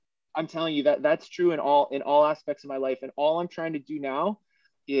I'm telling you that's true in all aspects of my life. And all I'm trying to do now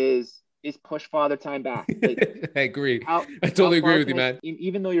is push father time back. Like I agree. I how totally agree far with can you, man.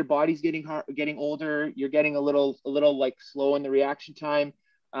 even though your body's getting older, you're getting a little like slow in the reaction time.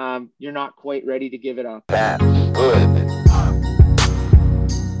 You're not quite ready to give it up.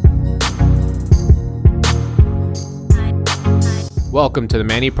 Welcome to the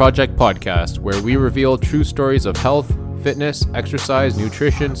Manny Project podcast, where we reveal true stories of health, fitness, exercise,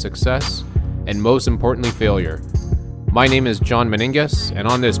 nutrition, success, and most importantly, failure. My name is John Meningas, and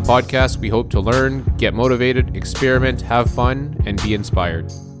on this podcast, we hope to learn, get motivated, experiment, have fun, and be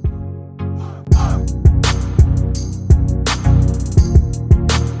inspired.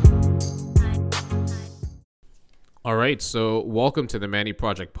 All right, so welcome to the Manny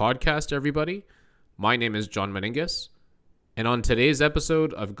Project podcast, everybody. My name is John Meningas. And on today's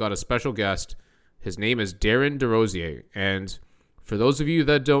episode, I've got a special guest. His name is Darren Desrosiers. And for those of you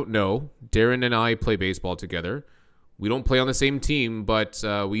that don't know, Darren and I play baseball together. We don't play on the same team, but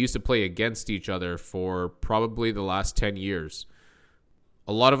we used to play against each other for probably the last 10 years.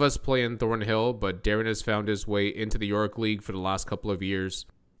 A lot of us play in Thornhill, but Darren has found his way into the York League for the last couple of years.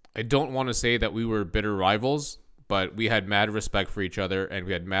 I don't want to say that we were bitter rivals, but we had mad respect for each other, and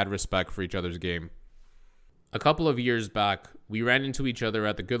we had mad respect for each other's game. A couple of years back, we ran into each other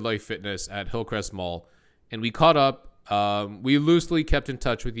at the Good Life Fitness at Hillcrest Mall, and we caught up. We loosely kept in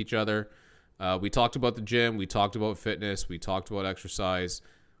touch with each other. We talked about the gym, we talked about fitness, we talked about exercise,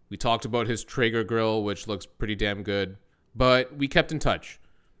 we talked about his Traeger grill, which looks pretty damn good, but we kept in touch.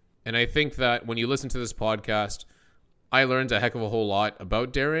 And I think that when you listen to this podcast, I learned a heck of a whole lot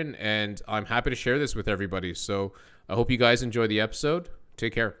about Darren, and I'm happy to share this with everybody. So I hope you guys enjoy the episode.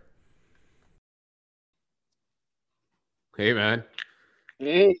 Take care. Hey, man.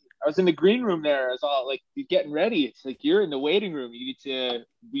 Hey, I was in the green room there. I was all like getting ready. It's like you're in the waiting room. You need to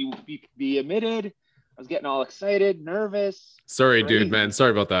be admitted. I was getting all excited, nervous. Sorry, Crazy. dude, man.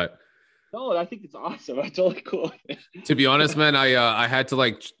 Sorry about that. No, I think it's awesome. I'm totally cool. To be honest, man, I had to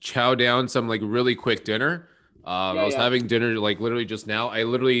like chow down some like really quick dinner. I was having dinner like literally just now. I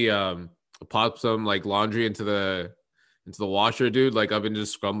literally popped some like laundry into the washer, dude. Like I've been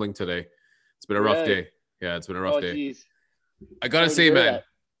just scrambling today. It's been a rough day. Yeah, it's been a rough day. Geez. I gotta say, man,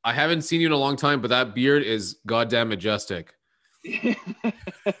 I haven't seen you in a long time, but that beard is goddamn majestic.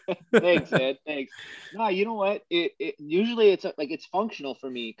 Thanks, man. Thanks. No, you know what? It usually it's like it's functional for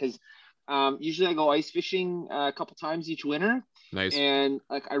me because usually I go ice fishing a couple times each winter. Nice. And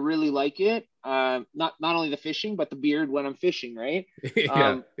like I really like it. Not only the fishing, but the beard when I'm fishing, right?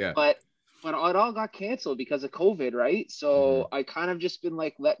 Yeah. But it all got canceled because of COVID, right? So I kind of just been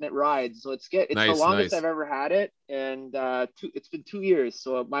like letting it ride. So it's the longest I've ever had it, and it's been 2 years.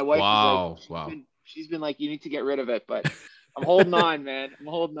 So my wife is like, she's been like, you need to get rid of it, but I'm holding on, man. I'm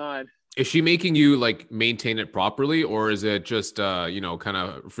holding on. Is she making you like maintain it properly, or is it just kind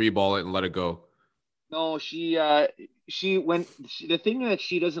of free ball it and let it go? No, the thing that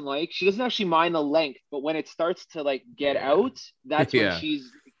she doesn't like, she doesn't actually mind the length, but when it starts to like get out, that's when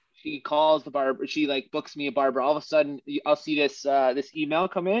she calls the barber. She like books me a barber. All of a sudden, I'll see this email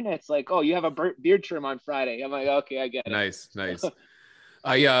come in. It's like, oh, you have a beard trim on Friday. I'm like, okay, I get it. Nice.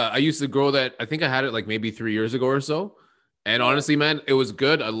 I used to grow that. I think I had it like maybe 3 years ago or so. And honestly, man, it was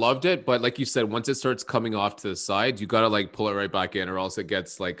good. I loved it. But like you said, once it starts coming off to the sides, you got to like pull it right back in, or else it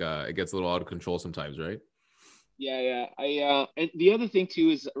gets a little out of control sometimes, right? Yeah. And the other thing too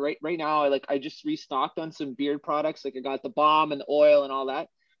is right now, I just restocked on some beard products. Like I got the balm and the oil and all that.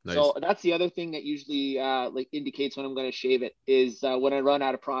 Nice. So that's the other thing that usually like indicates when I'm going to shave it is when I run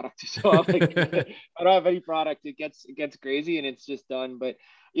out of product. So I'm like, I don't have any product. It gets crazy and it's just done. But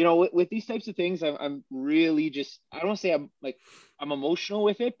you know, with these types of things, I'm really just, I don't want to say I'm emotional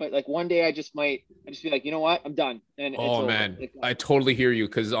with it, but like one day I just be like, you know what, I'm done. And it's over. Man, like, I totally hear you.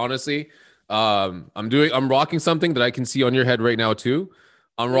 Cause honestly, I'm rocking something that I can see on your head right now too.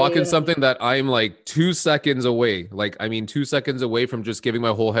 I'm rocking something that I'm like 2 seconds away. Like, I mean, 2 seconds away from just giving my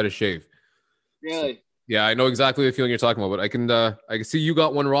whole head a shave. Really? So, yeah, I know exactly the feeling you're talking about, but I can see you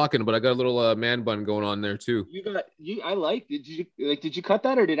got one rocking, but I got a little man bun going on there too. Did you cut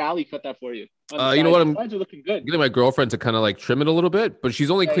that or did Ali cut that for you? You know what? The sides are looking good. Getting my girlfriend to kind of like trim it a little bit, but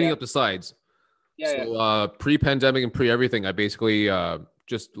she's only cleaning up the sides. Pre-pandemic and pre-everything, I basically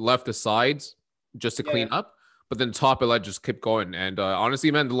just left the sides just to clean up. But then top it just kept going. And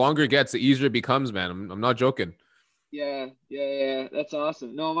honestly, man, the longer it gets, the easier it becomes, man. I'm not joking. Yeah. That's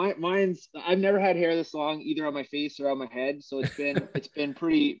awesome. No, I've never had hair this long either on my face or on my head. So it's been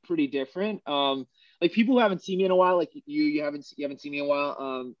pretty different. Like people who haven't seen me in a while, like you haven't seen me in a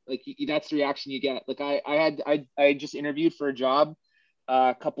while. That's the reaction you get. Like I just interviewed for a job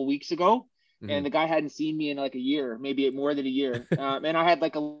a couple weeks ago, Mm-hmm. and the guy hadn't seen me in like a year, maybe more than a year. And I had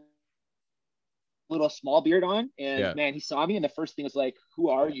like a little small beard on, and Yeah. man, he saw me, and the first thing was like, "Who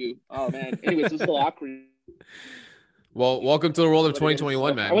are you?" Oh man. Anyways, it was a little awkward. Well, welcome to the world of What it is. 2021,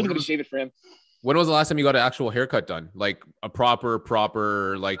 So I man. wasn't gonna shave it for him. When was the last time you got an actual haircut done? Like a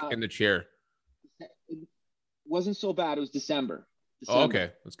proper, like Uh, in the chair? it wasn't so bad. It was December. Oh, December.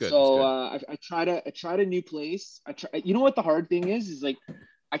 okay. That's good. That's So good. I tried a new place. You know what the hard thing is like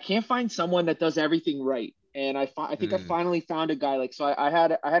I can't find someone that does everything right. And I think I Mm, finally found a guy. Like so I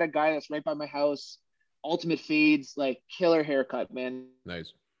had a guy that's right by my house, ultimate fades, like killer haircut, man.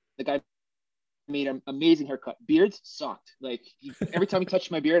 nice. The guy made an amazing haircut. Beards sucked. Like every time he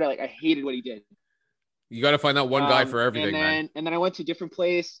touched my beard, I hated what he did. You got to find that one guy for And everything, man. then I went to a different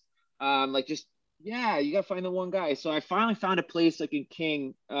place. Like just yeah, you gotta find the one guy. So I finally found a place like in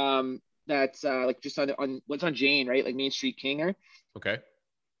King, that's like just on what's on Jane, right? Like Main Street Kinger. Okay.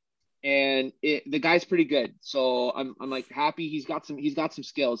 The guy's pretty good. So I'm like happy he's got some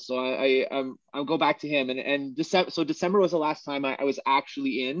skills. So I'll go back to him and December was the last time I was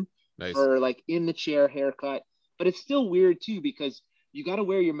actually in Nice. for like in the chair haircut. But it's still weird too because you got to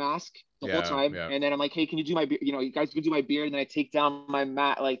wear your mask the whole Yeah. time. Yeah. And then I'm like, hey, can you do my beard? You know, you guys can do my beard. And then I take down my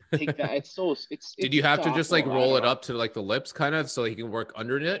mat, like take that. Did you it's have to just like awful. I roll don't it know. up to like the lips kind of so he can work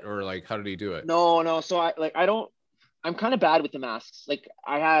under it, or like how did he do it? No. So I don't. I'm kind of bad with the masks. Like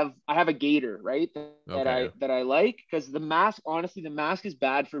I have a gator, right? Okay. That I like because the mask, honestly, the mask is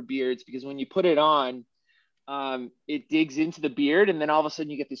bad for beards because when you put it on, it digs into the beard and then all of a sudden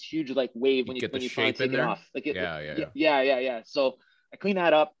you get this huge like wave You get the when you finally shape in take it there. off. Like Yeah. Yeah. yeah, Yeah. yeah. So I clean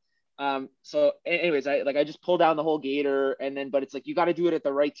that up. So anyways, I just pull down the whole gator and then but it's like you got to do it at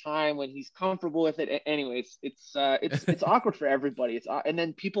the right time when he's comfortable with it. Anyways, it's awkward for everybody. And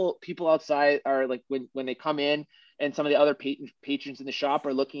then people outside are like when they come in and some of the other patrons in the shop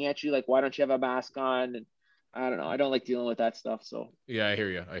are looking at you like why don't you have a mask on and I don't know. I don't like dealing with that stuff. So Yeah. I hear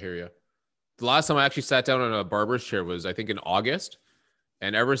you. I hear you. The last time I actually sat down on a barber's chair was I think in August,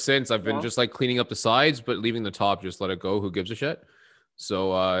 and ever since I've been yeah, just like cleaning up the sides but leaving the top, just let it go. Who gives a shit?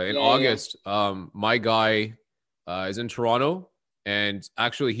 So in yeah. August, my guy is in Toronto, and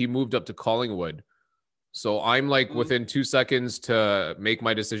actually he moved up to Collingwood. So I'm like Mm-hmm. within 2 seconds to make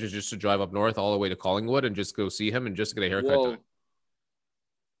my decision just to drive up north all the way to Collingwood and just go see him and just get a haircut done. Whoa.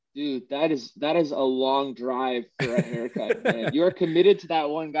 Dude, that is a long drive for a haircut, man. You're committed to that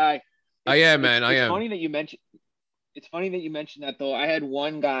one guy. I am, man. I It's am. funny that you mentioned it's funny that you mentioned that though. I had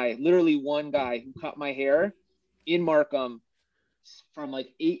one guy, literally one guy who cut my hair in Markham from like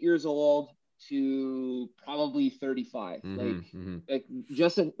 8 years old to probably 35. Mm-hmm, mm-hmm. Like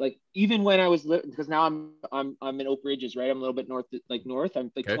just like even when I was because now I'm in Oak Ridges, right? I'm a little bit north, like north.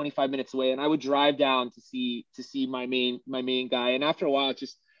 I'm like Okay. 25 minutes away, and I would drive down to see my main guy. And after a while, it's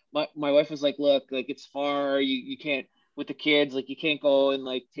just my wife was like, look, like it's far. You can't with the kids, like you can't go and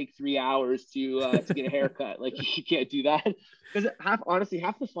like take 3 hours to get a haircut. Like you can't do that because honestly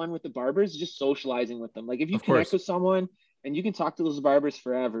half the fun with the barbers is just socializing with them. Like if you Of connect course. with someone and you can talk to those barbers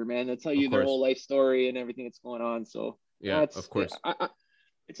forever, man. They'll tell Of you their course. whole life story and everything that's going on. So Yeah, of course.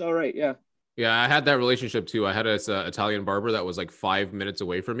 it's all right. Yeah. Yeah, I had that relationship too. I had this Italian barber that was like 5 minutes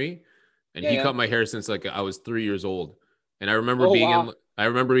away from me, and Yeah. he Yeah. cut my hair since like I was 3 years old. And Oh, wow. I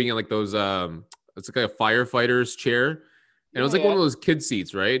remember being in like those it's like a firefighter's chair, and it was Yeah. like one of Yeah. those kid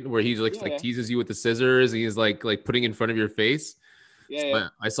seats, right, where he Yeah. like Yeah. teases you with the scissors, and he's like putting in front of your face. Yeah. So Yeah.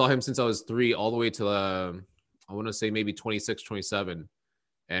 I saw him since I was three, all the way to I want to say maybe 26, 27,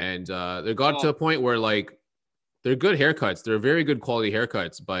 and they got to a Wow. point where like they're good haircuts, they're very good quality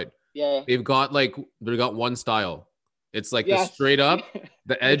haircuts, but Yeah. they got one style. It's like the Yes. straight Yeah. up,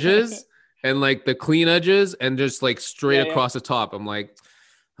 the edges, and like the clean edges, and just like straight Yeah. Yeah. across the top. I'm like,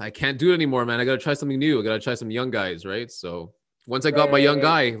 I can't do it anymore, man. I gotta try something new. I gotta try some young guys, right? So once I got my young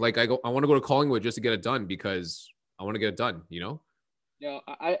Right. guy, like I want to go to Collingwood just to get it done because I want to get it done. You know? No,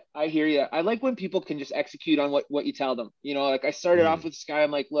 I hear you. I like when people can just execute on what you tell them. You know, like I started off Mm. with this guy. I'm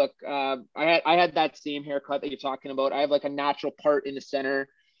like, look, I had that same haircut that you're talking about. I have like a natural part in the center,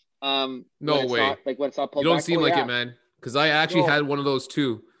 No way. when it's not You pulled don't back. seem Oh like it, yeah, man. Because I actually no, had one of those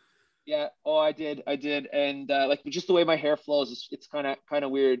too. yeah. Oh, I did, and like just the way my hair flows, it's kind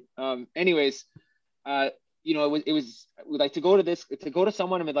of weird. Anyways, uh, you know, it was like to go to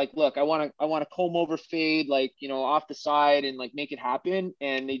someone and be like, look, I want to comb over fade, like, you know, off the side and like make it happen.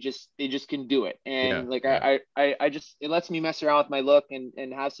 And they just can do it. Yeah, And like, yeah. I just, it lets me mess around with my look and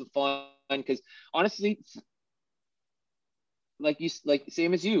have some fun. Cause honestly, like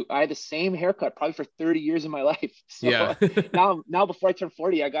same as you, I had the same haircut probably for 30 years of my life. Yeah. So now before I turn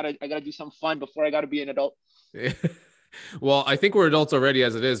 40, I gotta do something fun before I gotta be an adult. Well, I think we're adults already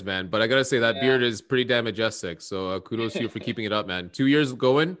as it is, man. But I gotta say that beard is pretty damn majestic. So kudos to you for Yeah. keeping it up, man. 2 years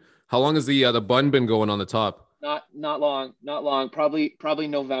going. How long has the bun been going on the top? Not long, not long. Probably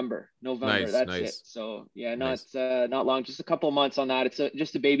November. November. Nice, That's it. nice, So yeah, nice, not long. Just a couple of months on that. It's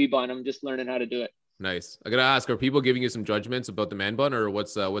just a baby bun. I'm just learning how to do it. nice. I gotta ask: are people giving you some judgments about the man bun, or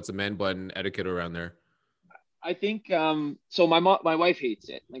what's the man bun etiquette around there? I think so my wife hates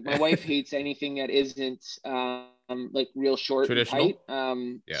it. Like my wife hates anything that isn't like real short and tight.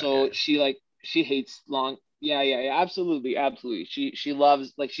 Traditional? Yeah, yeah, So yeah. she hates long. Yeah, absolutely, absolutely. She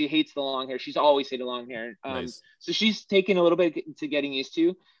loves, like, she hates the long hair. She's always hated long hair. Nice. So she's taken a little bit to getting used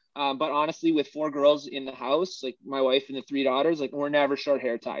to. But honestly, with four girls in the house, like my wife and the three daughters, like we're never short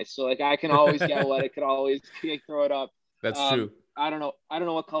hair ties. So like I can always get wet. I could always like, throw it up. That's Um, true. I don't know. I don't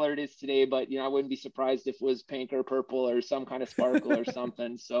know what color it is today, but I wouldn't be surprised if it was pink or purple or some kind of sparkle or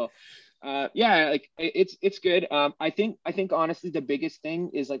something. So, yeah, like it's good. I think honestly the biggest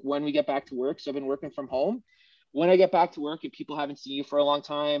thing is like when we get back to work. So I've been working from home. When I get back to work and people haven't seen you for a long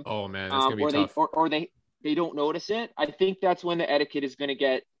time, Oh man, that's gonna be or they tough. or they don't notice it, I think that's when the etiquette is going to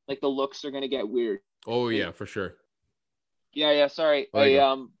get, like, the looks are going to get weird. Oh Right? yeah, for sure. Yeah. Sorry, Oh, there you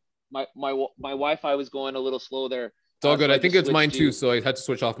go. my Wi-Fi was going a little slow there, It's all good. so I I think just it's switched mine too, to so I had to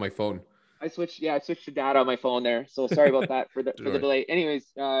switch off my phone. I switched. Yeah, I switched to data on my phone there. So sorry about that for the Sure. delay. Anyways,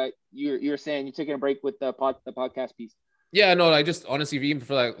 you're saying you're taking a break with the podcast piece. Yeah, no, I just honestly, even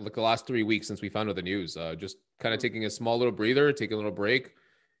for like the last 3 weeks since we found out the news, just kind of Mhm. taking a small little breather, taking a little break,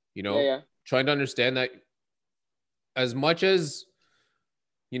 you Yeah, know, yeah. trying to understand that as much as,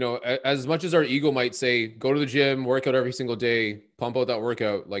 as much as our ego might say, go to the gym, work out every single day, pump out that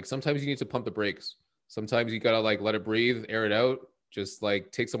workout, like sometimes you need to pump the brakes. Sometimes you gotta like let it breathe, air it out, just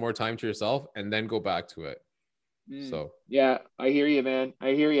like take some more time to yourself and then go back to it. So Yeah, I hear you, man. I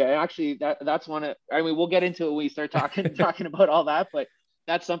hear you. Actually, that's one of. I mean, we'll get into it when we start talking talking about all that, but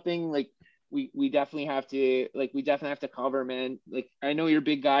that's something like we definitely have to, cover, man. Like I know you're a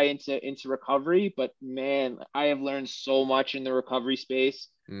big guy into recovery, but man, I have learned so much in the recovery space.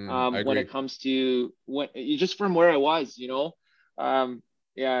 I When agree. it comes to when just from where I was. Um,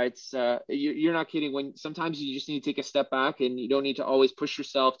 yeah, it's you're not kidding. When sometimes you just need to take a step back, and you don't need to always push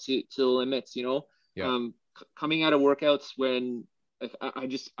yourself to the limits. Yeah. Coming out of workouts when I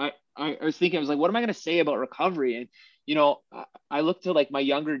was thinking, I was like, what am I going to say about recovery? And I look to like my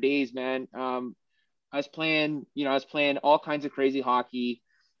younger days, man. I was playing all kinds of crazy hockey.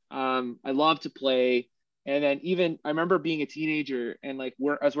 I love to play. And then even I remember being a teenager and like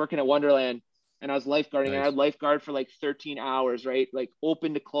I was working at Wonderland, and I was lifeguarding, and I Nice. had lifeguard for like 13 hours, right? Like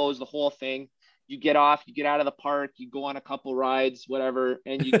open to close, the whole thing. You get off, you get out of the park, you go on a couple rides, whatever,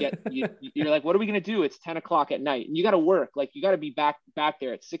 and you're like, what are we gonna do? It's 10 o'clock at night, and you got to work. Like you got to be back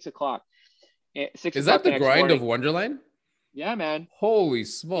there at 6 o'clock, six Is that o'clock the the next grind of morning. Wonderland? Yeah, man. Holy Yeah,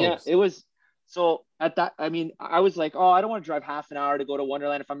 smokes. it was. So at that, I mean, I was like, oh, I don't want to drive half an hour to go to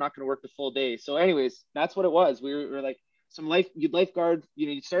Wonderland if I'm not going to work the full day. So, anyways, that's what it was. We were like you'd lifeguard.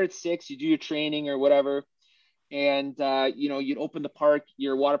 You'd start at 6, you do your training or whatever, and you'd open the park.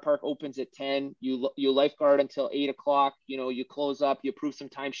 Your water park opens at 10. You lifeguard until 8 o'clock. You close up. You approve some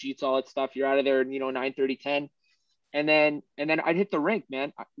timesheets, all that stuff. You're out of there. 9:30, 10. And then I'd hit the rink,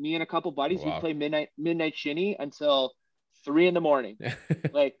 man. Me and a couple Oh, buddies, we'd wow. play midnight shinny until 3 in the morning.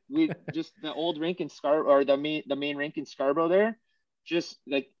 Like we just the old rink in Scar or the main rink in Scarborough there, just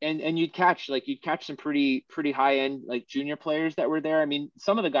like and you'd catch some pretty high end like junior players that were there. I mean,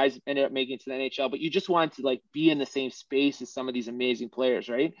 some of the guys ended up making it to the NHL, but you just wanted to like be in the same space as some of these amazing players,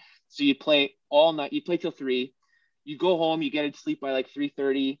 right? So you play all night, you play till 3, you go home, you get to sleep by like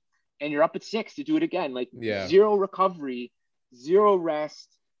 3:30, and you're up at 6 to do it again. Like Yeah. zero recovery, zero rest,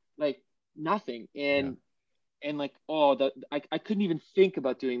 like nothing. Yeah. And like, oh, I couldn't even think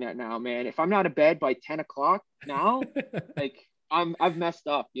about doing that now, man. If I'm not in bed by 10 o'clock now, like I've messed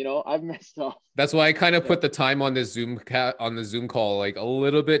up, I've messed up. That's why I kind of Yeah. put the time on this on the Zoom call like a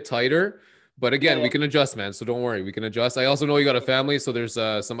little bit tighter. But Yeah, again, we yeah. can adjust, man. So don't worry, we can adjust. I also know you got a family, so there's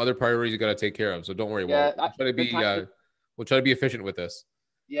some other priorities you got to take care of. So don't worry. Yeah. We'll try to The be time, we'll try to be efficient with this.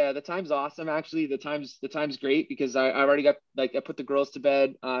 yeah, the time's awesome. Actually, the time's great because I already got, like, I put the girls to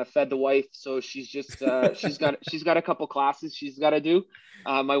bed, fed the wife, so she's just she's got a couple classes she's got to do.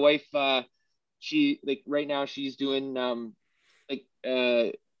 My wife, she like right now she's doing like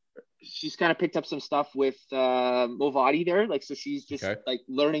she's kind of picked up some stuff with Movati there, like, so she's just Okay. like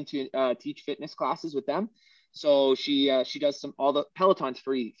learning to teach fitness classes with them. So she does all the Peloton's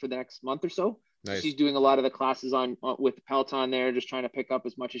free for the next month or so. So Nice. she's doing a lot of the classes on with the Peloton there, just trying to pick up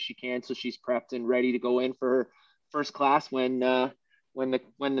as much as she can. So she's prepped and ready to go in for her first class when the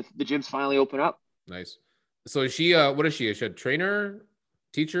gyms finally open up. Nice. So is she what is she? Is she a trainer,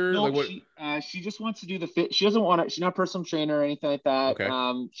 teacher? No, Like what? she just wants to do the fit. She doesn't want to. She's not a personal trainer or anything like that.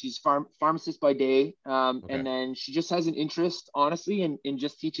 Okay. She's pharmacist by day. Okay. And then she just has an interest, honestly, in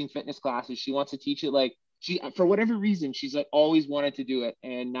just teaching fitness classes. She wants to teach it like she, for whatever reason, she's like always wanted to do it,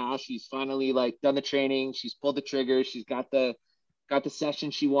 and now she's finally like done the training. She's pulled the trigger. She's got the session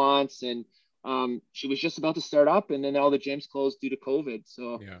she wants, and she was just about to start up, and then all the gyms closed due to COVID.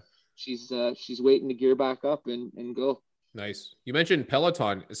 So Yeah. she's waiting to gear back up and go. Nice. You mentioned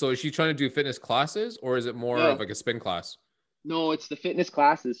Peloton. So is she trying to do fitness classes or is it more Yeah. of like a spin class? No, it's the fitness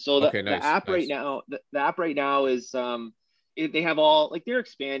classes. So Okay, the nice. app right Nice. now, the app right now is they have all like they're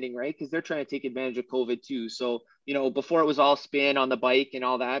expanding, right? Because they're trying to take advantage of COVID too. So, before it was all spin on the bike and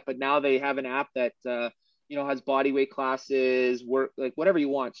all that, but now they have an app that has body weight classes, work like whatever you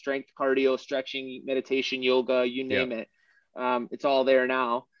want, strength, cardio, stretching, meditation, yoga, you Yeah. name it. It's all there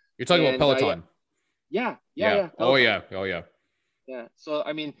now. You're talking about And yeah, Peloton. Yeah. Oh Peloton. yeah. Oh yeah. Yeah. So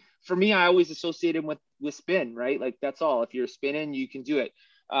I mean, for me, I always associate him with spin, right? Like that's all. If you're spinning, you can do it.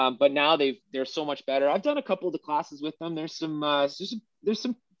 But now they're so much better. I've done a couple of the classes with them. There's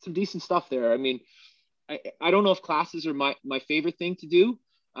some decent stuff there. I mean, I don't know if classes are my favorite thing to do.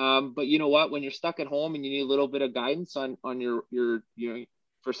 But you know what? When you're stuck at home and you need a little bit of guidance on your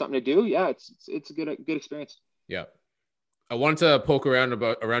for something to do, yeah, it's a good experience. Yeah. I wanted to poke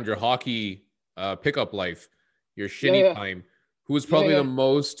around your hockey pickup life, your Yeah, shinny yeah, time. Who was yeah, probably the yeah.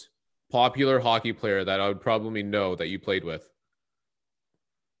 most popular hockey player that I would probably know that you played with?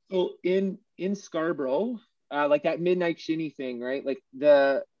 So in Scarborough, like that midnight shinny thing, right? Like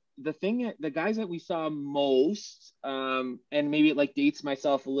the guys that we saw most, and maybe it like dates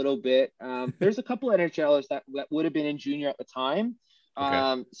myself a little bit. There's a couple of NHLers that would have been in junior at the time.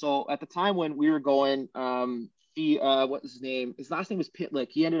 Okay. So at the time when we were going, what was his name? His last name was Pitlick.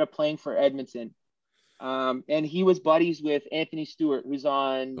 He ended up playing for Edmonton. And he was buddies with Anthony Stewart,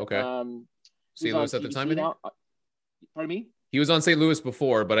 Okay. who's St. on Louis at the time, I CBC think. now. Pardon me? He was on St. Louis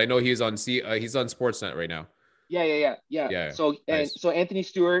before, but I know he's on Sportsnet right now. Yeah. Yeah. So Nice. Anthony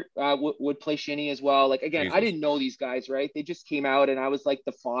Stewart would play shinny as well. Like again, I Jesus. didn't know these guys, right? They just came out, and I was like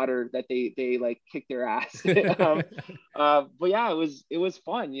the fodder that they like kicked their ass. But yeah, it was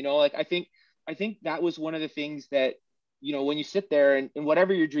fun. Like I think that was one of the things that when you sit there and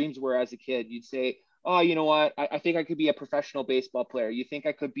whatever your dreams were as a kid, you'd say, oh, you know what? I think I could be a professional baseball player. You think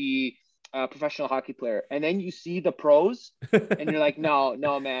I could be a professional hockey player, and then you see the pros, and you're like, no,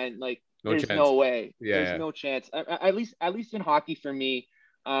 no, man, like No there's chance. no way. There's Yeah. no chance. At least in hockey for me,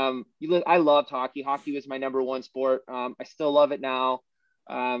 I loved hockey. Hockey was my number one sport. I still love it now.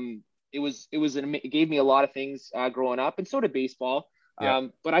 It gave me a lot of things growing up, and so did baseball. Yeah.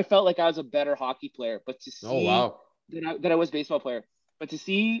 But I felt like I was a better hockey player. But to Oh see wow. that I was a baseball player, but to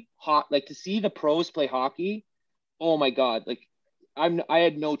see the pros play hockey, oh my god, like I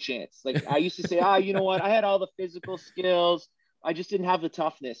had no chance. Like I used to say, you know what? I had all the physical skills. I just didn't have the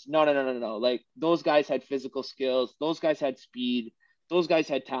toughness. No, no, no, no, no. Like those guys had physical skills. Those guys had speed. Those guys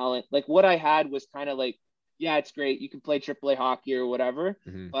had talent. Like what I had was kind of like, yeah, it's great. You can play AAA hockey or whatever,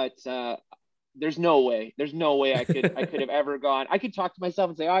 Hmm. but there's no way. There's no way I could have ever gone. I could talk to myself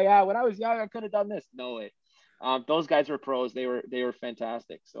and say, oh yeah, when I was young, I could have done this. No way. Those guys were pros. They were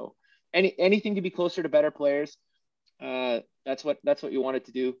fantastic. So anything to be closer to better players. That's what you wanted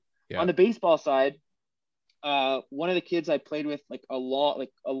to do. On Yeah. the baseball side, one of the kids I played with like a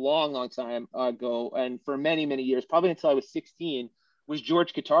long time ago, and for many many years, probably until I was 16, was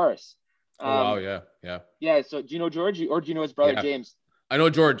George Kataris. Oh wow. Um, Yeah. Yeah. yeah. So do you know George, or do you know his brother Yeah. James? I know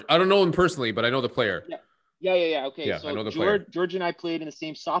George. I don't know him personally, but I know the player. Yeah. Yeah. Okay. Yeah, I So know the player. George and I played in the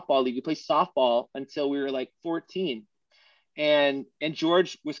same softball league. We played softball until we were like 14. And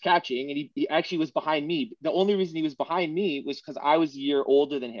George was catching, and he actually was behind me. The only reason he was behind me was because I was a year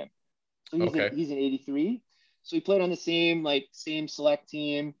older than him. So he's an Okay. he's an 83. So we played on the same select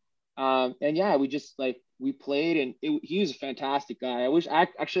team. And yeah, we played, and he was a fantastic guy. I wish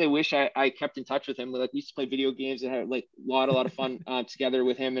I kept in touch with him. Like we used to play video games and had like a lot of fun together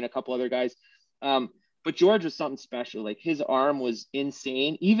with him and a couple other guys. Um, but George was something special. Like his arm was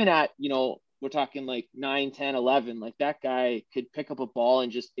insane. Even at, we're talking like 9, 10, 11, like that guy could pick up a ball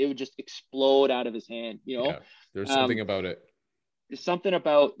and it would just explode out of his hand. Yeah. There's something Um, about it. there's something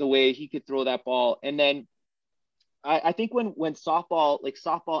about the way he could throw that ball. And then I think when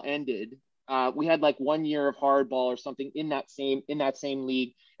softball ended, we had like 1 year of hardball or something in that same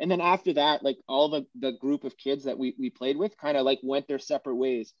league. And then after that, like all the group of kids that we played with kind of like went their separate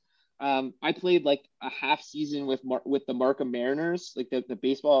ways. I played like a half season with the Markham Mariners, like the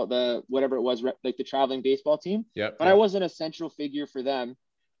baseball, the whatever it was, like the traveling baseball team. Yep. But I Yep. wasn't a central figure for them.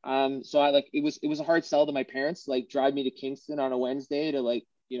 So I like it was a hard sell to my parents, like drive me to Kingston on a Wednesday to like,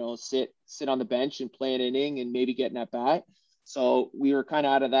 sit on the bench and play an inning and maybe get an at bat. So we were kind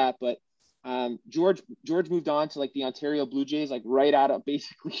of out of that, but George moved on to like the Ontario Blue Jays, like right out of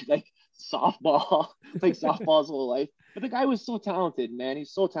basically like softball, like softball his whole life. But the guy was so talented, man.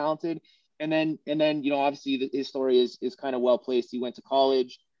 He's so talented. And then obviously his story is kind of well placed. He went to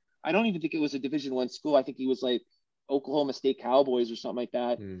college. I don't even think it was a Division I school. I think he was like Oklahoma State Cowboys or something like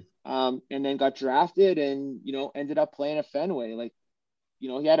that. And then got drafted and ended up playing at Fenway. Like, he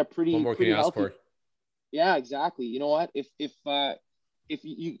had a What more can you ask for? Yeah, exactly. You know what? If if I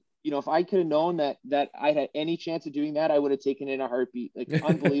could have known that I had any chance of doing that, I would have taken it in a heartbeat. Like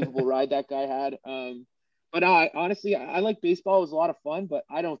unbelievable ride that guy had. But honestly, I like baseball. It was a lot of fun, but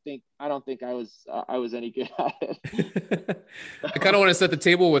I don't think I was any good at it. I kind of want to set the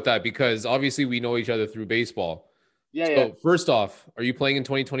table with that because obviously we know each other through baseball. So first off, are you playing in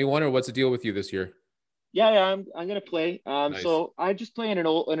 2021 or what's the deal with you this year? Yeah, I'm gonna play. Nice. So I just play in an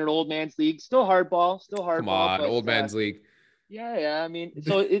old man's league. Still hardball. Come on, but, old man's league. Yeah. I mean,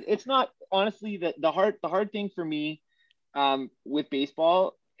 so it's not honestly the hard thing for me, with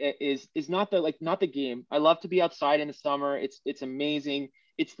baseball is not the game. I love to be outside in the summer. It's amazing.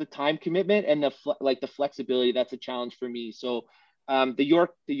 It's the time commitment and the flexibility that's a challenge for me. So, the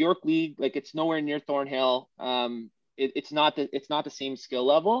York League, like it's nowhere near Thornhill. It's not the same skill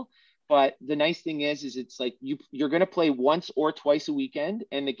level. But the nice thing is it's like you're going to play once or twice a weekend,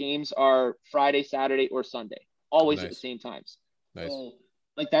 and the games are Friday, Saturday, or Sunday, always at the same times. Nice. So,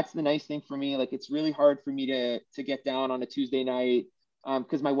 like that's the nice thing for me. Like it's really hard for me to get down on a Tuesday night,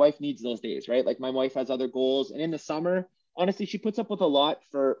 because my wife needs those days, right? Like my wife has other goals, and in the summer, honestly, she puts up with a lot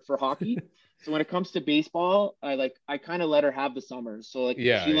for hockey. So when it comes to baseball, I kind of let her have the summers. So like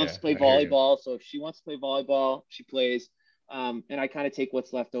she loves to play volleyball. So if she wants to play volleyball, she plays. And I kind of take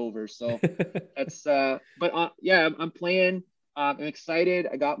what's left over. So that's, yeah, I'm playing. I'm excited.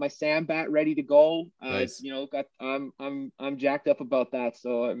 I got my Sam bat ready to go. Nice. I'm jacked up about that.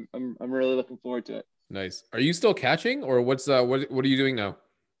 So I'm really looking forward to it. Nice. Are you still catching or what are you doing now?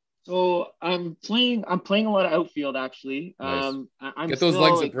 So I'm playing a lot of outfield actually. Nice. I'm Get those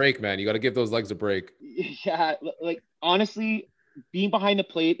legs a break, man. You got to give those legs a break. Yeah. Like honestly, being behind the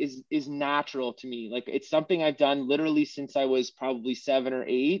plate is natural to me. Like it's something I've done literally since I was probably 7 or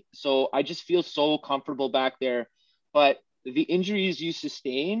 8. So I just feel so comfortable back there. But the injuries you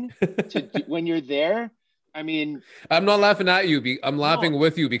sustain when you're there, I mean, I'm not laughing at you. I'm laughing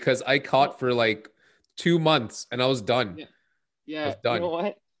with you because I caught for like 2 months and I was done. Yeah. I was done. You know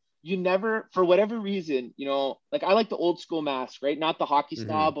what? You never, for whatever reason, like I like the old school mask, right? Not the hockey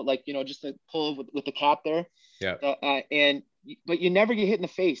style, but like, just to pull with the cap there. Yeah. But you never get hit in the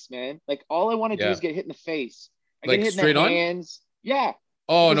face, man. Like all I want to do is get hit in the face. I like get hit straight in the hands. Yeah.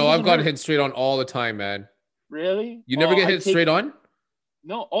 Oh no, I've gotten hit straight on all the time, man. Really? You never get hit straight on?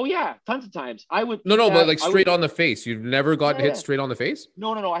 No. Oh yeah, tons of times. I would. No, but like straight on the face. You've never gotten hit straight on the face?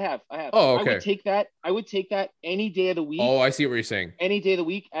 No. I have. Oh, okay. I would take that any day of the week. Oh, I see what you're saying. Any day of the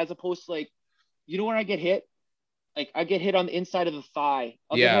week, as opposed to like, where I get hit? Like I get hit on the inside of the thigh.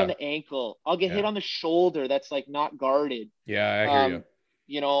 I'll get hit on the ankle. I'll get hit on the shoulder that's like not guarded. Yeah, I hear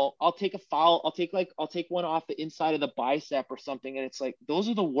you. I'll take a foul. I'll take one off the inside of the bicep or something. And it's like, those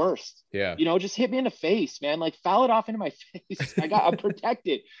are the worst. Yeah. Just hit me in the face, man. Like foul it off into my face. I'm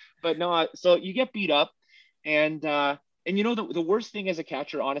protected, but no, so you get beat up and the worst thing as a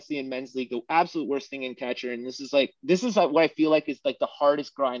catcher, honestly, in men's league, the absolute worst thing in catcher. And this is what I feel like is like the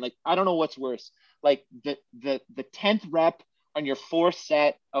hardest grind. Like, I don't know what's worse, like the 10th rep on your 4th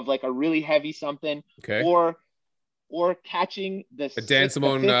set of like a really heavy something, okay, or catching a Dan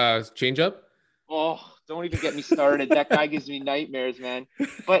Simone changeup. Oh, don't even get me started. That guy gives me nightmares, man.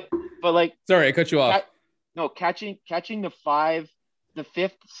 But like, sorry, I cut you off. Catching the 5th,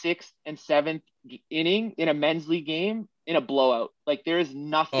 6th, and 7th inning in a men's league game in a blowout. Like there is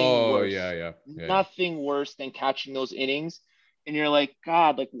nothing worse. Nothing worse than catching those innings. And you're like,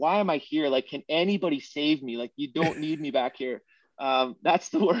 God, like, why am I here? Like, can anybody save me? Like, you don't need me back here. That's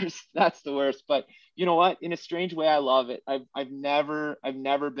the worst. That's the worst. But you know what? In a strange way, I love it. I've never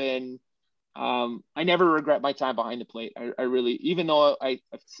been, I never regret my time behind the plate. I really, even though I've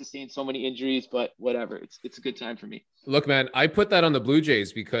sustained so many injuries, but whatever, it's a good time for me. Look, man, I put that on the Blue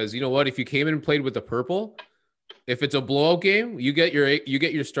Jays because you know what? If you came in and played with the purple, if it's a blowout game, you get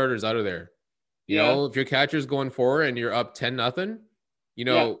your starters out of there. You know, if your catcher's going forward and you're up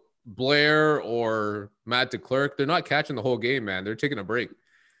 10-0, Blair or Matt DeClerc, they're not catching the whole game, man. They're taking a break.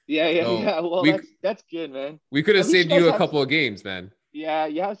 Yeah. Well, that's good, man. We could have saved you a couple of games, man. Yeah,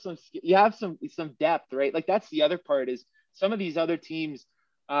 you have some depth, right? Like that's the other part is some of these other teams,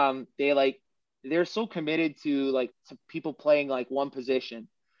 they're so committed to people playing like one position.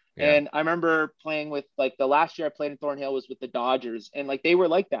 Yeah. And I remember playing with like the last year I played in Thornhill was with the Dodgers, and like they were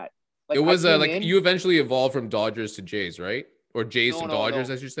like that. It Like I was came like in. you eventually evolved from Dodgers to Jays, right? Or Jays No, to no, Dodgers,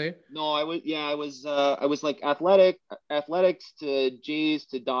 no. as you say. No, I was like athletics to Jays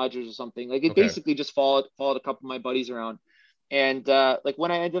to Dodgers or something. Like it Okay. basically just followed a couple of my buddies around. And like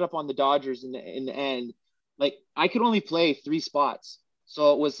when I ended up on the Dodgers in the end, like I could only play three spots.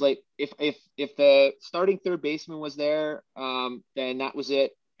 So it was like if the starting third baseman was there, then that was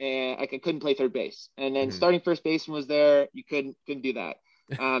it. And like I couldn't play third base. And then Hmm. starting first baseman was there, you couldn't do that.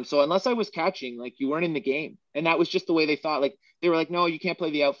 So unless I was catching, like you weren't in the game. And that was just the way they thought. Like they were like, no, you can't play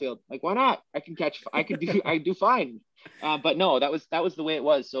the outfield. Like, why not? I can catch. I do fine. But no, that was the way it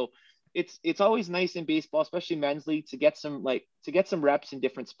was. So it's always nice in baseball, especially men's league, to get some reps in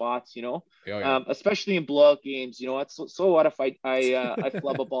different spots. Oh yeah. Especially in blowout games. It's so what if I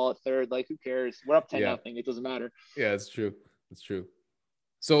flub a ball at third? Like, who cares? We're up 10 Yeah. nothing. It doesn't matter. Yeah, it's true. It's true.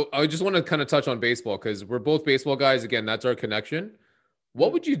 So I just want to kind of touch on baseball because we're both baseball guys. Again, that's our connection. What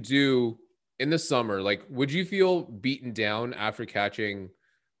Mm. would you do in the summer? Like, would you feel beaten down after catching,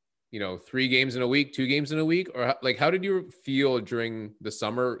 3 games in a week, 2 games in a week? Or like, how did you feel during the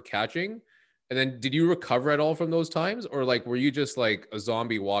summer catching? And then did you recover at all from those times? Or like, were you just like a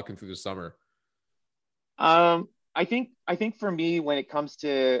zombie walking through the summer? I think for me, when it comes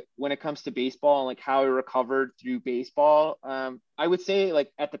to baseball and like how I recovered through baseball, I would say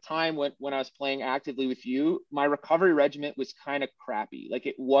like at the time when I was playing actively with you, my recovery regimen was kind of crappy. Like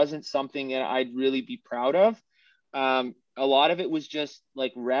it wasn't something that I'd really be proud of. A lot of it was just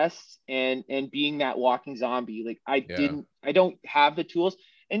like rest and being that walking zombie. Like Yeah. I don't have the tools.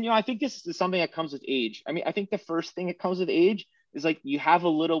 And I think this is something that comes with age. I mean, I think the first thing that comes with age is like you have a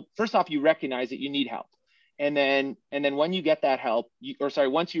little. First off, you recognize that you need help, and then when you get that help,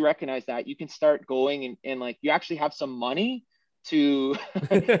 once you recognize that, you can start going and like you actually have some money to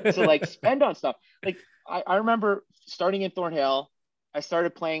to like spend on stuff. Like I remember starting in Thornhill. I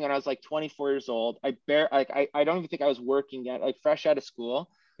started playing when I was like 24 years old. I don't even think I was working yet, like fresh out of school.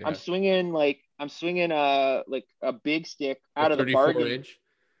 Yeah. I'm swinging like a big stick A out of the 34 bargain. inch.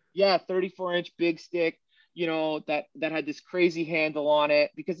 Yeah, 34-inch big stick, that had this crazy handle on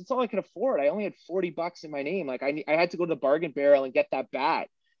it because it's all I could afford. I only had $40 in my name. Like I had to go to the bargain barrel and get that bat,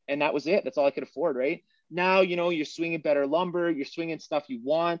 and that was it. That's all I could afford, right? Now, you're swinging better lumber, you're swinging stuff you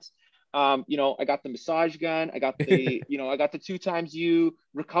want. I got the massage gun, I got the 2 times U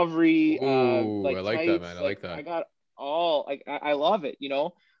recovery, Oh, I like like that, tights, man. I like like I that. got all, like I love it.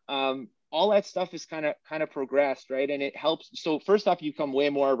 All that stuff is kind of progressed, right? And it helps. So first off, you become way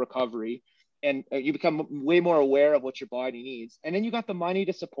more recovery, and you become way more aware of what your body needs, and then you got the money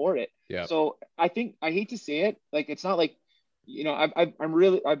to support it. Yeah. So I hate to say it, like it's not like,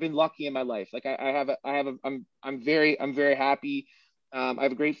 I've been lucky in my life. Like I'm very happy. I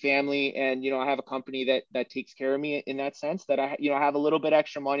have a great family, and I have a company that takes care of me in that sense. That I have a little bit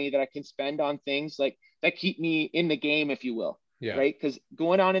extra money that I can spend on things like that keep me in the game, if you will, Yeah. right? Because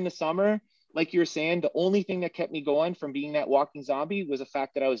going on in the summer, like you were saying, the only thing that kept me going from being that walking zombie was the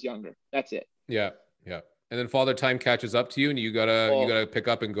fact that I was younger. That's it. Yeah. Yeah. And then father time catches up to you and you Oh, gotta pick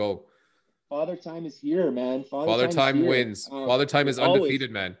up and go. father time is here, man. Father Father time is time here. wins. Father time is Always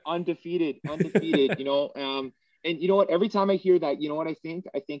undefeated, man. undefeated, undefeated. And you know what? Every time I hear that, you know what I think?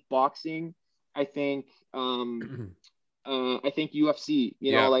 I think boxing. I think I think UFC.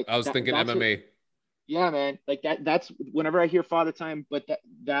 Yeah. Like I was that. thinking That's what. MMA. Yeah, man. Like that. That's whenever I hear father time. But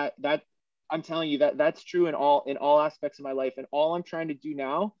that I'm telling you that's true in all aspects of my life. And all I'm trying to do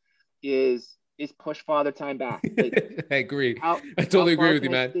now is push father time back. Like I agree. how I how totally agree far with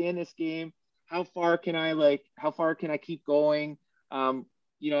can you, I man. stay in this game? How far can I keep going?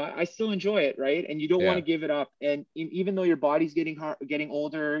 I still enjoy it, right? And you don't want Yeah. to give it up. And even though your body's getting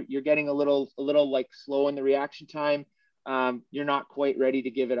older, you're getting a little like slow in the reaction time. You're not quite ready to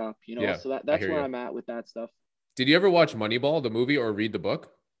give it up. Yeah. So I that's hear where you. I'm at with that stuff. Did you ever watch Moneyball, the movie, or read the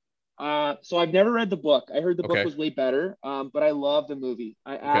book? So I've never read the book. I heard the book Okay. was way better. But I love the movie.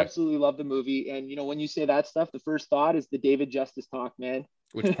 I Okay. absolutely love the movie. And when you say that stuff, the first thought is the David Justice talk, man.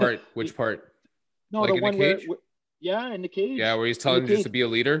 Which part? Which part? No, the Like in the one where, cage? yeah, in the Yeah, cage, where he's in the telling him just to cage. be a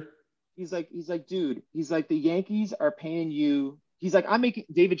leader. He's like, dude. He's like, the Yankees are paying you. He's like, I'm making.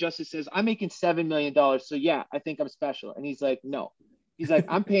 David Justice says, I'm making $7 million. So yeah, I think I'm special. And he's like, no. He's like,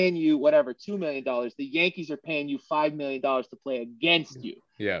 I'm paying you whatever, $2 million. The Yankees are paying you $5 million to play against you.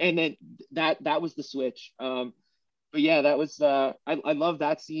 Yeah. And then that was the switch. But yeah, that was I love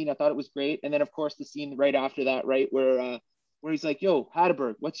that scene. I thought it was great. And then of course the scene right after that, right, where he's like, "Yo,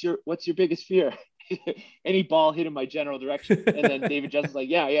 Hatterberg, what's your biggest fear?" any ball hit in my general direction. And then David Justin's like,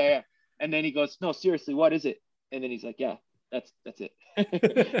 yeah. And then he goes, no, seriously, what is it? And then he's like, yeah, that's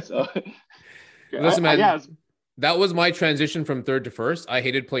it. So listen, man, that was my transition from third to first. I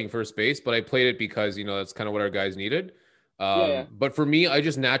hated playing first base, but I played it because, that's kind of what our guys needed. But for me, I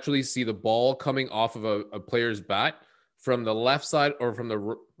just naturally see the ball coming off of a player's bat from the left side, or from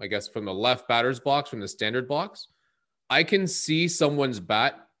the left batter's box, from the standard box. I can see someone's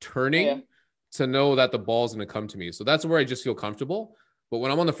bat turning to know that the ball's going to come to me. So that's where I just feel comfortable. But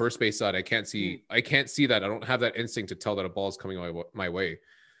when I'm on the first base side, I can't see that. I don't have that instinct to tell that a ball is coming my way.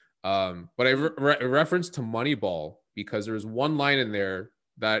 But I referenced to Moneyball because there's one line in there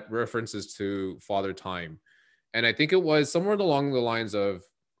that references to Father Time. And I think it was somewhere along the lines of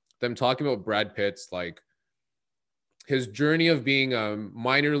them talking about Brad Pitt's, like, his journey of being a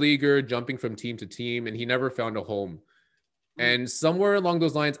minor leaguer, jumping from team to team, and he never found a home. And somewhere along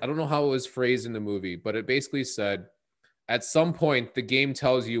those lines, I don't know how it was phrased in the movie, but it basically said, at some point, the game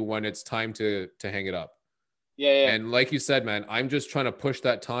tells you when it's time to hang it up. Yeah. And like you said, man, I'm just trying to push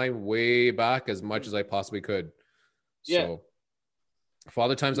that time way back as much as I possibly could. So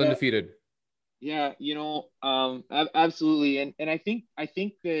Father Time's undefeated. Yeah, absolutely. And I think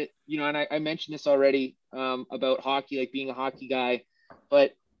that, and I mentioned this already about hockey, like being a hockey guy,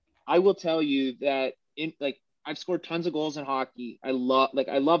 but I will tell you that I've scored tons of goals in hockey. I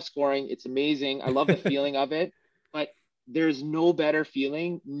love scoring. It's amazing. I love the feeling of it, but there's no better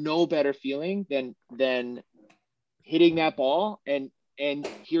feeling than hitting that ball and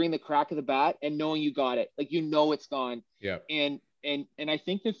hearing the crack of the bat and knowing you got it. Like, it's gone. Yeah. And I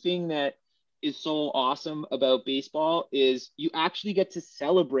think the thing that is so awesome about baseball is you actually get to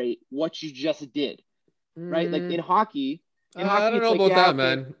celebrate what you just did, right? Like in hockey, I don't know about that,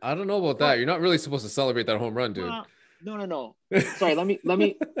 man. I don't know about that. You're not really supposed to celebrate that home run, dude. No. Sorry, let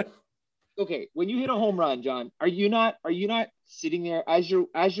me. Okay, when you hit a home run, John, are you not sitting there as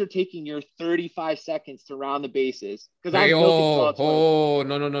you're taking your 35 seconds to round the bases? Because no.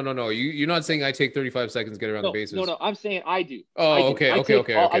 You're not saying I take 35 seconds to get around the bases. No. I'm saying I do. Okay. I see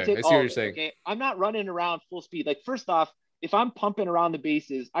what you're saying. Okay, I'm not running around full speed. Like, first off, if I'm pumping around the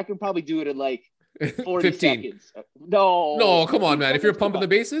bases, I can probably do it in like 40 seconds. No, come on, man. If you're pumping the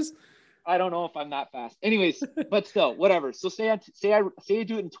bases. I don't know if I'm that fast. Anyways, but still, whatever. So say I do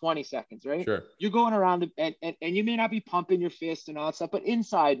it in 20 seconds, right? Sure. You're going around and you may not be pumping your fist and all that stuff, but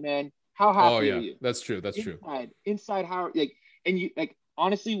inside, man, how happy are you? That's true. Inside, how and you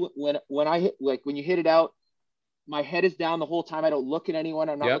honestly, when I hit, when you hit it out, my head is down the whole time. I don't look at anyone.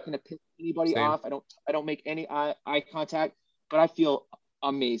 I'm not looking to piss anybody off. I don't make any eye contact, but I feel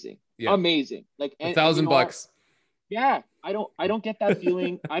amazing. Yeah. Amazing. Like $1,000. Yeah, I don't get that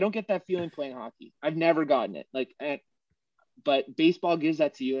feeling. I don't get that feeling playing hockey. I've never gotten it. But baseball gives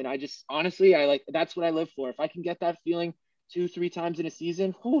that to you, and I just honestly, that's what I live for. If I can get that feeling 2-3 times in a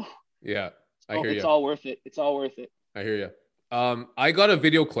season, whew, I hear you. It's all worth it. It's all worth it. I hear you. I got a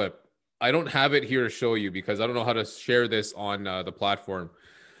video clip. I don't have it here to show you because I don't know how to share this on the platform.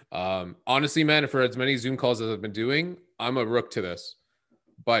 Honestly, man, for as many Zoom calls as I've been doing, I'm a rook to this.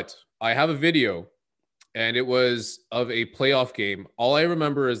 But I have a video. And it was of a playoff game. All I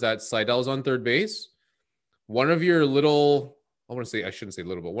remember is that Seidel's on third base. One of your I shouldn't say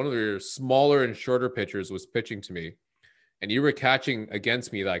little, but one of your smaller and shorter pitchers was pitching to me. And you were catching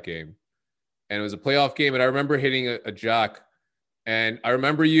against me that game. And it was a playoff game. And I remember hitting a jack. And I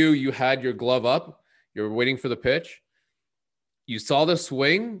remember you had your glove up. You were waiting for the pitch. You saw the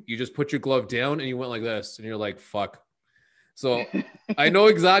swing. You just put your glove down and you went like this. And you're like, fuck. So I know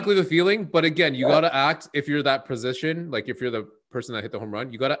exactly the feeling, but again, you got to act if you're that position, like if you're the person that hit the home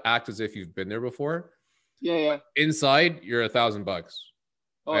run, you got to act as if you've been there before. Yeah. Inside, you're $1,000.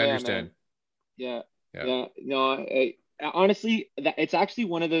 I understand. Man. Yeah. No, honestly, it's actually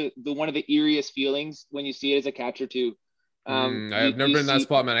one of the eeriest feelings when you see it as a catcher too. I've never been in that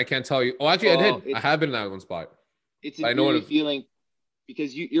spot, man. I can't tell you. Oh, actually, I did. I have been in that one spot. It's an eerie feeling.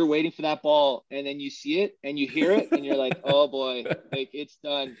 Because you're waiting for that ball and then you see it and you hear it and you're like, oh boy, like it's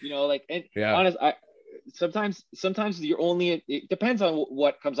done, honest. Sometimes you're only, it depends on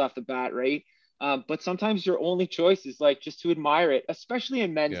what comes off the bat. Right. But sometimes your only choice is like, just to admire it, especially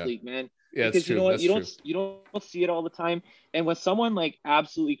in men's league, man. Yeah. Because true. you don't see it all the time. And when someone like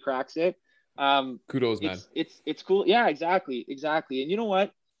absolutely cracks it, kudos, man. It's cool. Yeah, exactly. And you know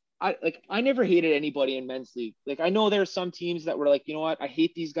what? I never hated anybody in men's league. Like, I know there are some teams that were like, you know what? I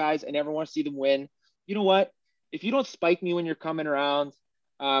hate these guys. I never want to see them win. You know what? If you don't spike me when you're coming around,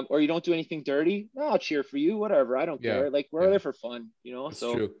 or you don't do anything dirty, I'll cheer for you. Whatever. I don't care. Like, we're there for fun, That's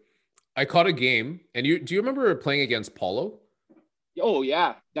true. I caught a game. And do you remember playing against Paulo? Oh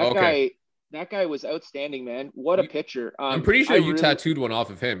yeah. That guy, that guy was outstanding, man. What a pitcher. I'm pretty sure you tattooed one off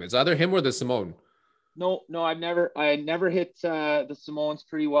of him. It's either him or the Simone. No, I never hit the Simones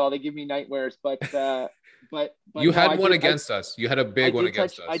pretty well. They give me nightmares, but you had one against us. You had a big one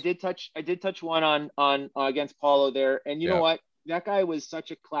against us. I did touch one on against Paulo there, and you know what? That guy was such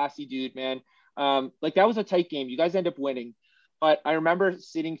a classy dude, man. Like that was a tight game. You guys end up winning, but I remember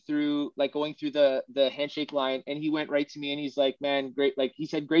sitting through going through the handshake line, and he went right to me and he's like, "Man, great!" Like he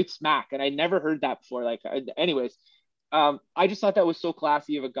said, "Great smack," and I never heard that before. Anyways, I just thought that was so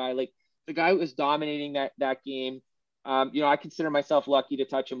classy of a guy. Like the guy was dominating that game. I consider myself lucky to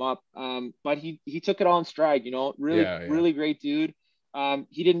touch him up. But he took it all in stride. Really great dude.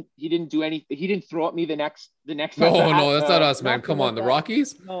 He didn't do anything. He didn't throw at me the next. No, that's not us, man. Come on, the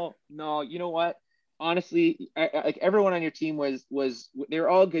Rockies. No. You know what? Honestly, like everyone on your team was they were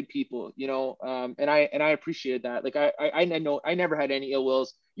all good people, and I appreciated that. Like I know I never had any ill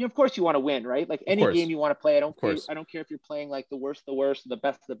wills. Of course you want to win, right? Like any game you want to play. I don't care if you're playing like the worst, or the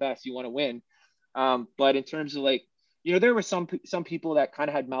best. You want to win. But in terms of there were some people that kind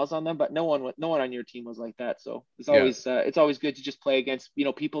of had mouths on them, but no one on your team was like that. So it's always good to just play against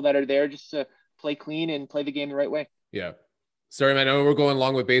people that are there just to play clean and play the game the right way. Yeah. Sorry, man. I know we're going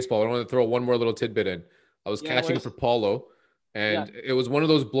along with baseball. I want to throw one more little tidbit in. I was catching for Paulo, and it was one of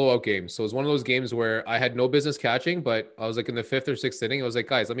those blowout games. So it was one of those games where I had no business catching, but I was like in the 5th or 6th inning. I was like,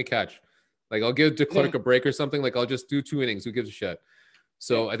 guys, let me catch. Like I'll give DeClerc a break or something. Like I'll just do 2 innings. Who gives a shit?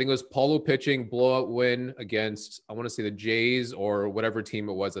 So I think it was Paulo pitching, blowout win against, I want to say the Jays or whatever team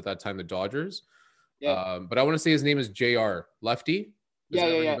it was at that time, the Dodgers. Yeah. But I want to say his name is JR. Lefty?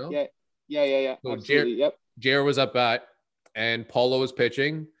 Yeah. So absolutely. JR was up bat. And Paulo was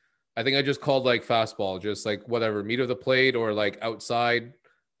pitching. I think I just called fastball, just whatever, meat of the plate or outside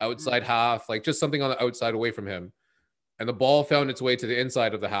half, just something on the outside away from him. And the ball found its way to the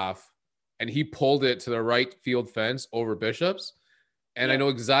inside of the half, and he pulled it to the right field fence over Bishop's. And I know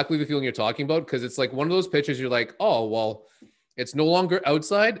exactly the feeling you're talking about, because it's one of those pitches you're like, oh, well, it's no longer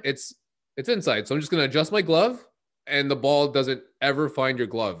outside, it's inside. So I'm just going to adjust my glove, and the ball doesn't ever find your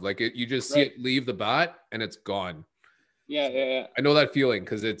glove. You just see it leave the bat, and it's gone. Yeah. I know that feeling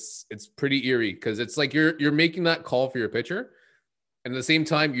because it's pretty eerie, because it's you're making that call for your pitcher, and at the same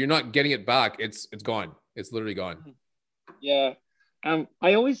time you're not getting it back. It's gone. It's literally gone. Yeah.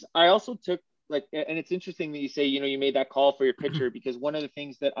 I also took and it's interesting that you say you made that call for your pitcher, because one of the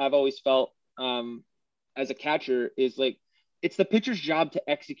things that I've always felt as a catcher is it's the pitcher's job to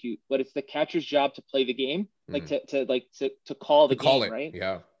execute, but it's the catcher's job to play the game, to call the game, right?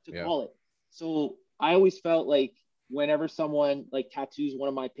 Yeah. Call it. So I always felt whenever someone tattoos one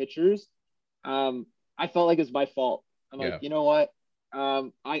of my pitchers, I felt like it's my fault. I'm you know what?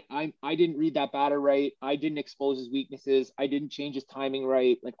 I didn't read that batter right. I didn't expose his weaknesses. I didn't change his timing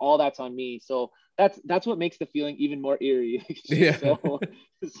right. All that's on me. So that's what makes the feeling even more eerie.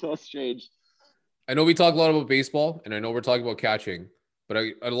 So strange. I know we talk a lot about baseball, and I know we're talking about catching, but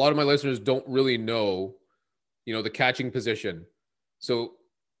a lot of my listeners don't really know, the catching position. So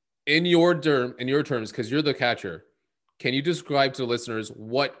in your terms, because you're the catcher, can you describe to the listeners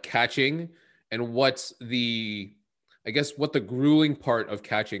what catching and what the grueling part of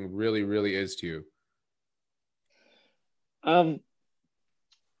catching really, really is to you?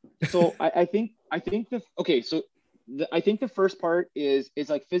 So I think the first part is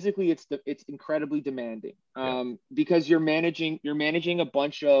physically it's incredibly demanding. Because you're managing a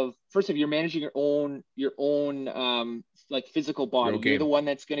bunch of, first of all, you're managing your own physical body. You're the one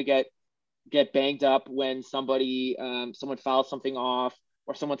that's going to get banged up when someone fouls something off,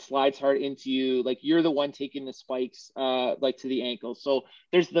 or someone slides hard into you. You're the one taking the spikes to the ankle. So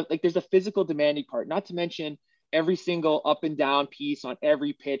there's the physical demanding part, not to mention every single up and down piece on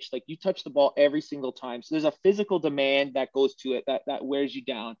every pitch. You touch the ball every single time. So there's a physical demand that goes to it that wears you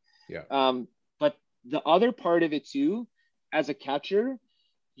down. But the other part of it too, as a catcher,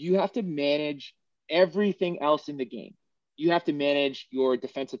 you have to manage everything else in the game. You have to manage your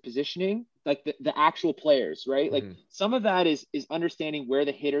defensive positioning, the actual players, right? Some of that is understanding where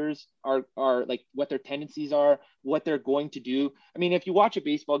the hitters are, what their tendencies are, what they're going to do. I mean, if you watch a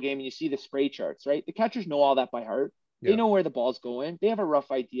baseball game and you see the spray charts, right? The catchers know all that by heart. They know where the ball's going. They have a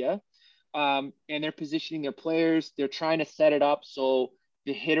rough idea. And they're positioning their players. They're trying to set it up so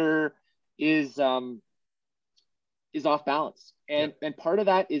the hitter is off balance. And part of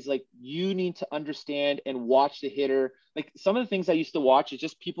that is you need to understand and watch the hitter. Some of the things I used to watch is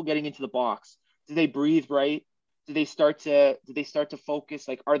just people getting into the box. Do they breathe right? Do they start to focus?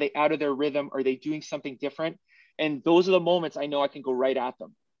 Are they out of their rhythm? Are they doing something different? And those are the moments I know I can go right at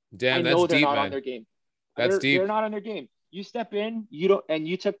them. Damn, I know that's they're deep, not man. on their game. That's deep. They're not on their game. you step in, you don't, and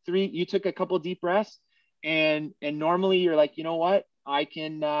you took a couple deep breaths, and normally you're like, you know what, I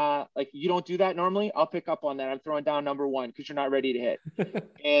can like, you don't do that normally. I'll pick up on that. I'm throwing down number one because you're not ready to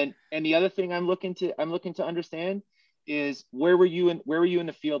hit. And the other thing I'm looking to understand is where were you in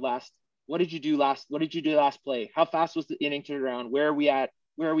the field last? What did you do last play? How fast was the inning turned around? Where are we at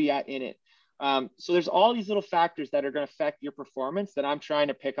in it? So there's all these little factors that are going to affect your performance that I'm trying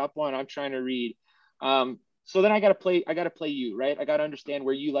to pick up on. I'm trying to read. So then I got to play you, right? I got to understand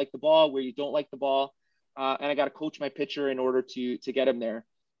where you like the ball, where you don't like the ball. And I got to coach my pitcher in order to get him there.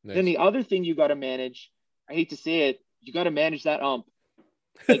 Nice. Then the other thing you got to manage, I hate to say it, you got to manage that ump.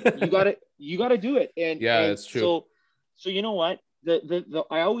 Like you got to do it. And that's true. So you know what?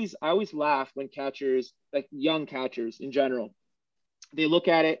 I always laugh when catchers, like young catchers in general, they look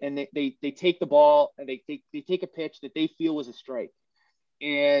at it and they take the ball and they take a pitch that they feel was a strike.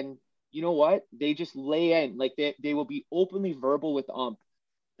 And you know what? They just lay in, like they will be openly verbal with the ump.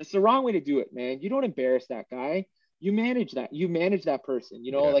 It's the wrong way to do it, man. You don't embarrass that guy. You manage that. You manage that person.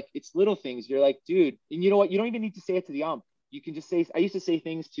 You know, like it's little things. You're like, dude, and you know what? You don't even need to say it to the ump. You can just say. I used to say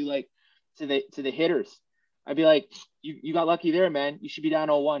things to the hitters. I'd be like, you got lucky there, man. You should be down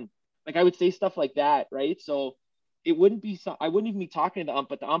 0-1. Like I would say stuff like that, right? So it wouldn't be. I wouldn't even be talking to the ump,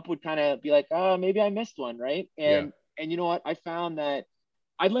 but the ump would kind of be like, oh, maybe I missed one, right? And you know what? I found that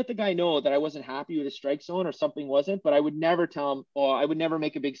I'd let the guy know that I wasn't happy with his strike zone or something wasn't, but I would never tell him, or I would never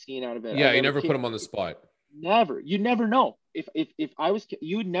make a big scene out of it. Yeah, you never put him on the spot. Never. You'd never know. If I was,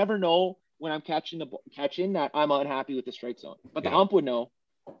 you would never know when I'm catching that I'm unhappy with the strike zone. But the ump would know.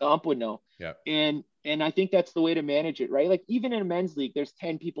 The ump would know. Yeah. And I think that's the way to manage it, right? Like even in a men's league, there's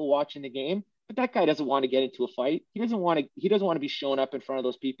 10 people watching the game, but that guy doesn't want to get into a fight. He doesn't want to be shown up in front of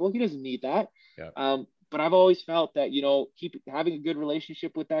those people. He doesn't need that. Yeah. But I've always felt that, you know, having a good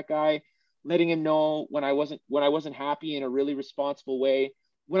relationship with that guy, letting him know when I wasn't happy in a really responsible way.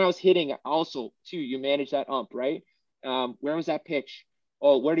 When I was hitting also too, you manage that ump, right? Where was that pitch?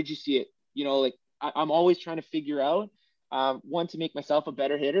 Oh, where did you see it? You know, like I'm always trying to figure out, one, to make myself a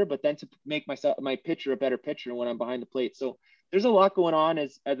better hitter, but then to make my pitcher a better pitcher when I'm behind the plate. So there's a lot going on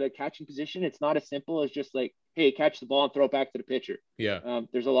as a catching position. It's not as simple as just like, hey, catch the ball and throw it back to the pitcher. Yeah.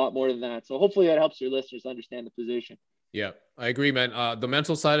 There's a lot more than that. So hopefully that helps your listeners understand the position. Yeah, I agree, man. The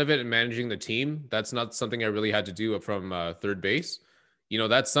mental side of it and managing the team, that's not something I really had to do from third base. You know,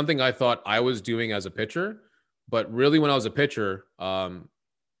 that's something I thought I was doing as a pitcher. But really, when I was a pitcher,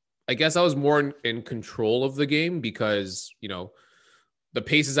 I guess I was more in control of the game because, you know, the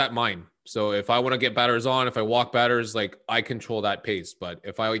pace is at mine. So if I want to get batters on, if I walk batters, like I control that pace. But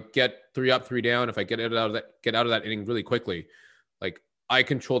if I get 3 up, 3 down, if I get out of that inning really quickly, like I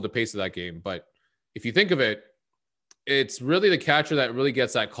control the pace of that game. But if you think of it, it's really the catcher that really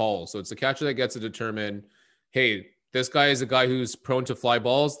gets that call. So it's the catcher that gets to determine, hey, this guy is a guy who's prone to fly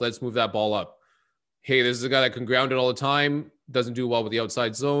balls. Let's move that ball up. Hey, this is a guy that can ground it all the time. Doesn't do well with the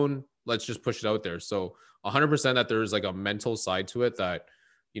outside zone. Let's just push it out there. So 100% that there's like a mental side to it that,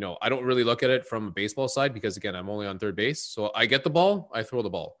 you know, I don't really look at it from a baseball side because, again, I'm only on third base. So I get the ball, I throw the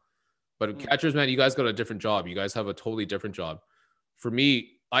ball. But catchers, man, you guys got a different job. You guys have a totally different job. For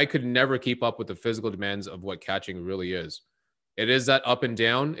me, I could never keep up with the physical demands of what catching really is. It is that up and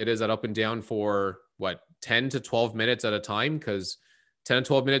down. It is that up and down for, 10 to 12 minutes at a time, because 10 to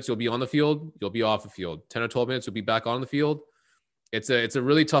 12 minutes, you'll be on the field, you'll be off the field. 10 or 12 minutes, you'll be back on the field. It's a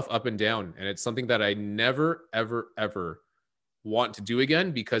really tough up and down, and it's something that I never, ever, ever want to do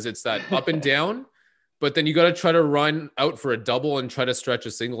again, because it's that up and down, but then you got to try to run out for a double and try to stretch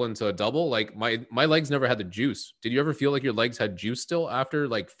a single into a double. Like my legs never had the juice. Did you ever feel like your legs had juice still after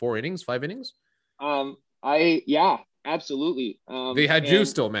like 4 innings, 5 innings? Yeah, absolutely. They had juice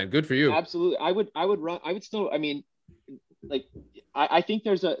still, man. Good for you. Absolutely. I would run. I would still, I mean, like, I think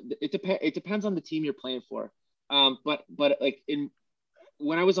it depends on the team you're playing for. But like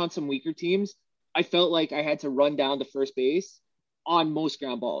when I was on some weaker teams, I felt like I had to run down to first base on most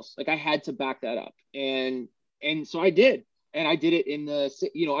ground balls. Like I had to back that up. And so I did. And I did it in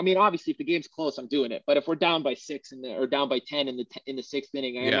I mean, obviously if the game's close, I'm doing it. But if we're down by 6 or down by 10 in the 6th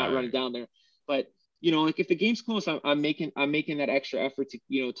inning, I'm not running down there. But, like if the game's close, I'm making that extra effort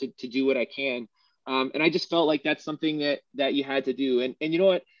to do what I can. And I just felt like that's something that you had to do. And you know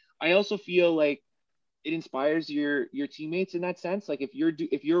what? I also feel like it inspires your teammates in that sense. Like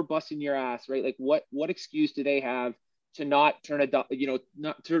if you're busting your ass, right? Like what excuse do they have to not turn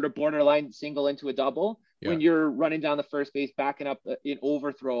a borderline single into a double when you're running down the first base, backing up an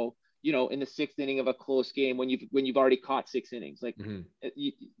overthrow, in the 6th inning of a close game when you've already caught 6 innings. Like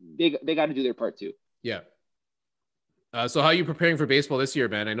they got to do their part too. Yeah. So how are you preparing for baseball this year,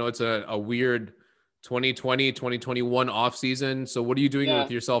 man? I know it's a weird 2020, 2021 off season. So what are you doing with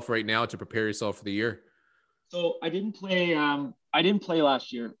Yeah. yourself right now to prepare yourself for the year? So I didn't play. I didn't play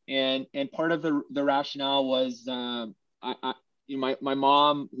last year, and part of the rationale was I you know, my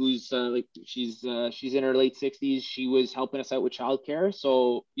mom, who's like she's in her late 60s. She was helping us out with childcare,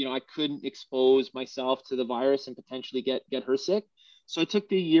 so I couldn't expose myself to the virus and potentially get her sick. So I took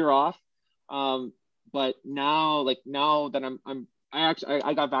the year off. Um, but now that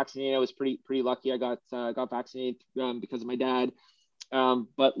I got vaccinated. I was pretty lucky. I got vaccinated because of my dad.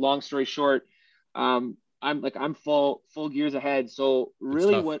 But long story short, um, I'm full gears ahead. So Good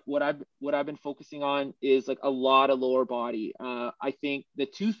really, stuff. what I've been focusing on is like a lot of lower body. I think the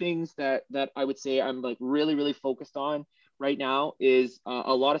two things that I would say I'm like really focused on right now is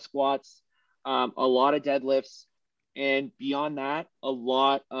a lot of squats, a lot of deadlifts, and beyond that, a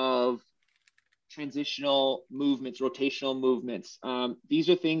lot of transitional movements, rotational movements. These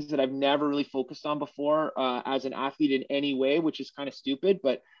are things that I've never really focused on before as an athlete in any way, which is kind of stupid.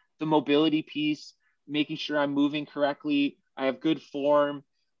 But the mobility piece, making sure I'm moving correctly, I have good form.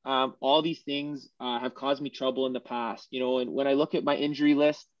 All these things have caused me trouble in the past, and when I look at my injury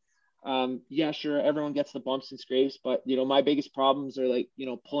list, yeah, sure, everyone gets the bumps and scrapes, but my biggest problems are like,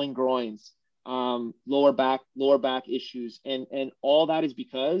 pulling groins, lower back issues. And all that is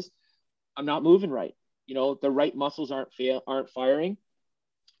because I'm not moving right. The right muscles aren't firing.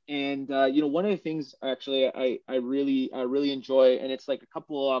 And one of the things actually I really enjoy, and it's like a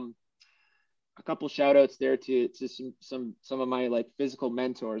couple shout outs there to some of my like physical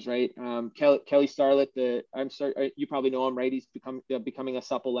mentors, right? Kelly Starlett, you probably know him, right? He's becoming a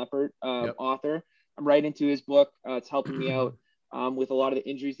supple leopard Yep. author. I'm right into his book. It's helping me out with a lot of the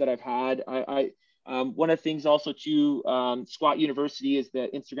injuries that I've had. One of the things also too, Squat University is the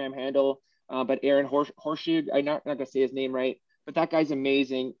Instagram handle, but Aaron Horseshoe, I'm not gonna say his name right, but that guy's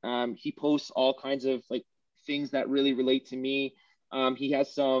amazing. He posts all kinds of like things that really relate to me. He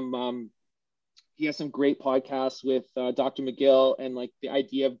has some great podcasts with Dr. McGill and like the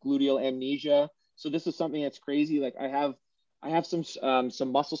idea of gluteal amnesia. So this is something that's crazy. Like I have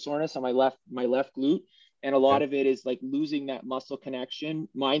some muscle soreness on my left glute, and a lot Okay. of it is like losing that muscle connection,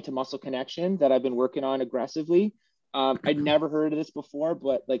 mind to muscle connection that I've been working on aggressively. I'd never heard of this before,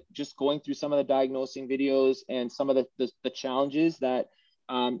 but like just going through some of the diagnosing videos and some of the challenges that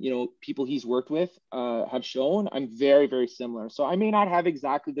people he's worked with have shown, I'm very, very similar. So I may not have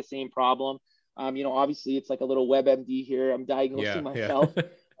exactly the same problem. Obviously it's like a little WebMD here. I'm Yeah. diagnosing Yeah. myself.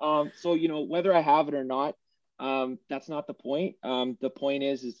 So, whether I have it or not, that's not the point. The point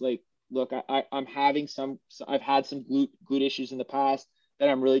is like, look, I'm having I've had some glute issues in the past that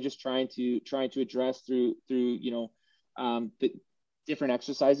I'm really just trying to address through, the different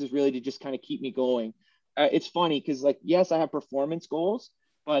exercises really to just kind of keep me going. It's funny because like, yes, I have performance goals,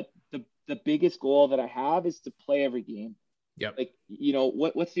 but the biggest goal that I have is to play every game. Yep. Like,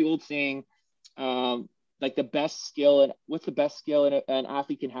 what's the old saying? Like the best skill, and what's the best skill an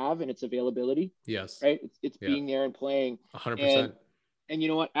athlete can have, and it's availability, Yes. right? It's Yeah. being there and playing. and 100%. and you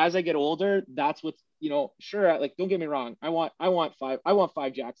know what, as I get older, that's what's, sure, like, don't get me wrong, I want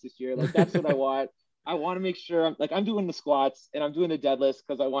five jacks this year. Like, that's what I want. I want to make sure I'm doing the squats and I'm doing the deadlifts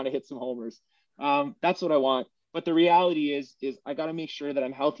because I want to hit some homers. That's what I want. But the reality is I got to make sure that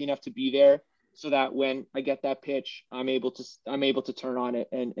I'm healthy enough to be there, so that when I get that pitch, I'm able to turn on it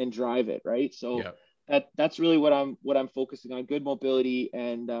and drive it, right? So Yeah. that's really what I'm focusing on: good mobility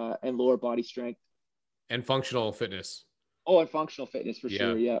and lower body strength. And functional fitness. Oh, and functional fitness for Yeah.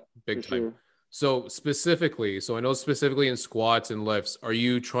 sure. Yeah, for Big time. sure. So I know specifically in squats and lifts, are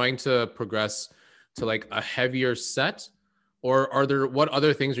you trying to progress to like a heavier set? Or what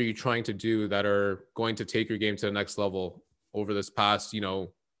other things are you trying to do that are going to take your game to the next level over this past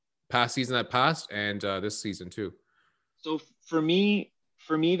season that passed and this season too? So for me,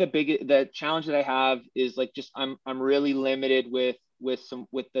 the challenge that I have is like, just I'm really limited with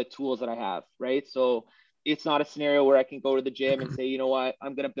the tools that I have, right? So it's not a scenario where I can go to the gym and say, you know what,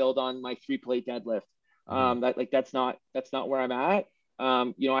 I'm gonna build on my 3 plate deadlift. Mhm. That's not where I'm at.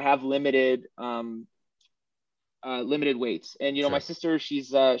 I have limited weights, and my Sure. sister,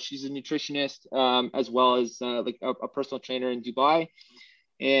 she's a nutritionist, as well as like a personal trainer in Dubai.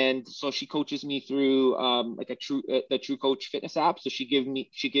 And so she coaches me through like the True Coach fitness app. So she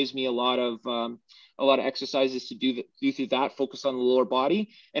gives me a lot of exercises to do through that, focus on the lower body.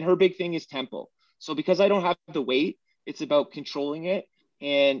 And her big thing is tempo. So because I don't have the weight, it's about controlling it,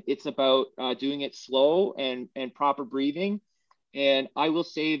 and it's about doing it slow and proper breathing. And I will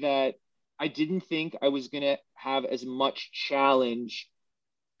say that I didn't think I was gonna have as much challenge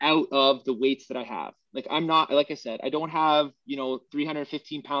out of the weights that I have. Like I'm not, like I said, I don't have,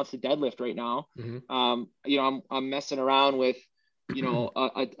 315 pounds to deadlift right now. I'm messing around with,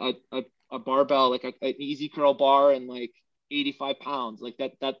 a barbell, like an easy curl bar and like 85 pounds like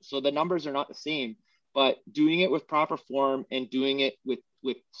that. So the numbers are not the same, but doing it with proper form and doing it with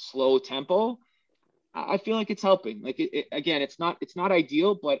slow tempo, I feel like it's helping. Like again, it's not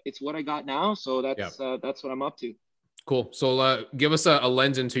ideal, but it's what I got now. So that's what I'm up to. Cool. So give us a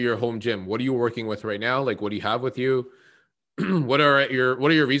lens into your home gym. What are you working with right now? Like, what do you have with you? What are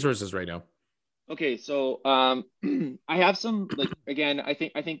your resources right now? Okay, so I have some, like, again, I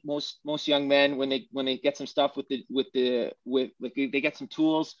think most young men when they get some stuff with like they get some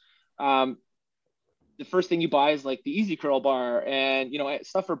tools. Um, the first thing you buy is like the easy curl bar and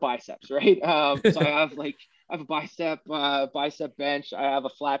stuff for biceps, right? So I have a bicep bench. I have a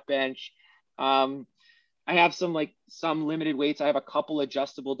flat bench. I have some limited weights. I have a couple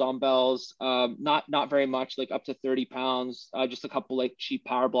adjustable dumbbells, not very much, like up to 30 pounds, just a couple like cheap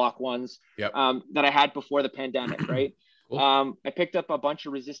power block ones, Yep. that I had before the pandemic, right? Cool. I picked up a bunch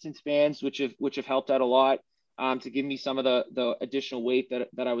of resistance bands, which have helped out a lot, to give me some of the additional weight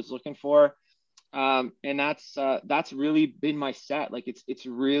that I was looking for. And that's really been my set. Like it's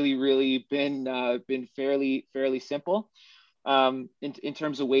really been fairly simple, in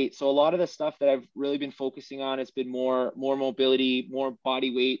terms of weight. So a lot of the stuff that I've really been focusing on has been more mobility, more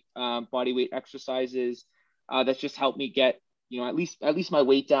body weight exercises, that's just helped me get, at least my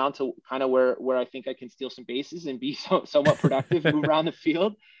weight down to kind of where I think I can steal some bases and be somewhat productive, move around the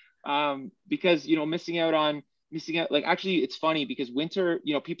field. Because, missing out, like, actually it's funny because winter,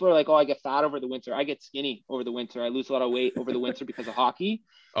 people are like, oh, I get fat over the winter. I get skinny over the winter. I lose a lot of weight over the winter because of hockey.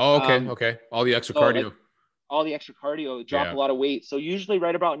 Oh, okay. Okay. All the extra cardio. Like, all the extra cardio, drop a lot of weight. So usually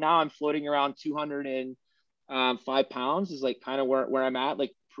right about now I'm floating around 205 pounds is like kind of where I'm at,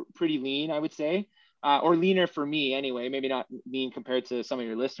 like pretty lean, I would say, or leaner for me anyway. Maybe not lean compared to some of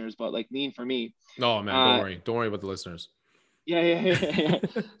your listeners, but like lean for me. No, man, don't worry. Don't worry about the listeners. Yeah.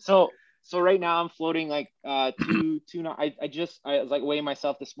 So right now I'm floating like I was like weighing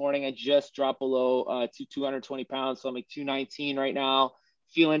myself this morning. I just dropped below 220 pounds. So I'm like 219 right now,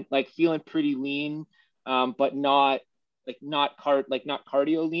 feeling pretty lean, but not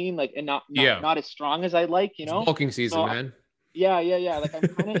cardio lean, like, and not as strong as I'd like, It's bulking season, so, man. Yeah. Like I'm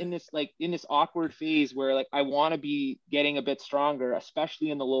kind of in this awkward phase where like I want to be getting a bit stronger, especially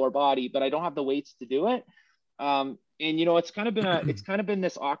in the lower body, but I don't have the weights to do it. And it's kind of been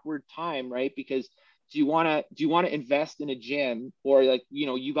this awkward time, right? Because do you want to invest in a gym, or like,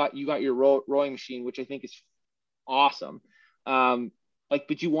 you got your rowing machine, which I think is awesome.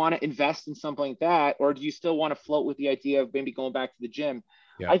 But you want to invest in something like that, or do you still want to float with the idea of maybe going back to the gym?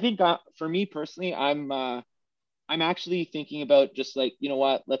 Yeah. I think, for me personally, I'm actually thinking about just like,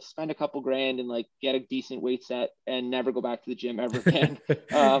 what, let's spend a couple grand and like get a decent weight set and never go back to the gym ever again.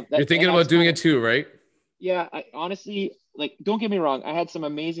 You're thinking about doing it too, right? Yeah, I honestly, like, don't get me wrong. I had some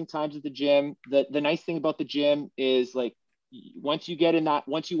amazing times at the gym. The nice thing about the gym is like, once you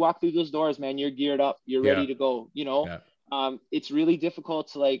walk through those doors, man, you're geared up, you're ready to go, Yeah. It's really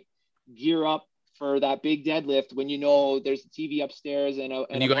difficult to like gear up for that big deadlift when there's a TV upstairs and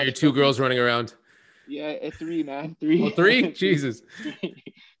you got your two girls running around. Yeah, three, man. Three. Oh, three? Jesus.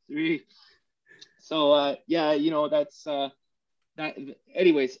 Three. So yeah, that's that.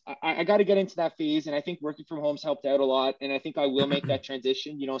 Anyways, I got to get into that phase, and I think working from home's helped out a lot, and I think I will make that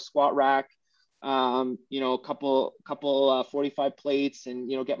transition. Squat rack, a couple 45 plates,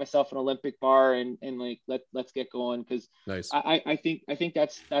 and get myself an Olympic bar, and like let's get going, because nice. I think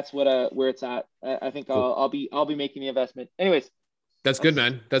that's where it's at. I think cool. I'll be making the investment. Anyways. That's good,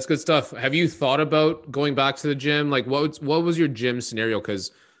 man. That's good stuff. Have you thought about going back to the gym? Like, what was your gym scenario?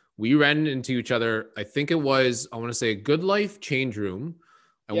 Because we ran into each other. I think it was, I want to say, Good Life Change Room.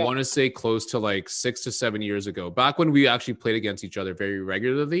 I want to say close to like 6 to 7 years ago, back when we actually played against each other very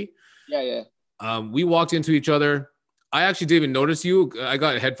regularly. Yeah. We walked into each other. I actually didn't even notice you. I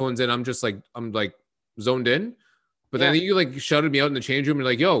got headphones in. I'm like zoned in. But then you like shouted me out in the change room and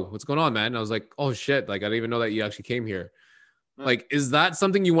like, yo, what's going on, man? And I was like, oh shit. Like, I didn't even know that you actually came here. Like, is that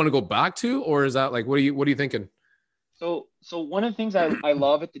something you want to go back to, or is that like, what are you thinking? So one of the things I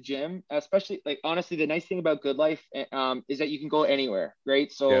love at the gym, especially, like, honestly, the nice thing about Good Life, is that you can go anywhere,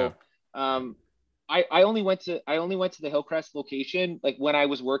 right? So, I only went to the Hillcrest location like when I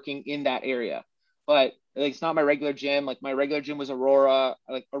was working in that area, but like it's not my regular gym. Like my regular gym was Aurora,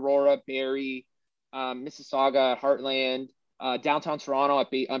 Barrie, Mississauga, Heartland, downtown Toronto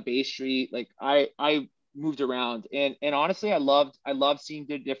on Bay Street. Like I moved around. And honestly, I loved seeing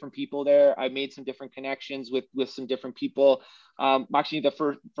the different people there. I made some different connections with some different people. Actually,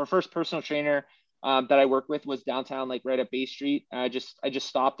 the first personal trainer that I worked with was downtown, like right at Bay Street. I just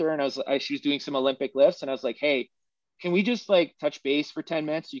stopped her, and she was doing some Olympic lifts, and I was like, hey, can we just like touch base for 10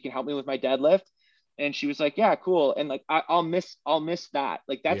 minutes? You can help me with my deadlift. And she was like, yeah, cool. And like, I'll miss that.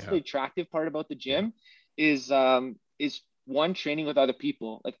 Like, that's the Yeah. attractive part about the Yeah. gym is one, training with other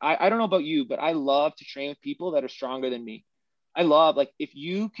people. Like, I don't know about you, but I love to train with people that are stronger than me. I love, like, if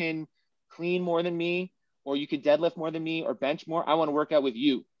you can clean more than me, or you can deadlift more than me, or bench more, I want to work out with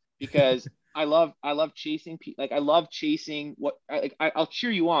you, because I love chasing like I love chasing I'll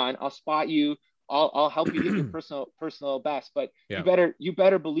cheer you on, I'll spot you, I'll help you hit your personal best, but you Yeah.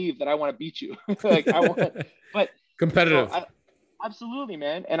 better believe that I want to beat you. Like, I want, but so Competitive. I absolutely,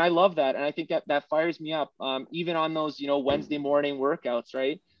 man, and I love that, and I think that fires me up, even on those Wednesday morning workouts,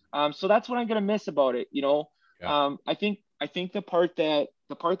 right? So that's what I'm gonna miss about it. Yeah. I think the part that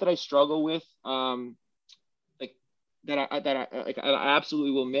I struggle with, like that I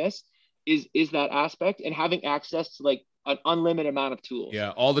absolutely will miss, is that aspect, and having access to like an unlimited amount of tools.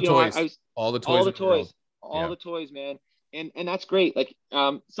 Yeah. All the I toys. was All the all toys the in the world. toys, all Yeah. the toys, man, and that's great. Like,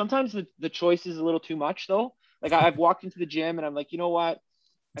 sometimes the choice is a little too much though. Like, I've walked into the gym and I'm like, you know what? I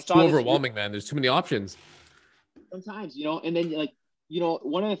It's too saw this. overwhelming, man. There's too many options. Sometimes, and then, like,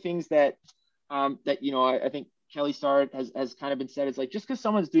 one of the things that I think Kelly Starr has kind of been said is, like, just because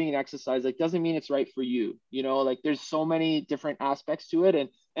someone's doing an exercise, like, doesn't mean it's right for you. Like, there's so many different aspects to it, and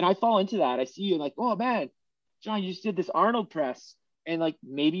I fall into that. I see you like, oh man, John, you just did this Arnold press, and like,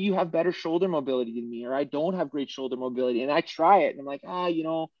 maybe you have better shoulder mobility than me, or I don't have great shoulder mobility, and I try it, and I'm like,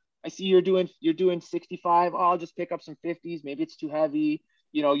 I see you're doing 65. Oh, I'll just pick up some 50s. Maybe it's too heavy.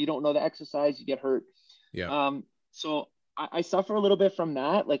 You don't know the exercise, you get hurt. Yeah. So I suffer a little bit from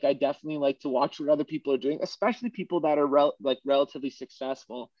that. Like, I definitely like to watch what other people are doing, especially people that are relatively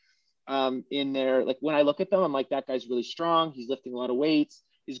successful. In there, like, when I look at them, I'm like, that guy's really strong. He's lifting a lot of weights.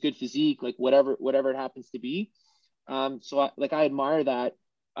 He's good physique, like whatever it happens to be. So I admire that,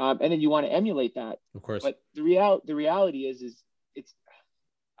 and then you want to emulate that. Of course. But the reality is it's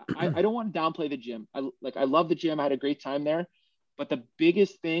I don't want to downplay the gym. I love the gym. I had a great time there. But the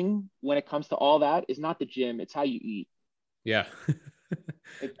biggest thing when it comes to all that is not the gym. It's how you eat. Yeah.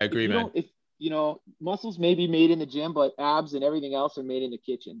 If, I if agree, you man. don't, if muscles may be made in the gym, but abs and everything else are made in the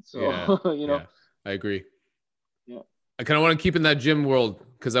kitchen. Yeah. So, Yeah. I agree. yeah. I kind of want to keep in that gym world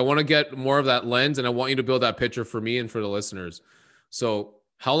because I want to get more of that lens and I want you to build that picture for me and for the listeners. So,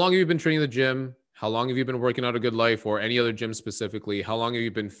 how long have you been training the gym? How long have you been working out a good life or any other gym specifically? How long have you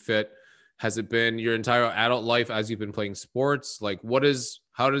been fit? Has it been your entire adult life as you've been playing sports? Like,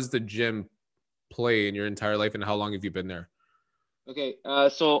 how does the gym play in your entire life and how long have you been there? Okay.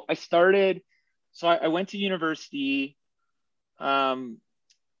 So I started. So I went to university. Um,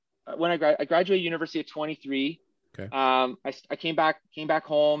 when I graduated university at 23. Okay. I came back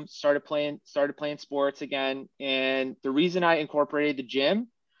home, started playing sports again, and the reason I incorporated the gym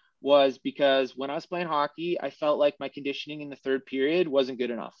was because when I was playing hockey, I felt like my conditioning in the third period wasn't good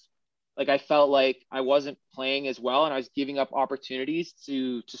enough. Like, I felt like I wasn't playing as well, and I was giving up opportunities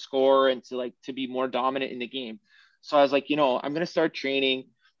to score and to be more dominant in the game. So I was like, I'm gonna start training,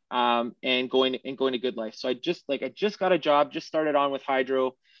 and going to Good Life. So I just got a job, just started on with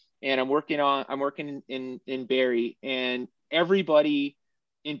Hydro, and I'm working in Barrie, and everybody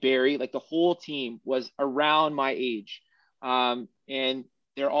in Barrie, like the whole team, was around my age, and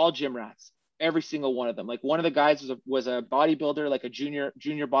they're all gym rats, every single one of them. Like, one of the guys was a bodybuilder, like a junior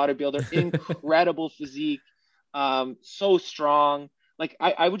bodybuilder, incredible physique, so strong. Like,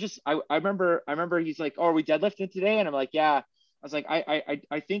 I remember he's like, oh, are we deadlifting today? And I'm like, yeah. I was like,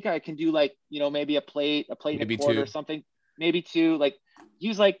 I think I can do, like, maybe a plate and a Maybe quarter or two. something, maybe two. Like, he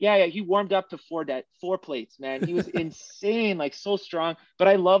was like, yeah, he warmed up to four plates, man. He was insane, like, so strong. But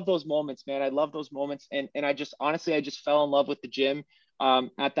I love those moments, man. I love those moments, and I just, honestly, I just fell in love with the gym,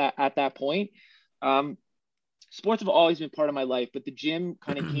 at that point. Um, Sports have always been part of my life, but the gym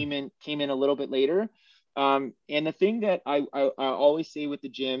kind of came in a little bit later. And the thing that I always say with the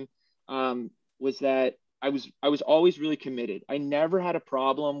gym, was that I was always really committed. I never had a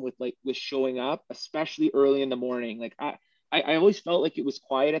problem with showing up, especially early in the morning. Like, I always felt like it was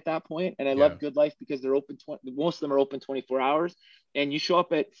quiet at that point, and I Yeah. love Good Life because they're open. Most of them are open 24 hours, and you show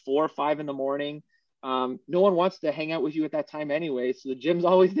up at 4 or 5 in the morning. No one wants to hang out with you at that time anyway, so the gym's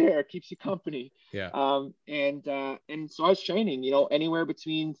always there, keeps you company. Yeah. And so I was training, anywhere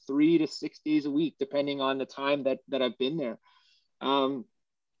between 3 to 6 days a week, depending on the time that I've been there. Um,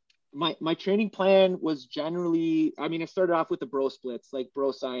 my training plan was generally, I mean, I started off with the bro splits, like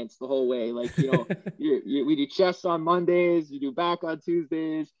bro science the whole way. Like, we do chest on Mondays, you do back on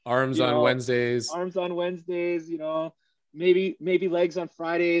Tuesdays, Arms on Wednesdays. arms on Wednesdays, maybe legs on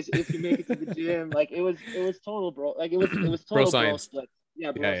Fridays if you make it to the gym. Like it was total bro, like it was Bro total bro science. splits.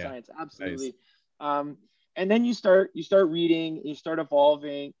 Yeah, bro Yeah. science, Nice. absolutely. And then you start reading, you start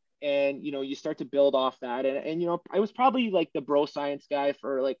evolving, and you start to build off that. And I was probably like the bro science guy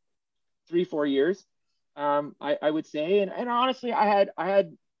for like 3-4 years, I would say. And honestly, I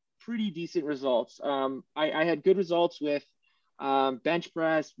had pretty decent results. I had good results with bench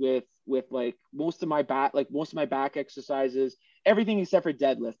press, with like most of my back exercises, everything except for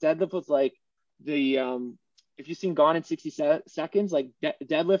deadlift. Deadlift was like the if you've seen Gone in 60 seconds, like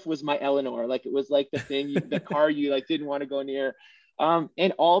deadlift was my Eleanor. Like it was like the thing, the car you like didn't want to go near.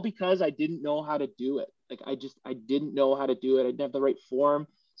 And all because I didn't know how to do it. Like I didn't know how to do it. I didn't have the right form.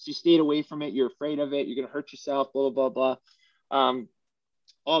 So you stayed away from it. You're afraid of it. You're going to hurt yourself, blah, blah, blah, blah.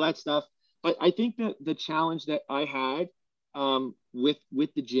 All that stuff. But I think that the challenge that I had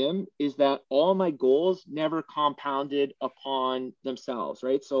with the gym is that all my goals never compounded upon themselves,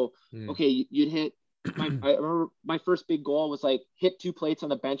 right? So, okay, you'd hit I remember my first big goal was like hit 2 plates on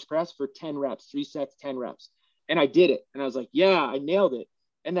the bench press for 10 reps, 3 sets, 10 reps. And I did it. And I was like, yeah, I nailed it.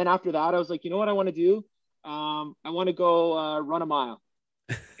 And then after that, I was like, you know what I want to do? I want to go run a mile.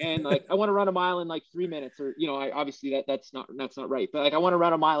 And like I want to run a mile in like 3 minutes, or I obviously that's not right, but like I want to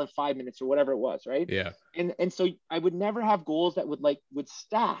run a mile in 5 minutes or whatever it was, right? Yeah. And so I would never have goals that would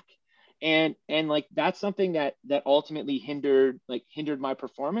stack, and like that's something that ultimately hindered my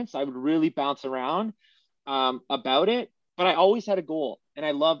performance. I would really bounce around about it, but I always had a goal, and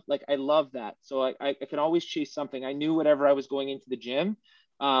I love that. So I can always chase something. I knew whatever I was going into the gym,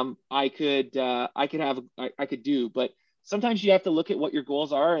 I could do, but sometimes you have to look at what your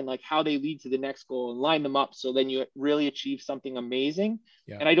goals are and like how they lead to the next goal and line them up so then you really achieve something amazing.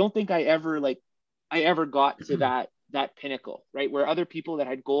 Yeah. And I don't think I ever got to that pinnacle, right? Where other people that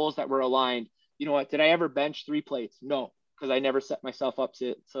had goals that were aligned, you know what, did I ever bench 3 plates? No, because I never set myself up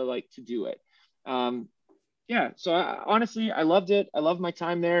to do it. Yeah, so honestly, I loved it. I loved my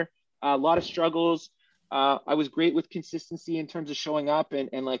time there. A lot of struggles. I was great with consistency in terms of showing up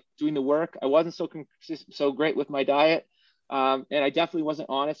and like doing the work. I wasn't so great with my diet. And I definitely wasn't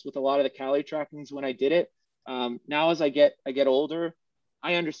honest with a lot of the calorie trackings when I did it. Now as I get older,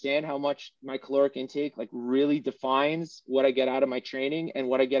 I understand how much my caloric intake like really defines what I get out of my training and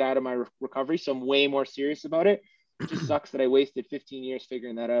what I get out of my recovery. So I'm way more serious about it. It just sucks that I wasted 15 years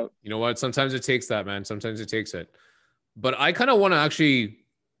figuring that out. You know what? Sometimes it takes that, man. Sometimes it takes it. But I kind of want to actually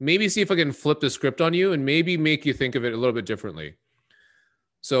maybe see if I can flip the script on you and maybe make you think of it a little bit differently.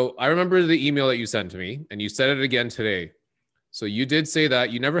 So I remember the email that you sent to me, and you said it again today. So you did say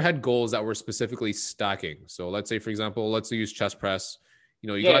that you never had goals that were specifically stacking. So let's say, for example, let's use chest press.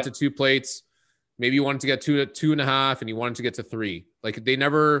 You got to 2 plates. Maybe you wanted to get to 2.5 and you wanted to get to 3. Like they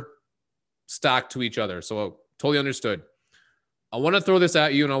never stacked to each other. So totally understood. I want to throw this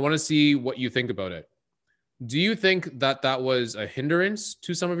at you and I want to see what you think about it. Do you think that that was a hindrance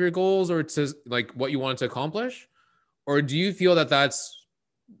to some of your goals or to like what you wanted to accomplish? Or do you feel that that's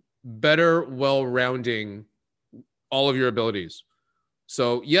better, well-rounding all of your abilities?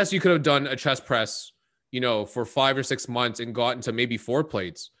 So yes, you could have done a chest press, for 5 or 6 months and gotten to maybe 4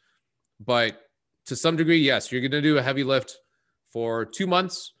 plates. But to some degree, yes, you're going to do a heavy lift for 2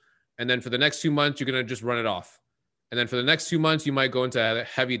 months. And then for the next 2 months, you're going to just run it off. And then for the next 2 months, you might go into a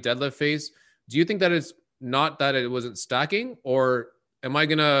heavy deadlift phase. Do you think that it's not that it wasn't stacking, or am I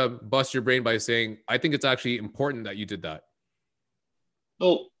going to bust your brain by saying, I think it's actually important that you did that?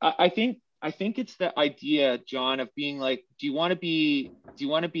 Well, I think it's the idea, John, of being like, do you want to be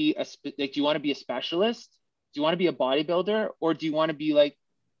a specialist? Do you want to be a bodybuilder, or do you want to be like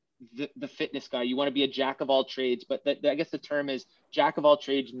the fitness guy? You want to be a jack of all trades, but I guess the term is jack of all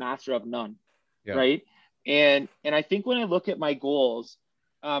trades, master of none, Yeah. right? And I think when I look at my goals,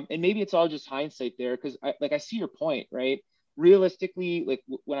 and maybe it's all just hindsight there, because I see your point, right? Realistically, like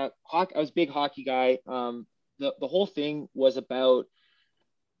when I was a big hockey guy. The whole thing was about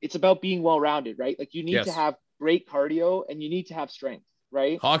being well-rounded, right? Like you need to have great cardio and you need to have strength,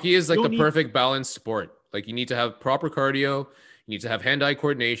 right? Hockey is like the perfect balanced sport. Like you need to have proper cardio, you need to have hand-eye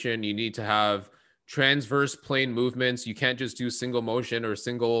coordination, you need to have transverse plane movements. You can't just do single motion or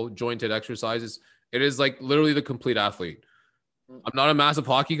single jointed exercises. It is like literally the complete athlete. I'm not a massive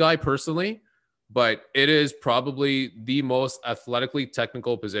hockey guy personally, but it is probably the most athletically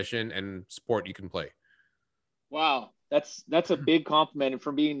technical position and sport you can play. Wow. That's a big compliment. And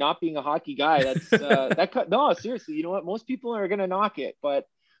from not being a hockey guy, no, seriously, you know what? Most people are going to knock it, but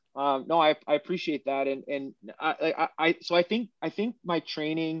No, I appreciate that. And so I think my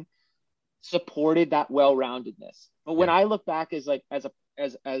training supported that well-roundedness. But when Yeah. I look back as like,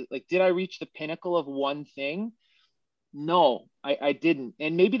 did I reach the pinnacle of one thing? No, I didn't.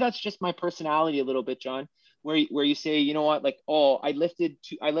 And maybe that's just my personality a little bit, John, where you say, you know what, like, oh, I lifted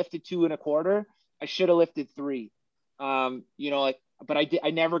 2.25. I should have lifted 3. Like, but I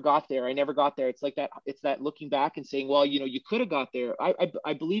never got there. I never got there. It's like that. It's that looking back and saying, well, you could have got there.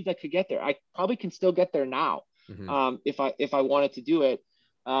 I believed I could get there. I probably can still get there now. Mm-hmm. If I wanted to do it.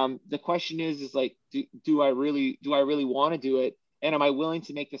 The question is like, do I really want to do it? And am I willing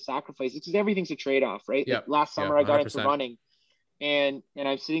to make the sacrifice? Because everything's a trade-off, right? Like Yep. last Yeah. summer I got into 100%. running, and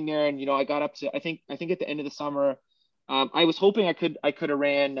I'm sitting there, and I got up to, I think at the end of the summer, I was hoping I could have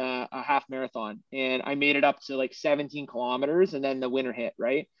ran a half marathon, and I made it up to like 17 kilometers, and then the winter hit,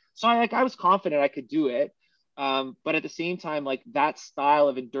 right? So I was confident I could do it. But at the same time, like, that style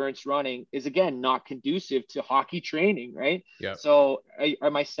of endurance running is, again, not conducive to hockey training, right? Yep. So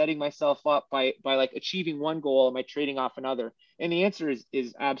am I setting myself up by like achieving one goal? Am I trading off another? And the answer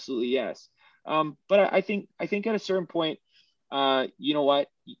is absolutely yes. But I think at a certain point, you know what,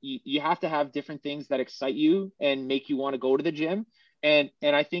 you have to have different things that excite you and make you want to go to the gym. And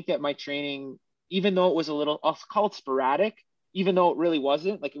I think that my training, even though it was a little, I'll call it sporadic, even though it really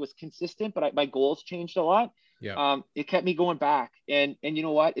wasn't, like, it was consistent, but my goals changed a lot. Yep. It kept me going back, and you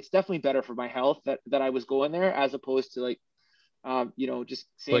know what, it's definitely better for my health that I was going there, as opposed to, like, just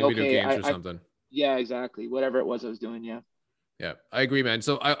saying, Playing video okay, games or I something. yeah, exactly, whatever it was I was doing. Yeah. Yeah, I agree, man.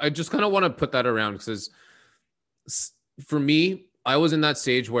 So I just kind of want to put that around because for me, I was in that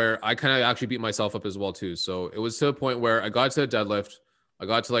stage where I kind of actually beat myself up as well too. So it was to a point where I got to a deadlift. I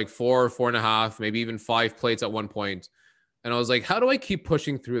got to like 4.5, maybe even 5 plates at one point. And I was like, how do I keep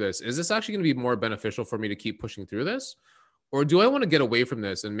pushing through this? Is this actually going to be more beneficial for me to keep pushing through this? Or do I want to get away from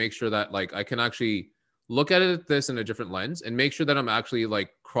this and make sure that like I can actually look at it this in a different lens and make sure that I'm actually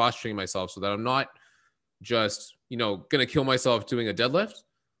like cross-training myself so that I'm not just, going to kill myself doing a deadlift?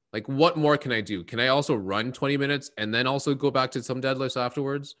 Like, what more can I do? Can I also run 20 minutes and then also go back to some deadlifts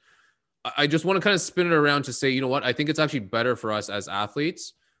afterwards? I just want to kind of spin it around to say, you know what? I think it's actually better for us as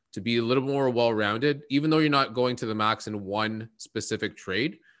athletes to be a little more well-rounded, even though you're not going to the max in one specific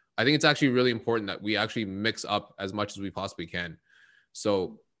trade. I think it's actually really important that we actually mix up as much as we possibly can.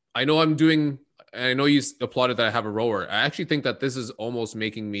 So I know and I know you applauded that I have a rower. I actually think that this is almost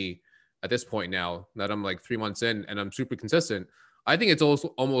making me, at this point now that I'm like 3 months in and I'm super consistent, I think it's also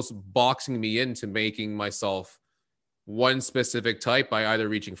almost boxing me into making myself one specific type by either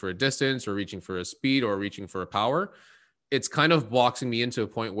reaching for a distance or reaching for a speed or reaching for a power. It's kind of boxing me into a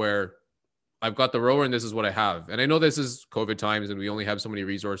point where I've got the rower and this is what I have. And I know this is COVID times and we only have so many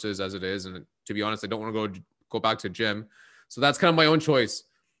resources as it is. And to be honest, I don't want to go back to gym. So that's kind of my own choice.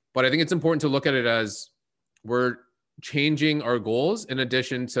 But I think it's important to look at it as we're changing our goals in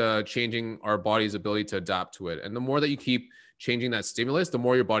addition to changing our body's ability to adapt to it. And the more that you keep changing that stimulus, the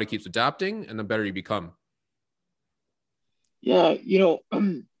more your body keeps adapting and the better you become. Yeah,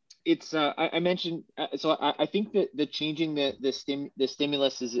 it's I mentioned, so I think that the changing the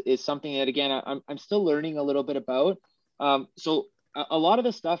stimulus is something that, again, I'm still learning a little bit about. So a lot of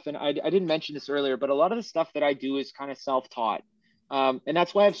the stuff, and I didn't mention this earlier, but a lot of the stuff that I do is kind of self-taught, and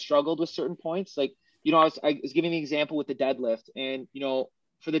that's why I've struggled with certain points. Like, I was giving the example with the deadlift, and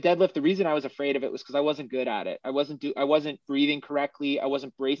for the deadlift, the reason I was afraid of it was because I wasn't good at it. I wasn't breathing correctly. I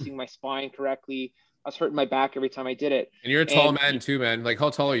wasn't bracing my spine correctly. I was hurting my back every time I did it. And you're a tall man too, man. Like,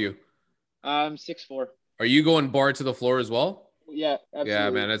 how tall are you? I'm 6'4". Are you going bar to the floor as well? Yeah, Yeah,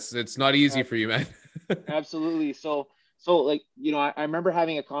 absolutely. man. It's not easy for you, man. Absolutely. So like, I remember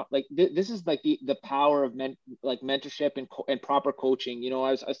having this is like the power of mentorship and proper coaching.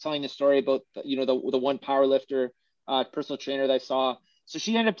 I was telling the story about the one power lifter, personal trainer that I saw. So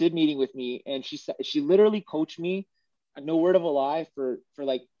she ended up meeting with me, and she literally coached me, no word of a lie, for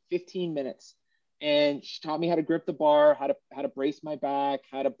like 15 minutes. And she taught me how to grip the bar, how to brace my back,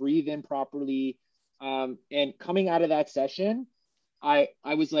 how to breathe in properly. And coming out of that session, I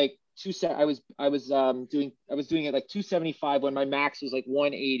was like I was doing it like 275 when my max was like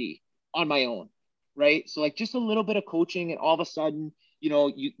 180 on my own, right? So like just a little bit of coaching, and all of a sudden,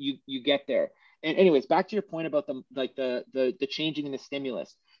 you get there. And anyways, back to your point about the changing in the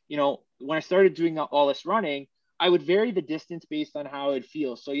stimulus. When I started doing all this running, I would vary the distance based on how it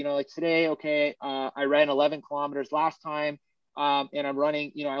feels. So, like today, okay, I ran 11 kilometers last time, and I'm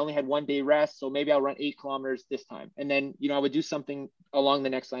running, I only had 1 day rest. So maybe I'll run 8 kilometers this time. And then, I would do something along the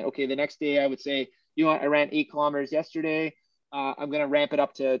next line. Okay, the next day I would say, I ran 8 kilometers yesterday. I'm going to ramp it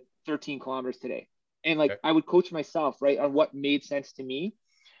up to 13 kilometers today. And like, Okay. I would coach myself, right, on what made sense to me.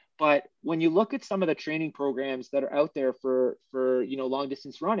 But when you look at some of the training programs that are out there for long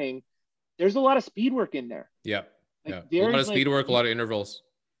distance running, there's a lot of speed work in there. Yeah. Like Yeah. A lot of there's speed like work, a lot of intervals.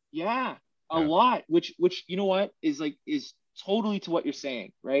 yeah, a Yeah. lot, which you know what is totally to what you're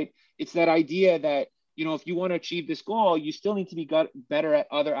saying, right? It's that idea that, if you want to achieve this goal, you still need to be better at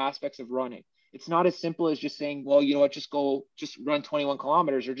other aspects of running. It's not as simple as just saying, well, you know what, just run 21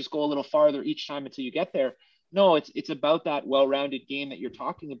 kilometers or just go a little farther each time until you get there. No, it's about that well-rounded game that you're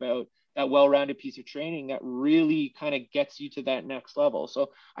talking about, that well-rounded piece of training that really kind of gets you to that next level.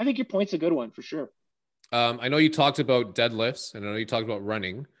 So I think your point's a good one for sure. I know you talked about deadlifts, and I know you talked about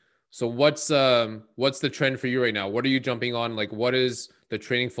running. So what's the trend for you right now? What are you jumping on? Like, what is the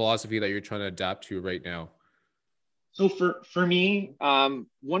training philosophy that you're trying to adapt to right now? So for me,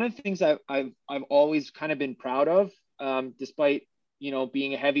 one of the things I've always kind of been proud of, despite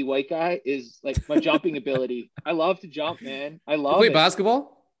being a heavy white guy, is like my jumping ability. I love to jump, man. I You love play it. basketball?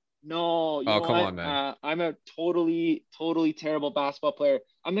 No, you Oh, know come what? on, man. I'm a totally terrible basketball player.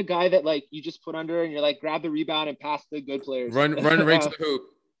 I'm the guy that like you just put under and you're like grab the rebound and pass the good players. Run right to the hoop.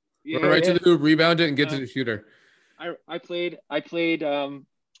 Run Yeah, right to yeah. the hoop, rebound it, and get to Uh, the shooter. I played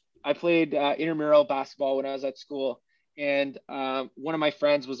intramural basketball when I was at school, and one of my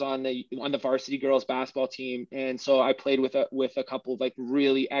friends was on the varsity girls basketball team, and so I played with a couple of like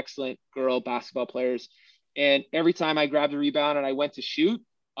really excellent girl basketball players. And every time I grabbed the rebound and I went to shoot,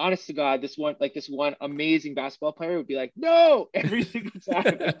 honest to God, this one amazing basketball player would be like, "No!" every single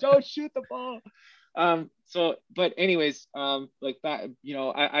time, like, "Don't shoot the ball." But anyways, like that,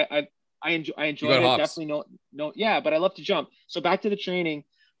 I You enjoyed got it. hops. Definitely no, yeah, but I love to jump. So back to the training.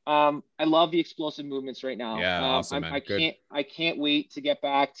 I love the explosive movements right now. Yeah, awesome, man. Good. I can't wait to get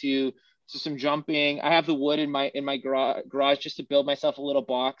back to some jumping. I have the wood in my garage just to build myself a little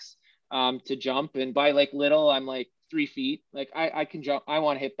box to jump. And by like little, I'm like 3 feet. Like I can jump. I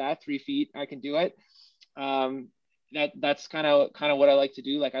want to hit that 3 feet. I can do it. Um, that's kind of what I like to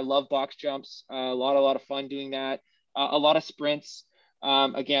do. Like I love box jumps. A lot of fun doing that. A lot of sprints.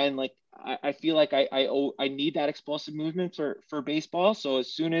 Again, like I feel like I need that explosive movement for baseball. So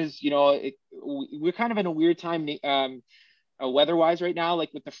as soon as we're kind of in a weird time weather-wise right now,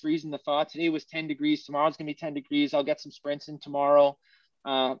 like with the freeze and the thaw. Today was 10 degrees. Tomorrow's gonna be 10 degrees. I'll get some sprints in tomorrow.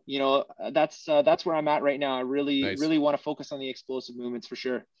 That's where I'm at right now. I really Nice. really want to focus on the explosive movements for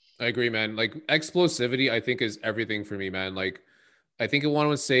sure. I agree, man. Like explosivity, I think is everything for me, man. Like I think I want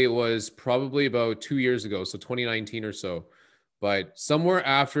to say it was probably about 2 years ago, so 2019 or so. But somewhere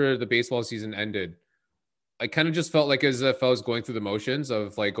after the baseball season ended, I kind of just felt like as if I was going through the motions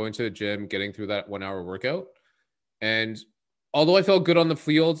of like going to the gym, getting through that 1 hour workout. And although I felt good on the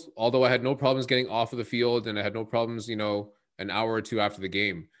field, although I had no problems getting off of the field and I had no problems, an hour or two after the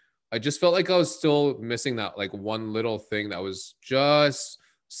game, I just felt like I was still missing that like one little thing that was just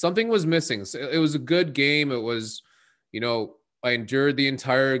something was missing. So it was a good game. It was, you know, I endured the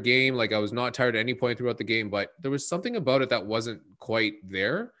entire game. Like I was not tired at any point throughout the game, but there was something about it that wasn't quite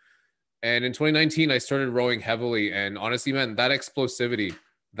there. And in 2019, I started rowing heavily. And honestly, man, that explosivity,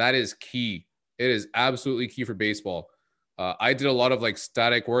 that is key. It is absolutely key for baseball. I did a lot of like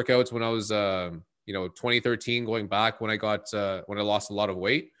static workouts when I was, 2013, going back when I lost a lot of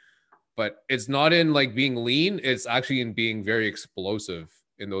weight. But it's not in like being lean. It's actually in being very explosive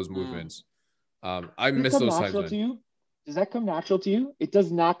in those Mm. movements. I Does it miss come those times, natural man. to you? Does that come natural to you? It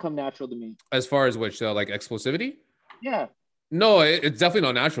does not come natural to me. As far as which, like explosivity? Yeah. No, it's definitely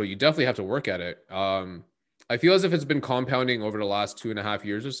not natural. You definitely have to work at it. I feel as if it's been compounding over the last 2.5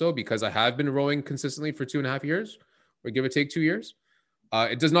 years or so because I have been rowing consistently for 2.5 years, or give or take 2 years.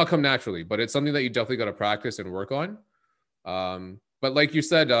 It does not come naturally, but it's something that you definitely got to practice and work on. But like you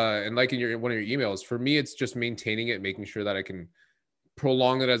said, and like in one of your emails, for me, it's just maintaining it, making sure that I can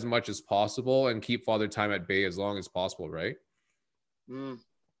prolong it as much as possible and keep Father Time at bay as long as possible, right? Mm.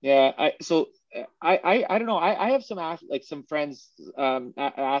 Yeah. I don't know. I have some friends,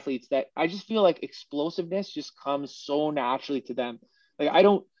 athletes that I just feel like explosiveness just comes so naturally to them. Like I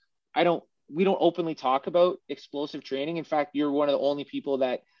don't, we don't openly talk about explosive training. In fact, you're one of the only people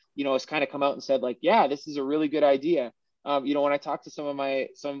that, has kind of come out and said like, yeah, this is a really good idea. When I talk to some of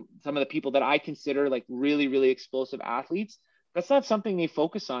the people that I consider like really, really explosive athletes, that's not something they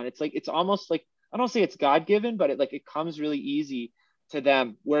focus on. It's like, it's almost like, I don't say it's God given, but it comes really easy to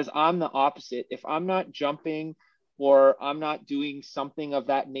them. Whereas I'm the opposite. If I'm not jumping or I'm not doing something of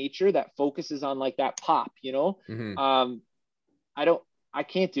that nature that focuses on like that pop, Mm-hmm. I don't, I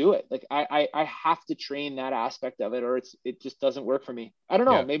can't do it. Like I have to train that aspect of it, or it just doesn't work for me. I don't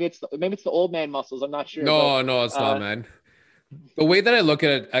know. Yeah. Maybe it's the old man muscles. I'm not sure, but No, no, it's not, uh, man. The way that I look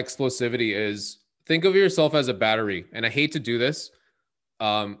at explosivity is think of yourself as a battery. And I hate to do this.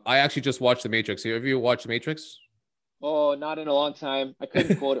 I actually just watched The Matrix. Have you watched The Matrix? Oh, not in a long time. I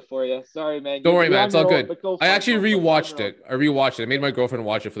couldn't quote it for you. Sorry, man. Don't worry, You're man. on It's all your own, good. but go I for it. actually Go for it. You're on rewatched your own. it. I rewatched it. I made my girlfriend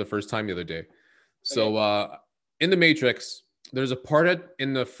watch it for the first time the other day. Okay. So in The Matrix, there's a part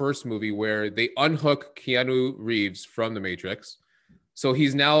in the first movie where they unhook Keanu Reeves from The Matrix. So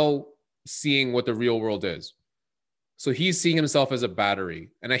he's now seeing what the real world is. So he's seeing himself as a battery.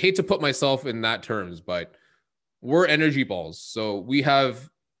 And I hate to put myself in that terms, but we're energy balls. So we have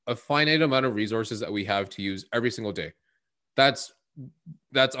a finite amount of resources that we have to use every single day. That's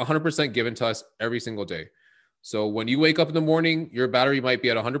 100% given to us every single day. So when you wake up in the morning, your battery might be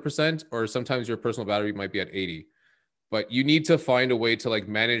at 100%, or sometimes your personal battery might be at 80. But you need to find a way to like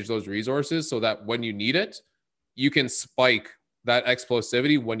manage those resources so that when you need it, you can spike that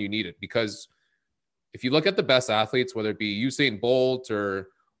explosivity when you need it. Because if you look at the best athletes, whether it be Usain Bolt or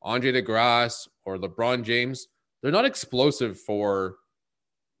Andre DeGrasse or LeBron James, they're not explosive for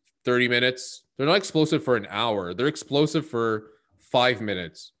 30 minutes. They're not explosive for an hour. They're explosive for 5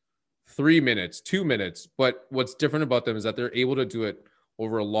 minutes, 3 minutes, 2 minutes. But what's different about them is that they're able to do it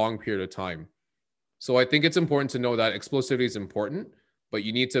over a long period of time. So I think it's important to know that explosivity is important, but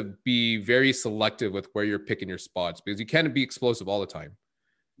you need to be very selective with where you're picking your spots because you can't be explosive all the time.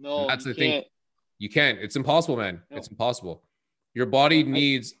 And No, that's you the thing. can't. You can't. It's impossible, man. No. It's impossible. Your body Yeah,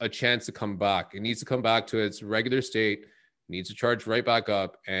 needs a chance to come back. It needs to come back to its regular state, needs to charge right back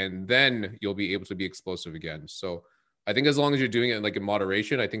up, and then you'll be able to be explosive again. So I think as long as you're doing it like in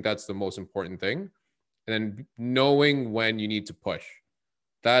moderation, I think that's the most important thing. And then knowing when you need to push.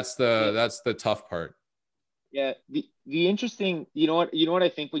 That's yeah, the tough part. yeah. The interesting, you know what I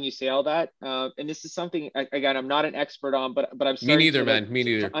think when you say all that, and this is something again I'm not an expert on, but I'm Me starting neither, to like man. Me to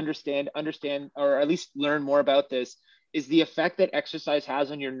neither. understand, or at least learn more about this, is the effect that exercise has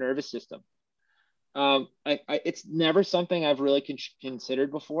on your nervous system. It's never something I've really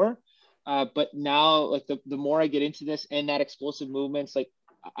considered before, but now like the more I get into this and that explosive movements, like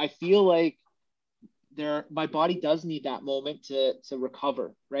I feel like my body does need that moment to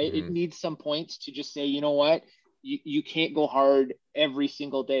recover, right? It Mm-hmm. needs some points to just say, you know what, you can't go hard every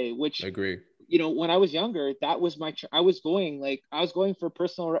single day, I which agree. when I was younger, that was I was going for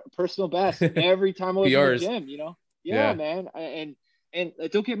personal best every time I was in the PRs. gym, yeah, Yeah. man. And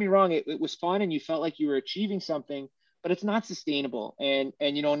don't get me wrong, it was fun and you felt like you were achieving something, but it's not sustainable. And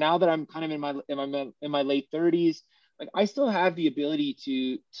now that I'm kind of in my late 30s, like I still have the ability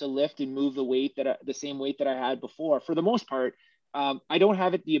to lift and move the weight the same weight that I had before for the most part. I don't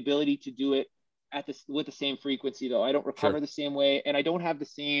have the ability to do it with the same frequency though. I don't recover Sure. the same way, and I don't have the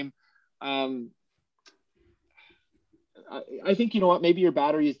same. Um, I think you know what, maybe your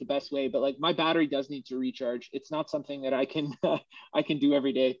battery is the best way, but like my battery does need to recharge. It's not something that I can I can do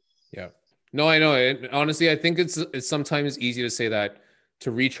every day. Yeah. No, I know. And honestly, I think it's sometimes easy to say that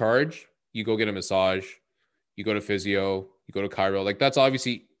to recharge, you go get a massage, you go to physio, you go to chiro. Like that's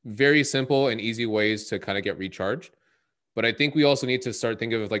obviously very simple and easy ways to kind of get recharged. But I think we also need to start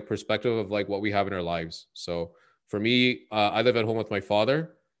thinking of like perspective of like what we have in our lives. So for me, I live at home with my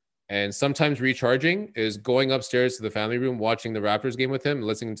father, and sometimes recharging is going upstairs to the family room, watching the Raptors game with him,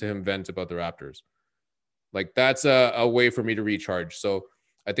 listening to him vent about the Raptors. Like that's a way for me to recharge. So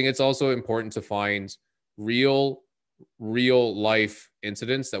I think it's also important to find real, real life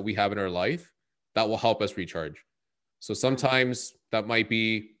incidents that we have in our life that will help us recharge. So Mm. sometimes that might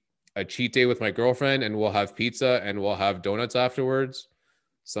be a cheat day with my girlfriend and we'll have pizza and we'll have donuts afterwards.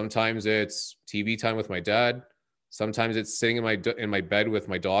 Sometimes it's TV time with my dad. Sometimes it's sitting in my bed with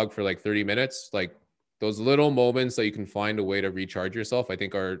my dog for like 30 minutes. Like those little moments that you can find a way to recharge yourself, I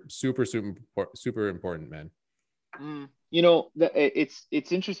think are super important, man.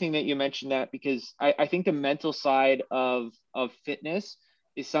 It's interesting that you mentioned that because I think the mental side of fitness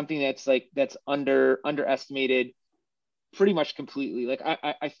is something that's underestimated pretty much completely. Like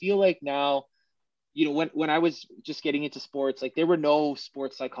I feel like now, when I was just getting into sports, like there were no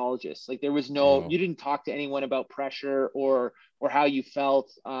sports psychologists. Like there was No. you didn't talk to anyone about pressure or how you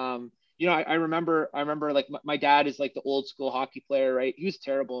felt. I remember like my dad is like the old school hockey player, right? He was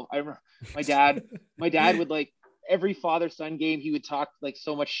terrible. I remember my dad, my dad would like every father son game, he would talk like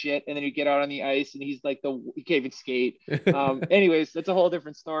so much shit and then he'd get out on the ice and he can't even skate. Anyways, that's a whole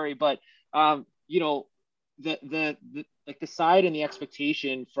different story. But, you know, the like the side and the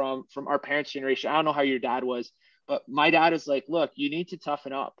expectation from our parents' generation. I don't know how your dad was, but my dad is like, look, you need to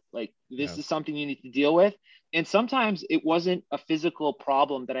toughen up. Like Yeah. this is something you need to deal with. And sometimes it wasn't a physical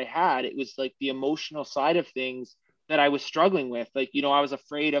problem that I had. It was like the emotional side of things that I was struggling with. Like, I was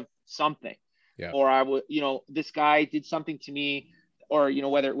afraid of something, Yeah. or I would, this guy did something to me, or,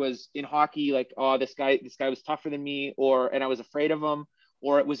 whether it was in hockey, like, oh, this guy was tougher than me, and I was afraid of him,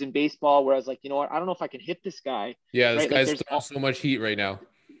 or it was in baseball where I was like, you know what, I don't know if I can hit this guy. Yeah, this Right. Like guy's there's throwing so much heat right now.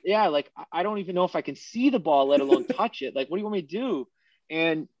 yeah, like I don't even know if I can see the ball, let alone touch it. Like, what do you want me to do?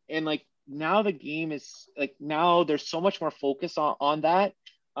 And like now the game is like now there's so much more focus on that.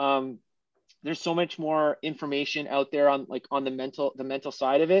 Um, there's so much more information out there on like on the mental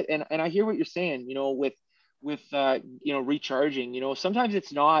side of it. And I hear what you're saying, with recharging. Sometimes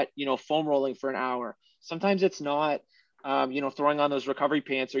it's not, foam rolling for an hour. Sometimes it's not throwing on those recovery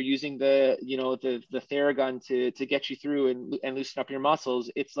pants or using the Theragun to get you through and loosen up your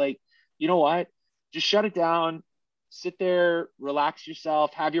muscles. It's like, you know what? Just shut it down, sit there, relax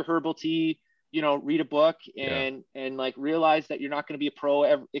yourself, have your herbal tea, read a book Yeah. and like realize that you're not going to be a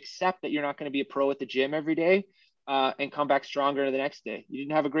pro, accept that you're not going to be a pro at the gym every day, and come back stronger the next day. You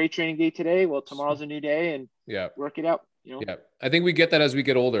didn't have a great training day today. Well, tomorrow's a new day and Yeah. work it out. Yeah. I think we get that as we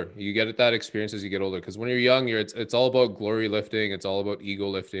get older. You get that experience as you get older. Because when you're young, it's all about glory lifting. It's all about ego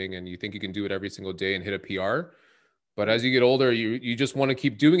lifting. And you think you can do it every single day and hit a PR. But as you get older, you just want to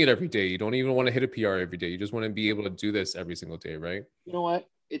keep doing it every day. You don't even want to hit a PR every day. You just want to be able to do this every single day, right? You know what?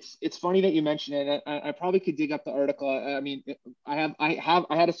 It's funny that you mentioned it. I probably could dig up the article. I mean, I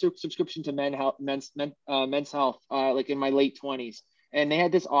had a subscription to Men's Health, like in my late 20s, and they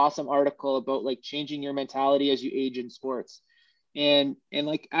had this awesome article about like changing your mentality as you age in sports, and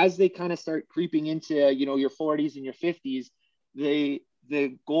like as they kind of start creeping into your 40s and your 50s,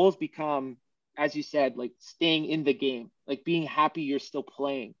 the goals become, as you said, like staying in the game, like being happy you're still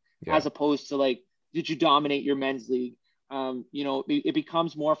playing, Yeah. as opposed to like, did you dominate your men's league? It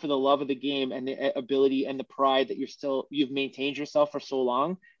becomes more for the love of the game and the ability and the pride that you've maintained yourself for so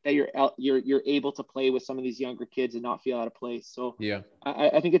long that you're able to play with some of these younger kids and not feel out of place. So Yeah.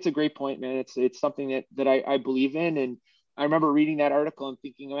 I think it's a great point, man. It's something that I believe in. And I remember reading that article and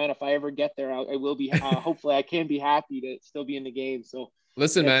thinking, man, if I ever get there, I will be, hopefully I can be happy to still be in the game. So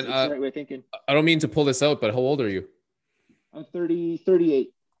Listen, yeah, man, it's the right way of thinking. I don't mean to pull this out, but how old are you? I'm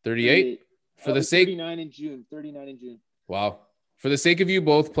 38. 38? For I'll the be sake 39 in June. 39 in June. Wow. For the sake of you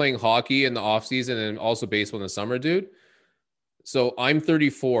both playing hockey in the off season and also baseball in the summer, dude. So I'm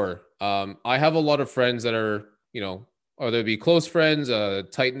 34. I have a lot of friends that are, or they'd be close friends, a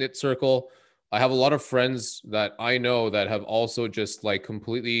tight knit circle. I have a lot of friends that I know that have also just like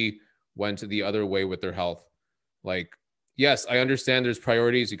completely went the other way with their health. Like, yes, I understand there's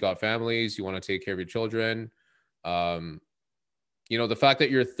priorities. You got families, you want to take care of your children. Um, the fact that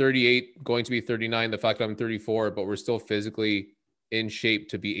you're 38, going to be 39, the fact that I'm 34, but we're still physically in shape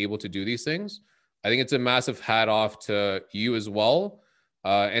to be able to do these things. I think it's a massive hat off to you as well.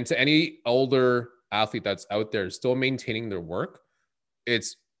 And to any older athlete that's out there still maintaining their work.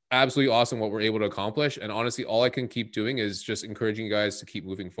 It's absolutely awesome what we're able to accomplish. And honestly, all I can keep doing is just encouraging you guys to keep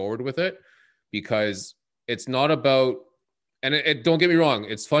moving forward with it, because it's not about, and don't get me wrong,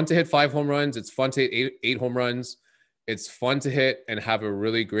 it's fun to hit 5 home runs. It's fun to hit eight home runs. It's fun to hit and have a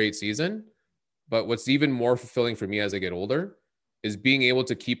really great season. But what's even more fulfilling for me as I get older is being able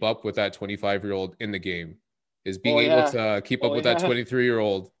to keep up with that 25-year-old in the game, is being able to keep up with that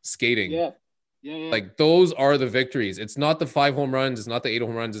 23-year-old skating. Yeah. Like, those are the victories. It's not the 5 home runs. It's not the 8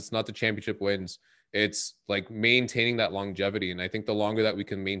 home runs. It's not the championship wins. It's like maintaining that longevity. And I think the longer that we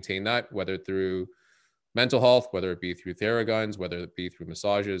can maintain that, whether through mental health, whether it be through Theraguns, whether it be through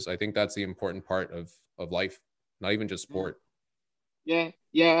massages, I think that's the important part of life, not even just sport. Yeah,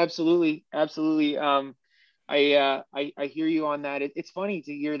 absolutely. Absolutely. I hear you on that. It's funny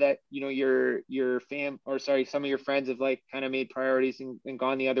to hear that, some of your friends have like kind of made priorities and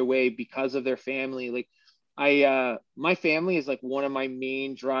gone the other way because of their family. Like my family is like one of my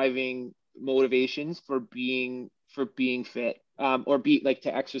main driving motivations for being fit, or be like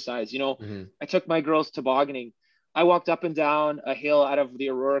to exercise. I took my girls tobogganing. I walked up and down a hill out of the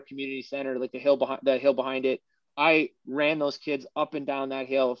Aurora Community Center, like the hill behind it. I ran those kids up and down that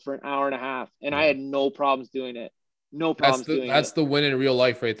hill for an hour and a half, and I had no problems doing it. No problems doing it. That's the win in real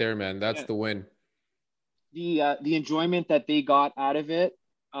life right there, man. That's the win. The enjoyment that they got out of it.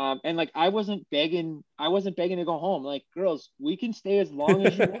 And like I wasn't begging to go home. Like, girls, we can stay as long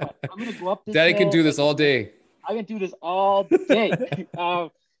as you want. I'm gonna go up this Daddy hill. Can do this all day. I can do this all day.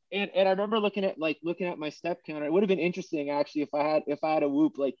 And I remember looking at my step counter. It would have been interesting actually if I had a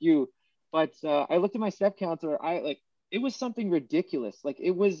whoop like you. But I looked at my step counter. It was something ridiculous. Like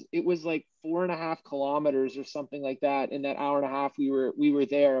it was like 4.5 kilometers or something like that in that hour and a half we were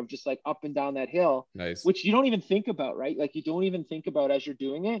there, of just like up and down that hill. Nice. Which you don't even think about, right? Like you don't even think about as you're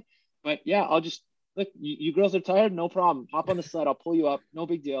doing it. But yeah, I'll just look. You girls are tired, no problem. Hop on the sled. I'll pull you up. No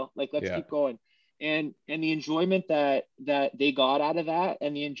big deal. Like let's keep going. And the enjoyment that they got out of that,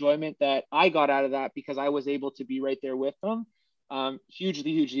 and the enjoyment that I got out of that because I was able to be right there with them.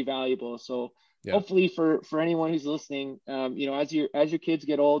 hugely valuable. So Yeah. hopefully for anyone who's listening, as your kids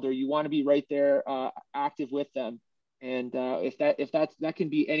get older, you want to be right there, active with them. And if that can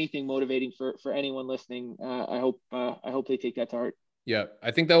be anything motivating for anyone listening, I hope they take that to heart. Yeah.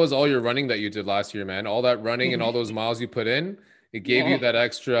 I think that was all your running that you did last year, man. All that running and all those miles you put in, it gave you Yeah. that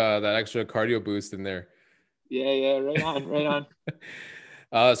extra cardio boost in there. Yeah. Right on.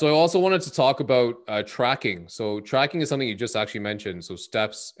 So I also wanted to talk about tracking. So tracking is something you just actually mentioned. So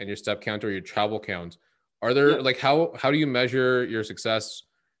steps and your step count or your travel count. Are there Yep. like how do you measure your success?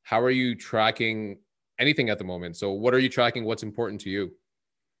 How are you tracking anything at the moment? So what are you tracking? What's important to you?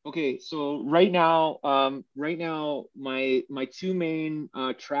 Okay, so right now, my two main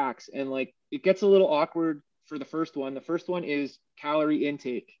tracks, and like it gets a little awkward for the first one. The first one is calorie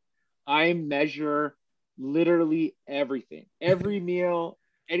intake. I measure literally everything, every meal,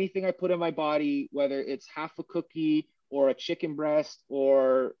 anything I put in my body, whether it's half a cookie or a chicken breast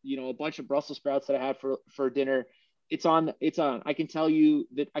or a bunch of Brussels sprouts that I had for dinner. It's on. It's on. I can tell you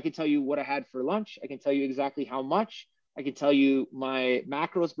what I had for lunch. I can tell you exactly how much. I can tell you my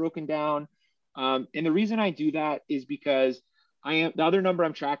macros broken down. And the reason I do that is because the other number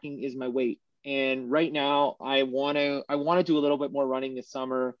I'm tracking is my weight. And right now I want to do a little bit more running this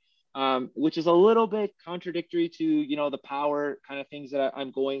summer, which is a little bit contradictory to, the power kind of things that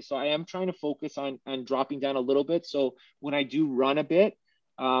I'm going. So I am trying to focus on dropping down a little bit. So when I do run a bit,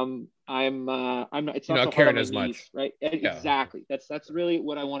 I'm not, it's You're not not so hard on caring my as knees, much. right? Yeah. Exactly. That's really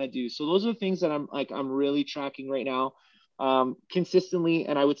what I want to do. So those are the things that I'm really tracking right now, consistently,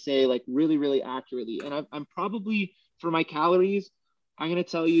 and I would say like really accurately. And I'm probably, for my calories, I'm gonna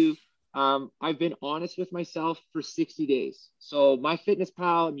tell you, I've been honest with myself for 60 days. So my Fitness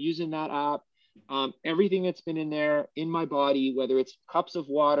Pal, I'm using that app. Everything that's been in there in my body, whether it's cups of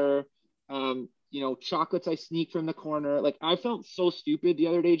water, chocolates I sneak from the corner. Like, I felt so stupid the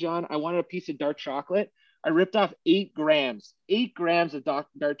other day, John. I wanted a piece of dark chocolate. I ripped off 8 grams of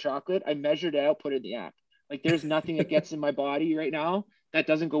dark chocolate. I measured it out, put it in the app. Like, there's nothing that gets in my body right now that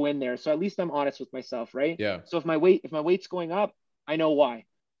doesn't go in there. So at least I'm honest with myself, right? Yeah. So if my weight's going up, I know why.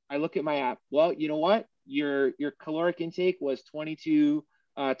 I look at my app. Well, you know what? Your caloric intake was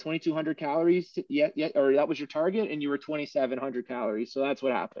 2,200 calories. Or that was your target, and you were 2,700 calories. So that's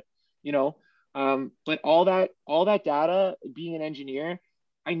what happened. You know, but all that data, being an engineer,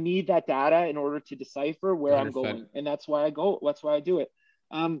 I need that data in order to decipher where I'm 100%. going, and that's why I go. That's why I do it.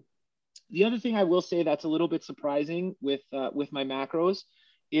 Um, the other thing I will say that's a little bit surprising with my macros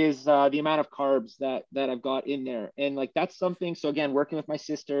is the amount of carbs that I've got in there, and like that's something. So again, working with my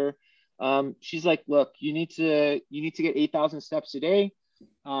sister, she's like, look, you need to get 8,000 steps a day.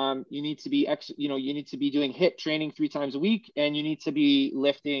 You need to be doing HIIT training 3 times a week, and you need to be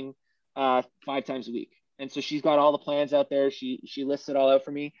lifting 5 times a week. And so she's got all the plans out there. She lists it all out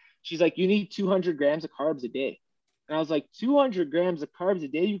for me. She's like, you need 200 grams of carbs a day. And I was like, 200 grams of carbs a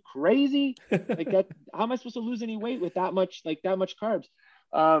day? You crazy? Like that? How am I supposed to lose any weight with that much carbs?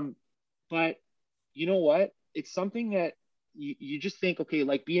 Um, but you know what? It's something that you just think, okay,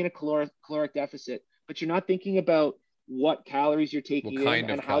 like be in a caloric deficit, but you're not thinking about what calories you're What taking in kind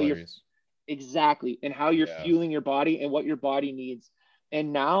and of how you're calories? exactly and how you're Yeah. fueling your body and what your body needs.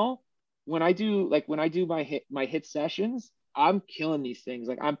 And now when I do my hit sessions, I'm killing these things.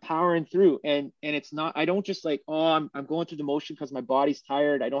 Like, I'm powering through, and it's not, I don't just like, oh, I'm going through the motion because my body's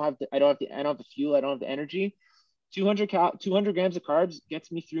tired. I don't have the fuel. I don't have the energy. 200 grams of carbs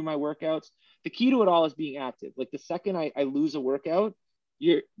gets me through my workouts. The key to it all is being active. Like, the second I lose a workout,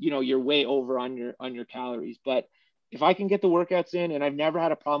 you're way over on your calories. But if I can get the workouts in, and I've never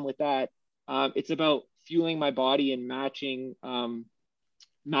had a problem with that, it's about fueling my body and matching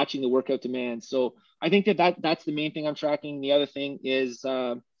the workout demands. So I think that's the main thing I'm tracking. The other thing is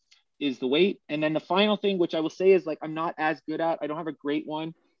the weight, and then the final thing, which I will say is like I'm not as good at. I don't have a great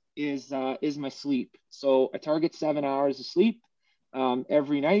one. Is my sleep. So I target 7 hours of sleep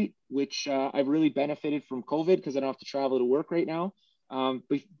every night, which I've really benefited from COVID because I don't have to travel to work right now. But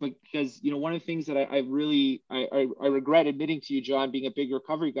because one of the things that I regret admitting to you, John, being a big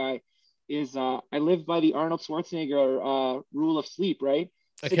recovery guy, is I live by the Arnold Schwarzenegger rule of sleep, right?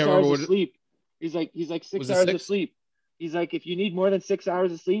 I Six can't remember hours of what sleep. He's like was six it hours of 6? sleep. He's like, if you need more than 6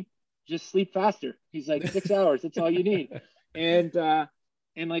 hours of sleep, just sleep faster. He's like, 6 hours. That's all you need.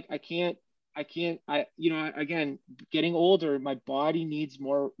 And like again, getting older, my body needs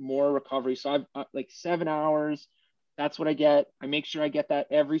more recovery. So I've like 7 hours. That's what I get. I make sure I get that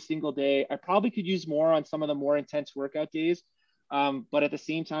every single day. I probably could use more on some of the more intense workout days. But at the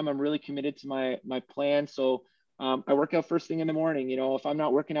same time, I'm really committed to my plan. So I work out first thing in the morning. You know, if I'm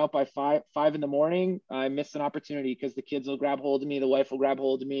not working out by five in the morning, I miss an opportunity because the kids will grab hold of me, the wife will grab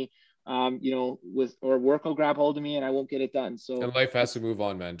hold of me, you know, or work will grab hold of me, and I won't get it done. So And life has to move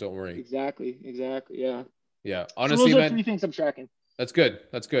on, man. Don't worry. exactly, yeah. Yeah, So honestly, those are man, three things I'm tracking. that's good.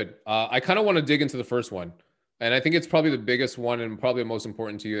 That's good. I kind of want to dig into the first one, and I think it's probably the biggest one and probably the most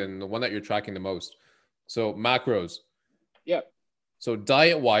important to you, and the one that you're tracking the most. So macros. Yeah. So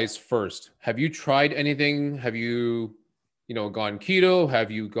diet wise, first, have you tried anything? Have you, gone keto?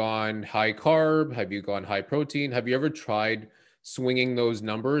 Have you gone high carb? Have you gone high protein? Have you ever tried swinging those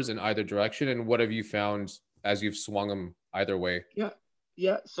numbers in either direction? And what have you found as you've swung them either way?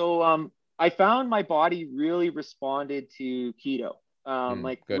 Yeah. So I found my body really responded to keto.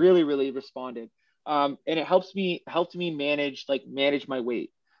 Like Good. really responded. And it helped me manage my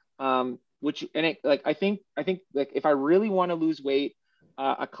weight. Which and it like I think like if I really want to lose weight,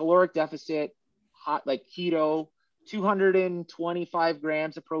 a caloric deficit, hot like keto, 225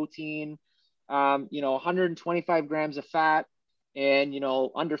 grams of protein, 125 grams of fat, and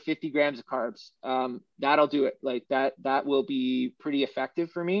under 50 grams of carbs. That'll do it. Like that will be pretty effective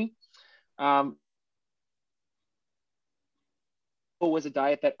for me. um, was a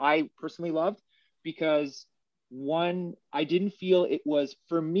diet that I personally loved because one, I didn't feel it was,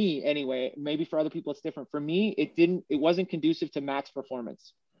 for me anyway, maybe for other people it's different. For me, it wasn't conducive to max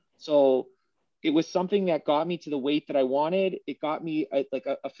performance. So it was something that got me to the weight that I wanted. It got me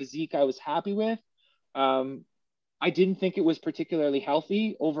a physique I was happy with. Um, I didn't think it was particularly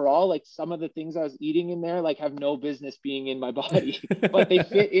healthy overall. Like some of the things I was eating in there, like have no business being in my body, but they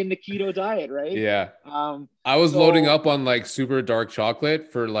fit in the keto diet, right? Yeah. Um, I was loading so up on like super dark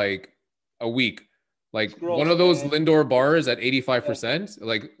chocolate for like a week. it's Like one gross, of those man. Lindor bars at Yeah, 85%,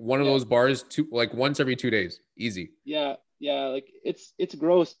 like one of yeah. those bars like once every 2 days. Easy. Yeah, like it's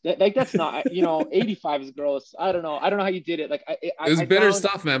gross. Like that's not, 85 is gross. I don't know how you did it. Like It was I bitter found.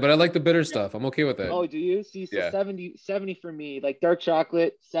 stuff, man, but I like the bitter Yeah. stuff. I'm okay with it. Oh, do you see? So Yeah. 70 for me, like dark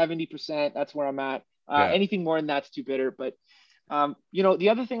chocolate, 70%. That's where I'm at. Yeah. Anything more than that's too bitter. But the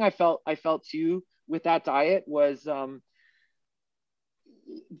other thing I felt too with that diet was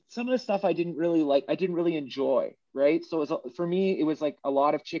some of the stuff I didn't really like, I didn't really enjoy, right? So for me, it was like a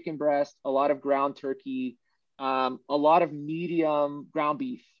lot of chicken breast, a lot of ground turkey, a lot of medium ground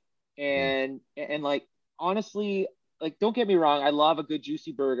beef, Mm. and like honestly, like don't get me wrong, I love a good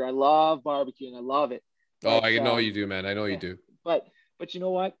juicy burger, I love barbecuing, I love it, Oh, but I know you do, man. I know you yeah, do. but you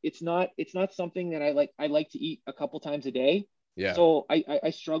know what? It's not something that I like to eat a couple times a day. Yeah. So I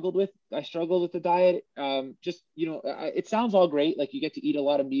struggled with the diet. Just it sounds all great, like you get to eat a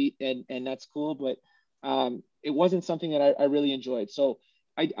lot of meat and that's cool, but it wasn't something that I really enjoyed. So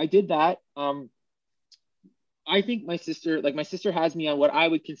I did that. I think my sister has me on what I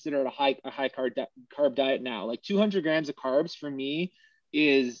would consider a high carb diet now. Like 200 grams of carbs for me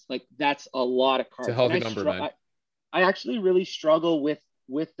is like that's a lot of It's a carbs, and healthy number, man. I actually really struggle with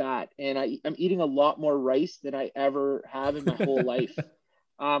that, and I'm eating a lot more rice than I ever have in my whole life.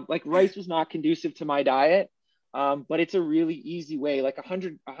 Like rice was not conducive to my diet, but it's a really easy way. Like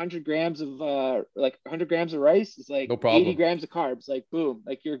 100 grams of 100 grams of rice is like No 80 problem. grams of carbs. Like boom,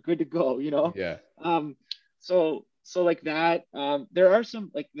 like you're good to go. Yeah. So like that. There are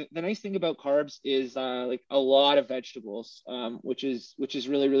some like the nice thing about carbs is like a lot of vegetables, which is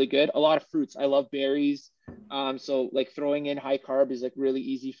really good. A lot of fruits. I love berries. So like throwing in high carb is like really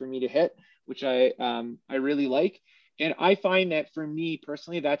easy for me to hit, which I really like. And I find that for me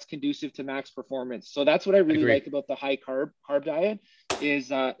personally, that's conducive to max performance. So that's what I I really agree. like about the high carb diet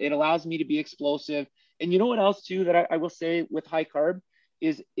is it allows me to be explosive. And you know what else too that I will say with high carb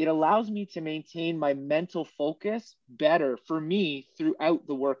is it allows me to maintain my mental focus better for me throughout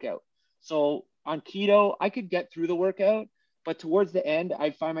the workout. So on keto, I could get through the workout, but towards the end, I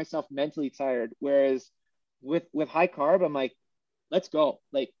find myself mentally tired. Whereas with high carb, I'm like, let's go.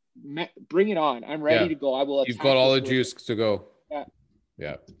 Like bring it on. I'm ready Yeah. to go. I will You've got attack all this the workout. juice to go. Yeah.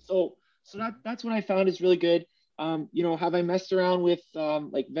 Yeah. So that's what I found is really good. Have I messed around with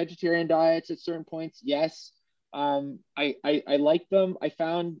like vegetarian diets at certain points? Yes. I like them. I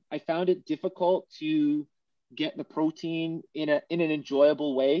found it difficult to get the protein in an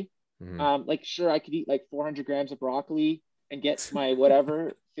enjoyable way. Hmm. Like sure, I could eat like 400 grams of broccoli and get my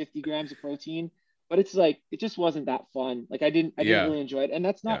whatever 50 grams of protein, but it's like it just wasn't that fun. Like I didn't Yeah. really enjoy it, and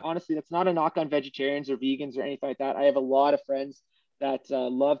that's not Yeah. honestly that's not a knock on vegetarians or vegans or anything like that. I have a lot of friends that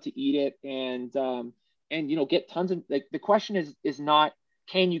love to eat it and get tons of like the question is not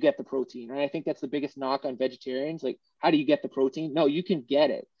can you get the protein, right? I think that's the biggest knock on vegetarians. Like, how do you get the protein? No, you can get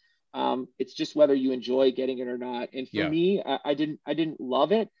it. It's just whether you enjoy getting it or not. And for Yeah. me, I didn't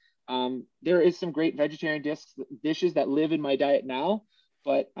love it. There is some great vegetarian dishes that live in my diet now,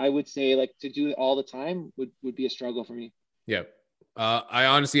 but I would say like to do it all the time would be a struggle for me. Yeah. I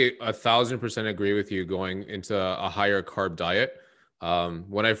honestly 1,000% agree with you going into a higher carb diet.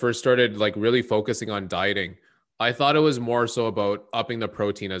 When I first started like really focusing on dieting, I thought it was more so about upping the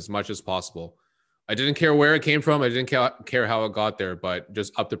protein as much as possible. I didn't care where it came from. I didn't care how it got there, but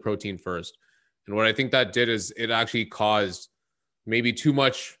just up the protein first. And what I think that did is it actually caused maybe too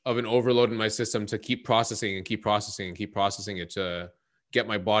much of an overload in my system to keep processing and keep processing and keep processing it to get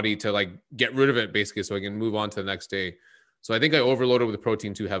my body to like get rid of it basically so I can move on to the next day. So I think I overloaded with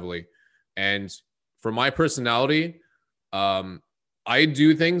protein too heavily. And for my personality, I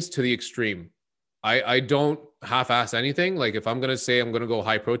do things to the extreme. I don't half-ass anything. Like if I'm going to say I'm going to go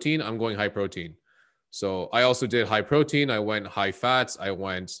high protein, I'm going high protein. So I also did high protein. I went high fats. I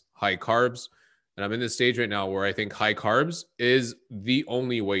went high carbs. And I'm in this stage right now where I think high carbs is the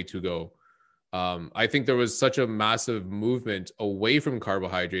only way to go. I think there was such a massive movement away from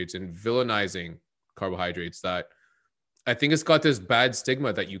carbohydrates and villainizing carbohydrates that I think it's got this bad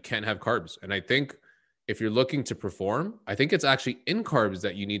stigma that you can't have carbs. And I think if you're looking to perform, I think it's actually in carbs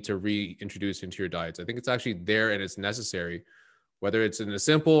that you need to reintroduce into your diets. I think it's actually there and it's necessary, whether it's in a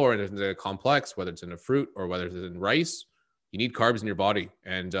simple or in a complex, whether it's in a fruit or whether it's in rice, you need carbs in your body.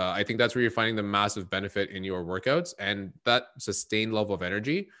 And I think that's where you're finding the massive benefit in your workouts and that sustained level of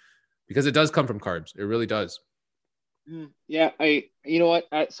energy, because it does come from carbs. It really does. Yeah, you know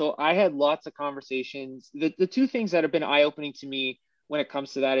what? So I had lots of conversations. The two things that have been eye-opening to me when it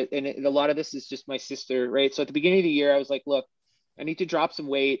comes to that, and a lot of this is just my sister, right? So at the beginning of the year, I was like, look, I need to drop some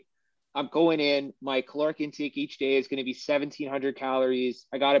weight. I'm going in. My caloric intake each day is going to be 1,700 calories.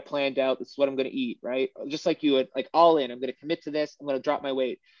 I got it planned out. This is what I'm going to eat, right? Just like you, like all in. I'm going to commit to this. I'm going to drop my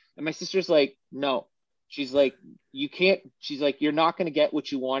weight. And my sister's like, no. She's like, you can't. She's like, you're not going to get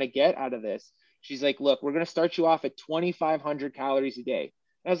what you want to get out of this. She's like, look, we're going to start you off at 2,500 calories a day.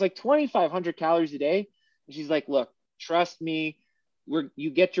 And I was like, 2,500 calories a day? And she's like, look, trust me, you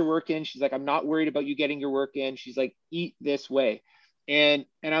get your work in. She's like, I'm not worried about you getting your work in. She's like, eat this way. And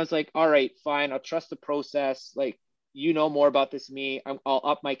I was like, all right, fine. I'll trust the process. Like, you know more about this than me. I'll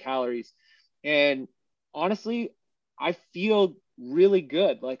up my calories. And honestly, I feel really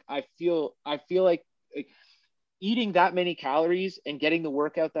good. Like, I feel like eating that many calories and getting the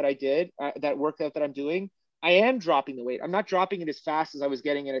workout that I did, that workout that I'm doing, I am dropping the weight. I'm not dropping it as fast as I was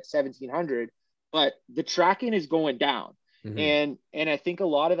getting it at 1,700, but the tracking is going down. Mm-hmm. And I think a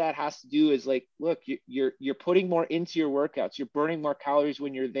lot of that has to do is like, look, you're putting more into your workouts. You're burning more calories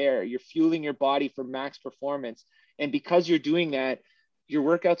when you're there. You're fueling your body for max performance. And because you're doing that, your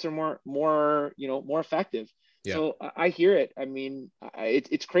workouts are more effective. Yeah. So I hear it. I mean,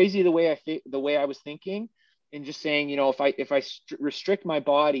 it's crazy the way I was thinking, and just saying, if I restrict my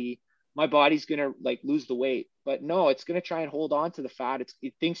body's going to like lose the weight, but no, it's going to try and hold on to the fat.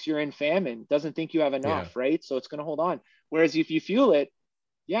 It thinks you're in famine, doesn't think you have enough, right? So it's going to hold on. Whereas if you fuel it,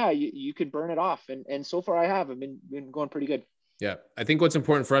 yeah, you could burn it off. And so far I've been going pretty good. Yeah. I think what's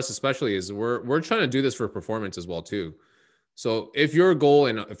important for us, especially, is we're trying to do this for performance as well too. So if your goal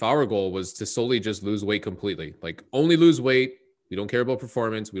and if our goal was to solely just lose weight completely, like only lose weight, we don't care about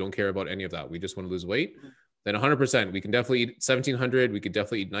performance, we don't care about any of that, we just want to lose weight, then 100%, we can definitely eat 1,700, we could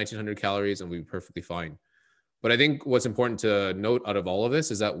definitely eat 1,900 calories and we'd be perfectly fine. But I think what's important to note out of all of this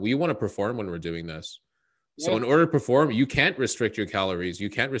is that we want to perform when we're doing this. So in order to perform, you can't restrict your calories, you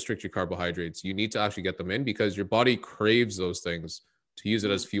can't restrict your carbohydrates. You need to actually get them in because your body craves those things to use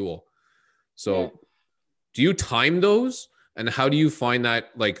it as fuel. So do you time those? And how do you find that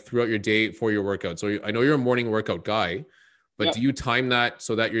like throughout your day for your workout? So I know you're a morning workout guy, but do you time that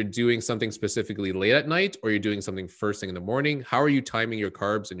so that you're doing something specifically late at night or you're doing something first thing in the morning? How are you timing your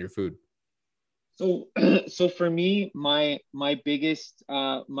carbs and your food? So for me, my biggest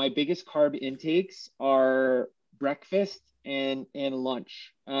carb intakes are breakfast and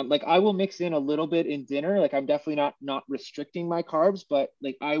lunch. Like I will mix in a little bit in dinner. Like I'm definitely not restricting my carbs, but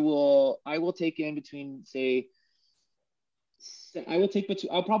like I will take in between, say,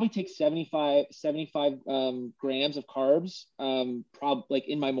 I'll probably take 75 grams of carbs, like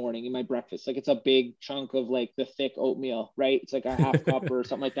in my morning, in my breakfast. Like it's a big chunk of like the thick oatmeal, right? It's like a half cup or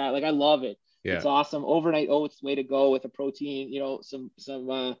something like that. Like I love it. Yeah. It's awesome. Overnight oats, way to go with a protein, some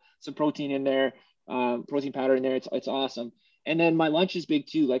protein in there, protein powder in there. It's awesome. And then my lunch is big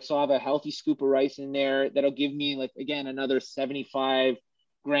too. Like, so I'll have a healthy scoop of rice in there. That'll give me like, again, another 75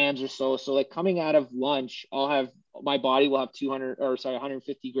 grams or so. So like coming out of lunch, my body will have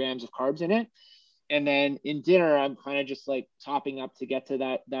 150 grams of carbs in it. And then in dinner, I'm kind of just like topping up to get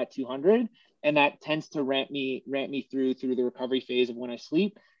to that 200. and that tends to ramp me through the recovery phase of when I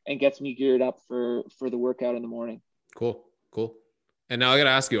sleep, and gets me geared up for the workout in the morning. Cool. And now I got to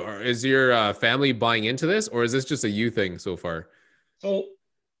ask you, is your family buying into this, or is this just a you thing so far? So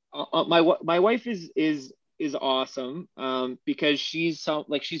my wife is awesome, because she's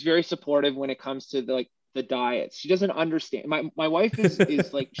very supportive when it comes to the diets. She doesn't understand. My wife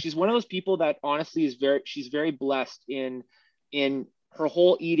is like, she's one of those people that honestly she's very blessed in her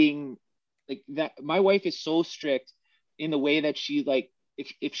whole eating, like that. My wife is so strict in the way that she, like,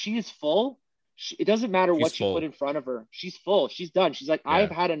 if she is full, it doesn't matter She's what you put full. in front of her. She's full. She's done. She's like,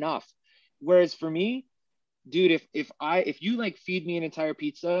 I've Yeah. had enough. Whereas for me, dude, if you like feed me an entire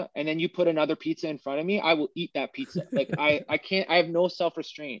pizza and then you put another pizza in front of me, I will eat that pizza. Like I can't, I have no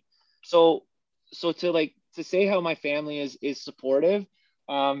self-restraint. So to say how my family is supportive,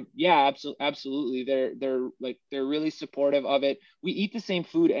 yeah, absolutely. They're really supportive of it. We eat the same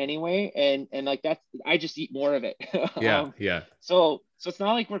food anyway, and like that's, I just eat more of it. Yeah. Yeah. So it's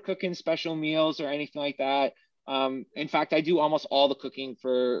not like we're cooking special meals or anything like that. In fact, I do almost all the cooking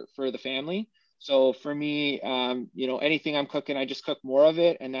for the family. So for me, anything I'm cooking, I just cook more of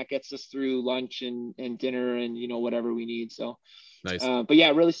it, and that gets us through lunch and dinner and whatever we need. So, Nice. but yeah,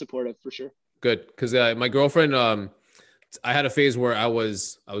 really supportive for sure. Good. Because my girlfriend, I had a phase where I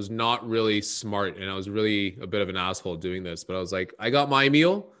was not really smart, and I was really a bit of an asshole doing this. But I was like, I got my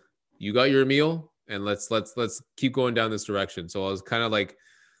meal, you got your meal, and let's keep going down this direction. So I was kind of like,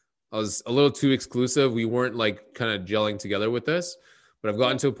 I was a little too exclusive. We weren't like kind of gelling together with this. But I've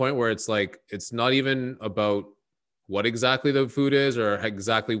gotten Yeah. to a point where it's like, it's not even about what exactly the food is or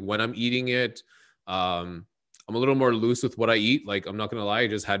exactly when I'm eating it. I'm a little more loose with what I eat. Like, I'm not going to lie, I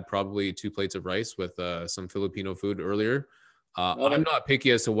just had probably 2 plates of rice with some Filipino food earlier. Love I'm it. not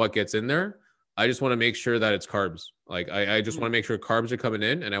picky as to what gets in there. I just want to make sure that it's carbs. Like, I just want to make sure carbs are coming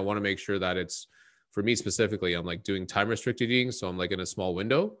in, and I want to make sure that it's, for me specifically, I'm like doing time restricted eating. So I'm like in a small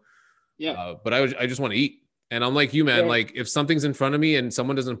window. Yeah. But I just want to eat. And I'm like you, man, Yeah. like if something's in front of me and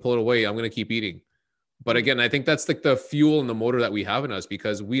someone doesn't pull it away, I'm going to keep eating. But Mm. again, I think that's like the fuel and the motor that we have in us,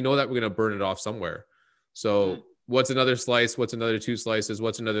 because we know that we're going to burn it off somewhere. So what's another slice? What's another 2 slices?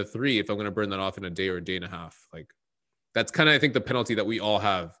 What's another 3 if I'm going to burn that off in a day or a day and a half? Like, that's kind of, I think, the penalty that we all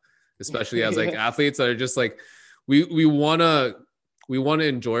have, especially as like Yeah. athletes that are just like, we want to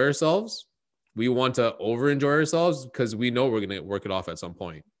enjoy ourselves. We want to over enjoy ourselves because we know we're going to work it off at some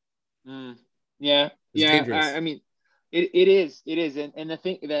point. Yeah. It's Yeah. dangerous. I mean, it is. And the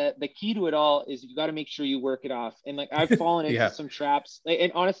thing, the key to it all is you got to make sure you work it off. And like, I've fallen into Yeah. some traps. Like,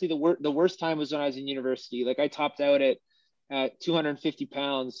 and honestly, the worst time was when I was in university. Like, I topped out at 250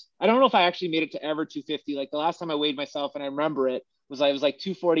 pounds. I don't know if I actually made it to ever 250. Like, the last time I weighed myself, and I remember it, I was like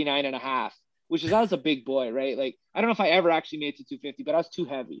 249 and a half, which is, I was a big boy, right? Like, I don't know if I ever actually made it to 250, but I was too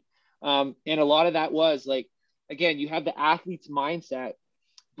heavy. And a lot of that was like, again, you have the athlete's mindset,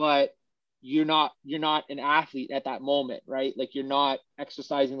 but you're not an athlete at that moment, right? Like, you're not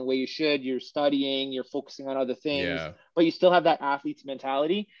exercising the way you should, you're studying, you're focusing on other things, Yeah. but you still have that athlete's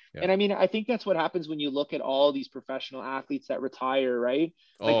mentality. Yeah. And I mean, I think that's what happens when you look at all these professional athletes that retire, right?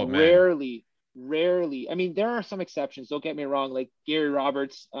 Like, Oh man. rarely, I mean, there are some exceptions, don't get me wrong, like Gary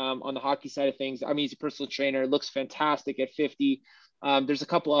Roberts, on the hockey side of things. I mean, he's a personal trainer, looks fantastic at 50. There's a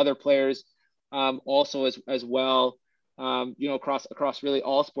couple other players, also as well, across really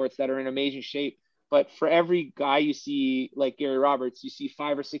all sports, that are in amazing shape. But for every guy you see like Gary Roberts, you see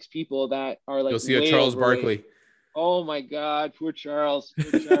 5 or 6 people that are like You'll see a way Charles overweight. Barkley. Oh my God, poor Charles,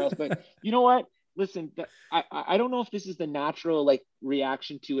 poor Charles. But you know what? Listen, I don't know if this is the natural like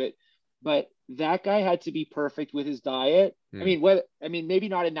reaction to it, but that guy had to be perfect with his diet. I mean, maybe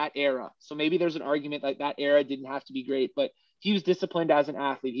not in that era. So maybe there's an argument like that era didn't have to be great, but he was disciplined as an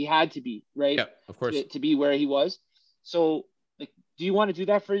athlete. He had to be, right? Yeah, of course. To be where he was. So, like, do you want to do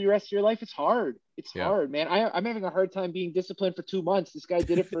that for the rest of your life? It's hard. It's Yeah. hard, man. I'm having a hard time being disciplined for 2 months. This guy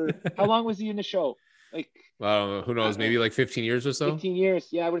did it for how long was he in the show? Like, Who knows? Maybe like 15 years or so. 15 years.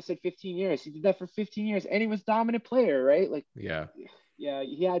 Yeah, I would have said 15 years. He did that for 15 years, and he was dominant player, right? Like, Yeah. yeah,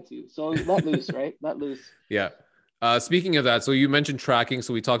 he had to. So let loose, right? Let loose. Yeah. Speaking of that, so you mentioned tracking.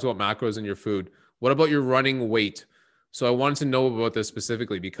 So we talked about macros in your food. What about your running weight? So I wanted to know about this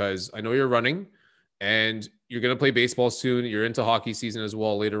specifically because I know you're running and you're going to play baseball soon. You're into hockey season as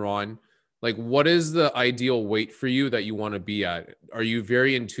well later on. Like, what is the ideal weight for you that you want to be at? Are you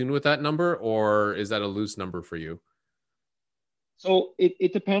very in tune with that number, or is that a loose number for you? So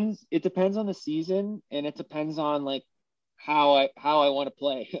it depends. It depends on the season, and it depends on like how I want to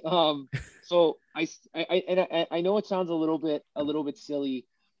play. So I know it sounds a little bit silly.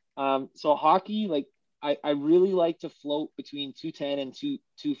 So hockey, like I really like to float between 210 and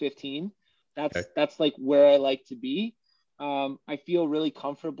 215. Okay. That's like where I like to be. I feel really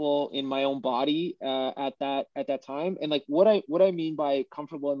comfortable in my own body at that time. And like what I mean by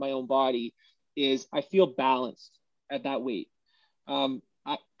comfortable in my own body is I feel balanced at that weight.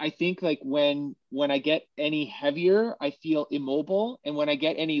 I think like when I get any heavier, I feel immobile, and when I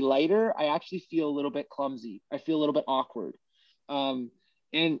get any lighter, I actually feel a little bit clumsy. I feel a little bit awkward. Um,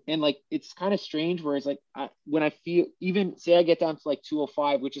 and like it's kind of strange where it's like when I feel, even say I get down to like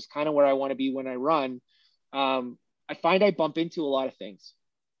 205, which is kind of where I want to be when I run. I find I bump into a lot of things.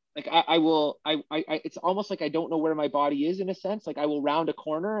 Like I will it's almost like I don't know where my body is in a sense. Like I will round a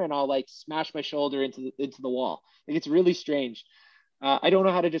corner and I'll like smash my shoulder into the wall. Like it's really strange. I don't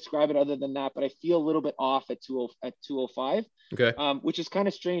know how to describe it other than that, but I feel a little bit off at 205, Okay. which is kind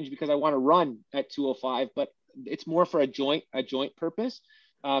of strange because I want to run at 205, but it's more for a joint purpose,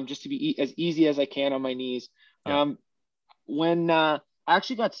 just to be as easy as I can on my knees. Yeah. When I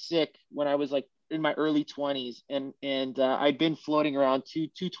actually got sick when I was like in my early 20s, and I'd been floating around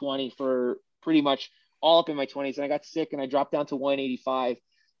 220 for pretty much all up in my 20s, and I got sick and I dropped down to 185,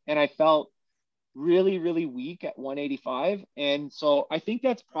 and I felt really, really weak at 185. And so I think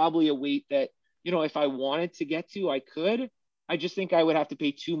that's probably a weight that, if I wanted to get to, I could. I just think I would have to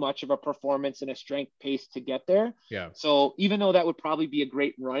pay too much of a performance and a strength pace to get there. Yeah. So even though that would probably be a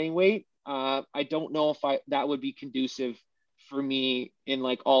great running weight, I don't know if that would be conducive for me in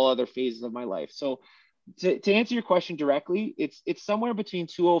like all other phases of my life. So to answer your question directly, it's somewhere between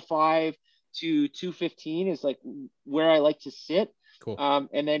 205 to 215 is like where I like to sit. Cool.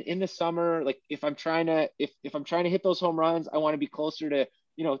 And then in the summer, like if I'm trying to hit those home runs, I want to be closer to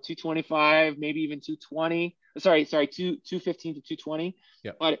 225, maybe even 220. Sorry, 215 to 220.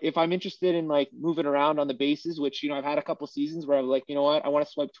 Yeah. But if I'm interested in like moving around on the bases, which I've had a couple seasons where I'm like, you know what, I want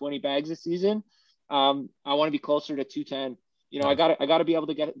to swipe 20 bags this season. I want to be closer to 210. Nice. I got to be able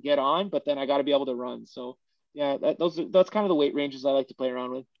to get on, but then I got to be able to run. So yeah, that's kind of the weight ranges I like to play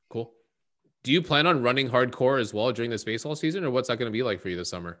around with. Cool. Do you plan on running hardcore as well during this baseball season, or what's that going to be like for you this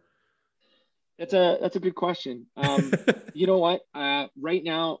summer? That's a good question. You know what? Right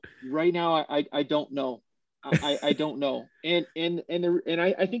now, I don't know. I don't know, and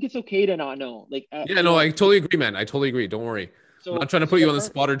I think it's okay to not know. Like, yeah, no, I totally agree, man. I totally agree. Don't worry. I'm not trying to put you on the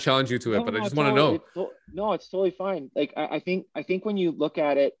spot or challenge you to it, but I just want to know. No, it's totally fine. Like, I think when you look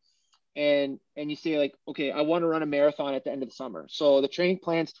at it and you say like, okay, I want to run a marathon at the end of the summer. So the training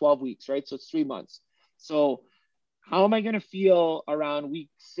plan's 12 weeks, right? So it's 3 months. So how am I going to feel around week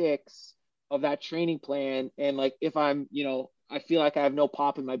 6 of that training plan? And like, if I'm, I feel like I have no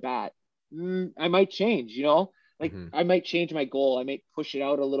pop in my bat, I might change, like I might change my goal. I might push it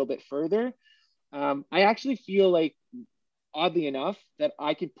out a little bit further. I actually feel like, oddly enough, that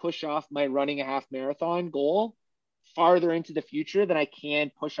I could push off my running a half marathon goal farther into the future than I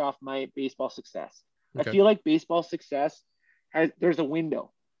can push off my baseball success. Okay. I feel like baseball success there's a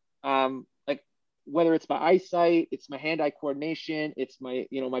window. Like whether it's my eyesight, it's my hand-eye coordination, it's my,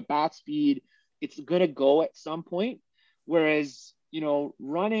 my bat speed, it's going to go at some point. Whereas,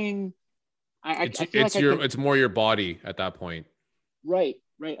 running, it's more your body at that point. Right.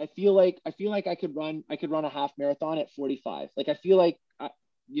 I feel like I could run a half marathon at 45. Like, I feel like,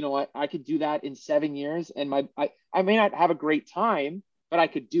 I could do that in 7 years, and I may not have a great time, but I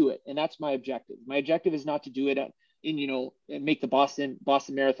could do it. And that's my objective. My objective is not to do it and make the Boston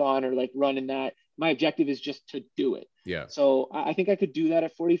Marathon or like run in that. My objective is just to do it. Yeah. So I think I could do that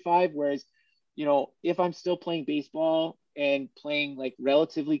at 45. Whereas, if I'm still playing baseball and playing like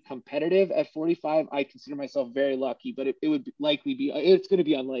relatively competitive at 45, I consider myself very lucky, but it would likely be, it's going to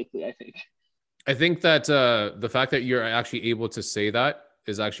be unlikely, I think. I think that the fact that you're actually able to say that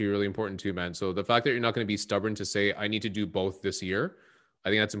is actually really important too, man. So the fact that you're not going to be stubborn to say, I need to do both this year, I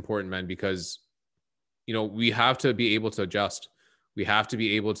think that's important, man, because, we have to be able to adjust. We have to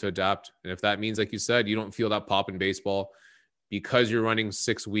be able to adapt. And if that means, like you said, you don't feel that pop in baseball because you're running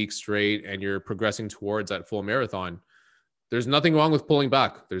 6 weeks straight and you're progressing towards that full marathon, there's nothing wrong with pulling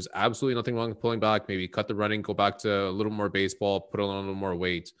back. There's absolutely nothing wrong with pulling back. Maybe cut the running, go back to a little more baseball, put on a little more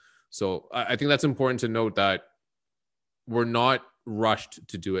weight. So I think that's important to note, that we're not rushed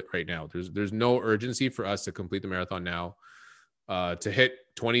to do it right now. There's no urgency for us to complete the marathon now, to hit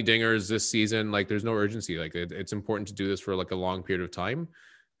 20 dingers this season. Like, there's no urgency. Like, it's important to do this for like a long period of time.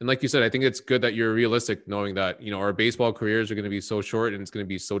 And like you said, I think it's good that you're realistic, knowing that, our baseball careers are going to be so short and it's going to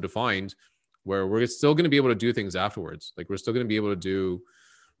be so defined, where we're still going to be able to do things afterwards. Like, we're still going to be able to do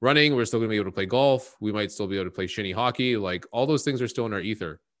running. We're still going to be able to play golf. We might still be able to play shinny hockey. Like, all those things are still in our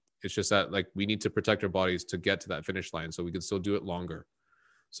ether. It's just that, like, we need to protect our bodies to get to that finish line so we can still do it longer.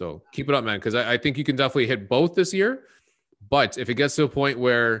 So keep it up, man. Because I think you can definitely hit both this year. But if it gets to a point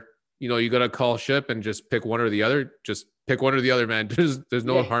where you got to call ship and just pick one or the other. Just pick one or the other, man. There's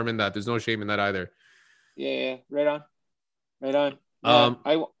no Yeah. harm in that. There's no shame in that either. Yeah. Right on. Right on. Um,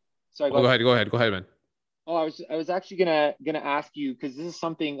 Sorry, oh, go ahead. go ahead, man. Oh, I was actually gonna ask you because this is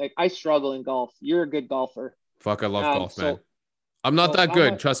something like I struggle in golf. You're a good golfer. Fuck, I love golf, man. So I'm not that how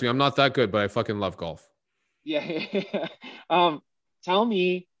good. much? Trust me, I'm not that good, but I fucking love golf. Yeah. Tell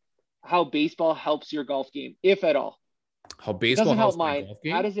me how baseball helps your golf game, if at all. How It baseball doesn't help helps my mine. golf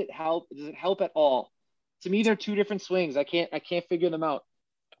How game? does it help? Does it help at all? To me, they're two different swings. I can't figure them out.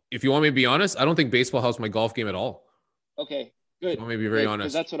 If you want me to be honest, I don't think baseball helps my golf game at all. Okay, If you good, want me to be very good, because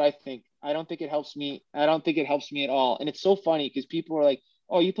honest. that's what I think. I don't think it helps me. I don't think it helps me at all. And it's so funny because people are like,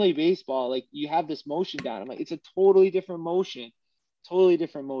 "Oh, you play baseball, like you have this motion down." I'm like, it's a totally different motion.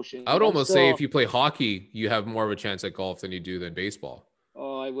 I would Like I'm almost say if still. you play hockey, you have more of a chance at golf than you do than baseball.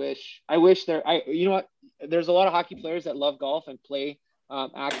 Oh, I wish. I wish there. You know what? There's a lot of hockey players that love golf and play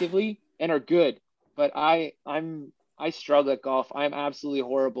actively and are good, but I struggle at golf. I'm absolutely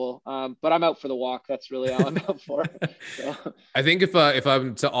horrible. But I'm out for the walk. That's really all I'm out for. So I think if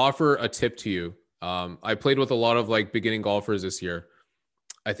I'm to offer a tip to you, I played with a lot of like beginning golfers this year.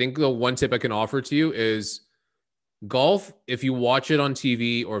 I think the one tip I can offer to you is golf. If you watch it on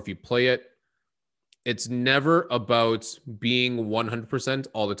TV or if you play it, it's never about being 100%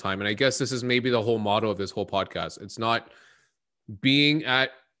 all the time. And I guess this is maybe the whole motto of this whole podcast. It's not being at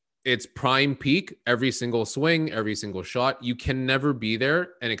its prime peak every single swing, every single shot. You can never be there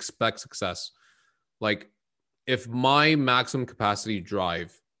and expect success. Like if my maximum capacity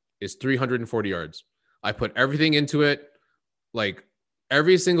drive is 340 yards, I put everything into it. Like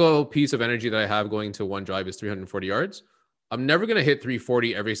every single piece of energy that I have going to one drive is 340 yards. I'm never going to hit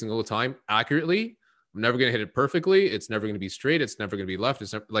 340 every single time accurately. I'm never going to hit it perfectly. It's never going to be straight. It's never going to be left.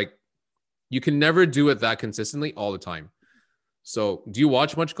 It's never, like you can never do it that consistently all the time. So, do you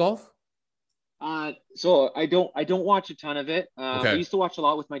watch much golf? so I don't watch a ton of it. I Okay. used to watch a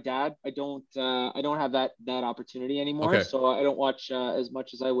lot with my dad. I don't have that opportunity anymore. Okay. So I don't watch as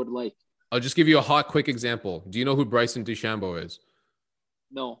much as I would like. I'll just give you a hot, quick example. Do you know who Bryson DeChambeau is?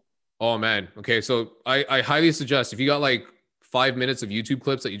 No. Oh man. Okay. So I highly suggest if you got like 5 minutes of YouTube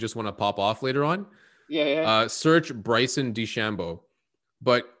clips that you just want to pop off later on, Yeah, yeah. search Bryson DeChambeau.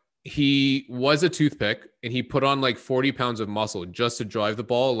 But he was a toothpick and he put on like 40 pounds of muscle just to drive the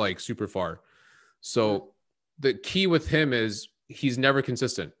ball like super far. Mm, So the key with him is he's never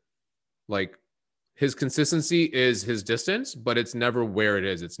consistent. Like his consistency is his distance, but it's never where it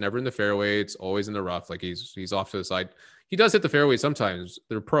is. It's never in the fairway. It's always in the rough. Like he's off to the side. He does hit the fairway sometimes.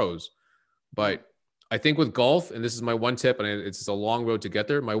 They're pros, mm, but I think with golf, and this is my one tip, and it's a long road to get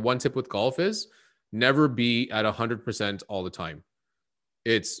there. My one tip with golf is never be at 100% all the time.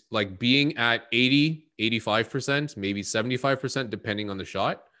 It's like being at 80, 85%, maybe 75%, depending on the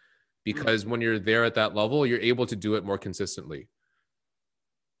shot. mm. Because when you're there at that level, you're able to do it more consistently.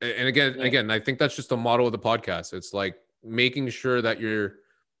 And Yeah. I think that's just the motto of the podcast. It's like making sure that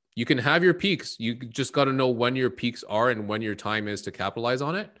you can have your peaks. You just got to know when your peaks are and when your time is to capitalize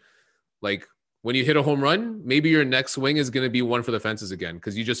on it. Like when you hit a home run, maybe your next swing is going to be one for the fences again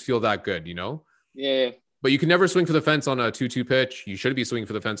because you just feel that good, you know? Yeah. But you can never swing for the fence on a 2-2 pitch. You should be swinging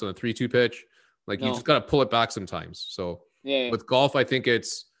for the fence on a 3-2 pitch. Like you just No. got to pull it back sometimes. So Yeah. with golf, I think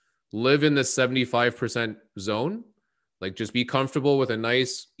it's live in the 75% zone. Like just be comfortable with a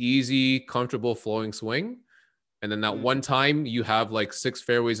nice, easy, comfortable flowing swing. And then that Mm, one time you have like 6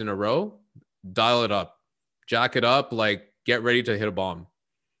 fairways in a row, dial it up, jack it up, like get ready to hit a bomb.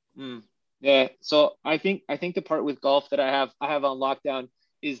 mm. Yeah. So I think the part with golf that I have on lockdown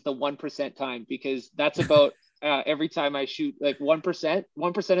is the 1% time because that's about every time I shoot like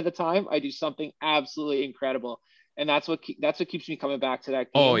 1% of the time I do something absolutely incredible, and that's what keeps me coming back to that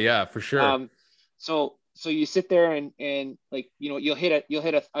Oh game. yeah, for sure. So you sit there and like you'll hit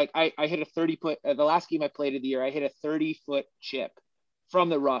a like I hit a 30 foot the last game I played of the year I hit a 30-foot chip from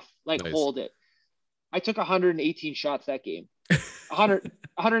the rough, like Nice. hold it. I took 118 shots that game.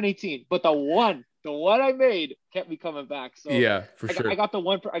 118, but the one I made kept me coming back. So Yeah, for I sure. got the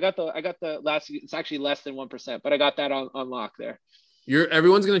one. I got the last. It's actually less than 1%, but I got that on lock there.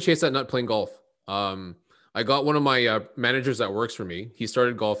 Everyone's gonna chase that nut playing golf. I got one of my managers that works for me. He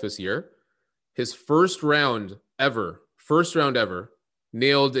started golf this year. His first round ever,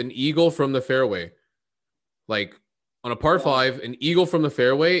 nailed an eagle from the fairway. Like on a par Wow. five, an eagle from the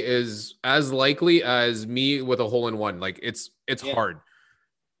fairway is as likely as me with a hole in one. Like it's Yeah, hard.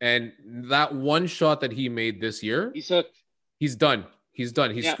 And that one shot that he made this year, he's hooked. he's done. He's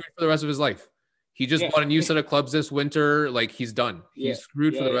done. He's Yeah, screwed for the rest of his life. He just yeah, bought a new set of clubs this winter. Like he's done. yeah, He's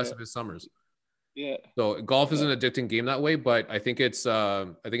screwed for yeah, the yeah. rest of his summers. Yeah. So golf is Yeah. an addicting game that way, but I think it's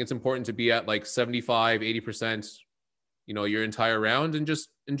important to be at like 75, 80%, your entire round and just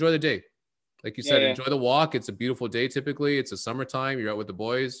enjoy the day. Like you Yeah. said, Yeah. enjoy the walk. It's a beautiful day. Typically it's a summertime. You're out with the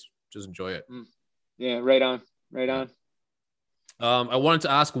boys. Just enjoy it. Mm. Yeah. Right on. Right Yeah. on. I wanted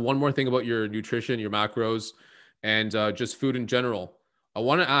to ask one more thing about your nutrition, your macros, and just food in general. I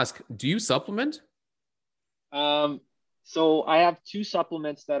want to ask, do you supplement? Um, so I have two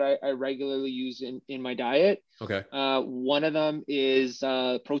supplements that I regularly use in my diet. Okay. One of them is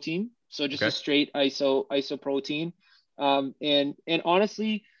protein, so just a Okay. straight iso protein. And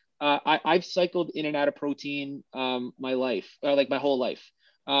honestly, I've cycled in and out of protein my life, like my whole life.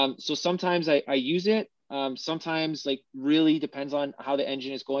 So sometimes I use it. Sometimes like really depends on how the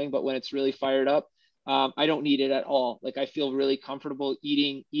engine is going, but when it's really fired up, I don't need it at all. Like I feel really comfortable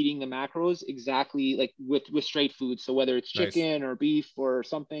eating the macros exactly like with straight food. So whether it's Nice. chicken or beef or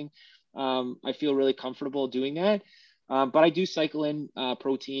something, I feel really comfortable doing that. But I do cycle in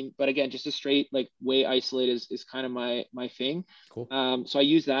protein. But again, just a straight like whey isolate is kind of my thing. Cool. So I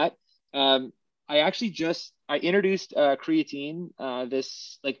use that. Um, I actually just I introduced creatine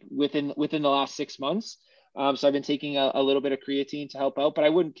this like within the last 6 months. So I've been taking a little bit of creatine to help out, but I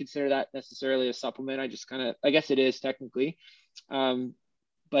wouldn't consider that necessarily a supplement. I just kind of, I guess it is technically. Um,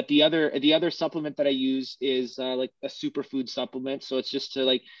 but the other supplement that I use is like a superfood supplement. So it's just to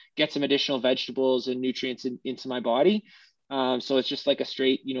like get some additional vegetables and nutrients into my body. So it's just like a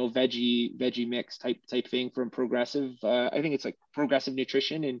straight, veggie mix type thing from Progressive. I think it's like Progressive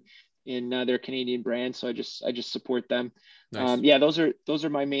Nutrition in their Canadian brand. So I just support them. Nice. Yeah, those are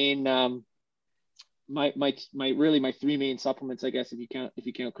my main my really my three main supplements, I guess, if you count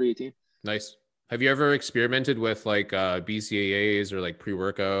creatine. Nice. Have you ever experimented with like BCAAs or like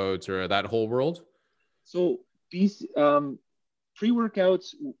pre-workouts or that whole world? So these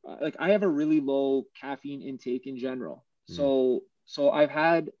pre-workouts, like I have a really low caffeine intake in general. Mm. So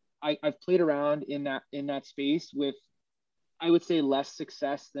I've played around in that space with, I would say, less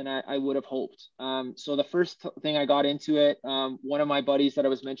success than I would have hoped. So the first thing I got into it, one of my buddies that I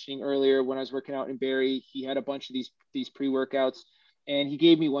was mentioning earlier when I was working out in Barrie, he had a bunch of these pre-workouts, and he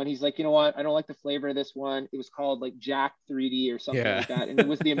gave me one. He's like, you know what? I don't like the flavor of this one. It was called like Jack 3D or something Yeah. like that, and it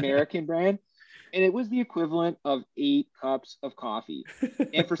was the American brand, and it was the equivalent of 8 cups of coffee.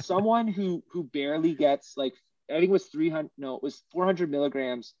 And for someone who barely gets like, I think it was 300, no, it was 400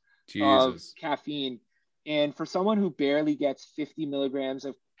 milligrams of Jesus. caffeine, and for someone who barely gets 50 milligrams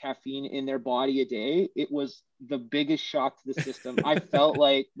of caffeine in their body a day, it was the biggest shock to the system. I felt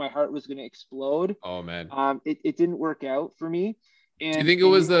like my heart was going to explode. Oh man. It didn't work out for me. Do you And, think it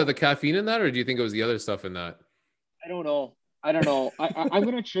and was the caffeine in that, or do you think it was the other stuff in that? I don't know. I don't know. I'm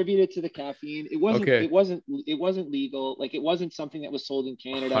going to attribute it to the caffeine. It wasn't, Okay. it wasn't, it wasn't legal. Like it wasn't something that was sold in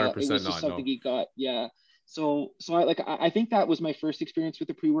Canada. It 100% was just not. something No. he got. Yeah. So I think that was my first experience with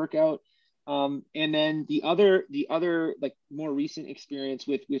the pre-workout. And then the other like more recent experience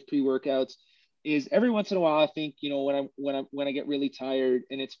with pre-workouts is every once in a while, I think, when I get really tired,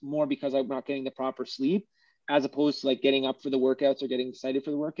 and it's more because I'm not getting the proper sleep as opposed to like getting up for the workouts or getting excited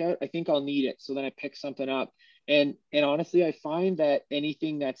for the workout, I think I'll need it. So then I pick something up. And honestly, I find that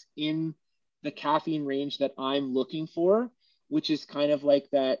anything that's in the caffeine range that I'm looking for, which is kind of like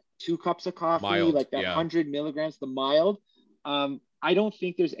that 2 cups of coffee, Mild. like that Yeah. 100 milligrams, the mild. I don't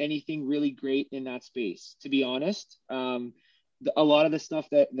think there's anything really great in that space, to be honest. A lot of the stuff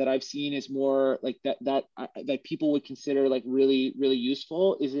that I've seen is more like that people would consider like really really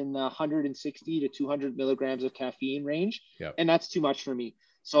useful is in the 160 to 200 milligrams of caffeine range, Yeah. and that's too much for me.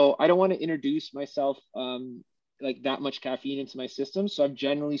 So I don't want to introduce myself like that much caffeine into my system. So I've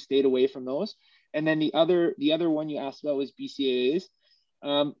generally stayed away from those. And then the other one you asked about was BCAAs.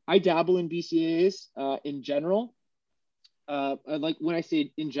 I dabble in BCAAs in general. Like when I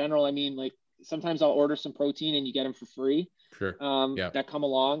say in general, I mean like sometimes I'll order some protein and you get them for free Sure. Yeah. that come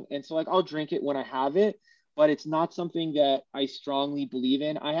along. And so like I'll drink it when I have it, but it's not something that I strongly believe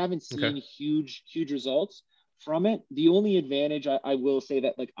in. I haven't Okay. seen huge results from it. The only advantage I will say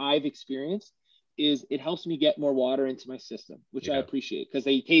that like I've experienced is it helps me get more water into my system, which I Yeah. appreciate because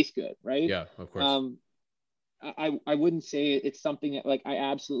they taste good, right? Yeah. Of course. Um, I wouldn't say it's something that like I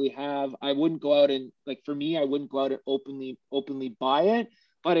absolutely have. I wouldn't go out and like for me, I wouldn't go out and openly buy it.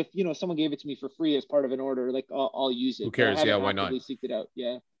 But if someone gave it to me for free as part of an order, like I'll use Who it. But I cares? Yeah. haven't Why not? actively seeked it out.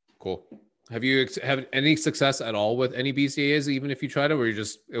 Yeah. Cool. Have you have any success at all with any BCAAs, even if you tried it, or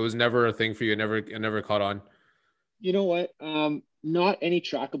it was never a thing for you? It never caught on. You know what? Not any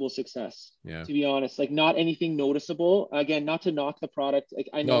trackable success, Yeah. to be honest. Like not anything noticeable. Again, not to knock the product. Like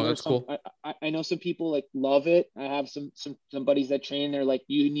I know No, there's that's some. cool. I know some people like love it. I have some buddies that train. They're like,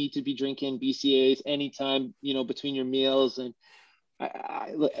 you need to be drinking BCAAs anytime, between your meals. And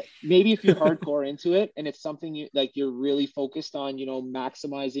maybe if you're hardcore into it and it's something you're really focused on,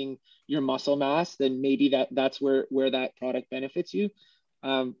 maximizing your muscle mass, then maybe that's where that product benefits you.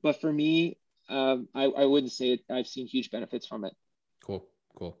 But for me, I wouldn't say I've seen huge benefits from it. Cool.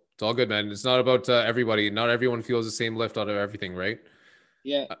 It's all good, man. It's not about everybody. Not everyone feels the same lift out of everything, right?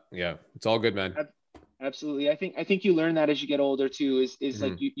 Yeah. Yeah. It's all good, man. Absolutely. I think you learn that as you get older too, is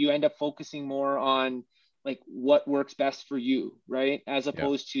like you end up focusing more on like what works best for you, right? As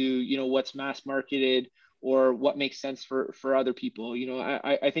opposed to, what's mass marketed or what makes sense for other people.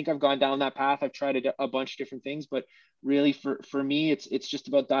 I think I've gone down that path. I've tried a bunch of different things, but really for me, it's just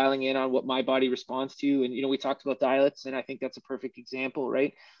about dialing in on what my body responds to. And, we talked about diets, and I think that's a perfect example,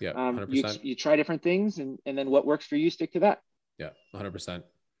 right? Yeah. 100%. You try different things, and then what works for you, stick to that. Yeah. 100%.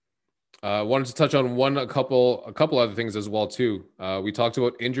 Wanted to touch on a couple other things as well too. We talked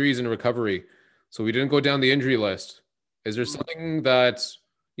about injuries and recovery, so we didn't go down the injury list. Is there something that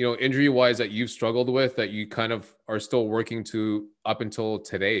injury wise that you've struggled with that you kind of are still working to up until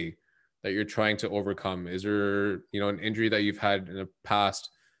today that you're trying to overcome? Is there an injury that you've had in the past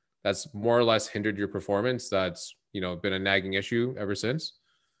that's more or less hindered your performance that's been a nagging issue ever since?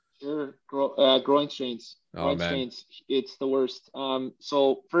 Sure. Groin strains. Oh, man. Strains. It's the worst.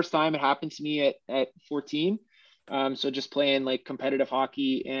 So first time it happened to me at 14. So just playing like competitive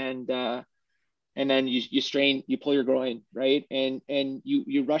hockey, and then you pull your groin, right? And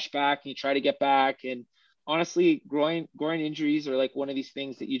you rush back and you try to get back. And honestly, groin injuries are like one of these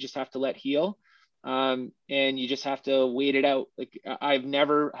things that you just have to let heal. And you just have to wait it out. Like I've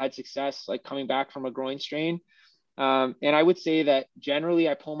never had success like coming back from a groin strain. And I would say that generally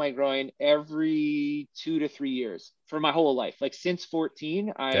I pull my groin every 2 to 3 years for my whole life. Like since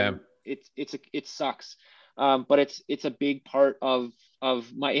 14, it sucks. But it's a big part of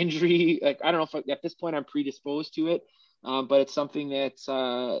my injury. Like, I don't know if at this point I'm predisposed to it. But it's something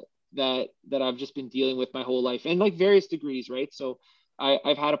that I've just been dealing with my whole life, and like various degrees, right? So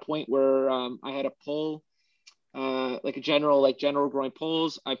I've had a point where I had a pull, like general groin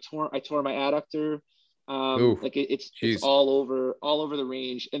pulls. I tore my adductor. Like it's all over the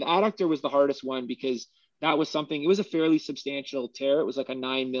range. And the adductor was the hardest one because that was something, it was a fairly substantial tear. It was like a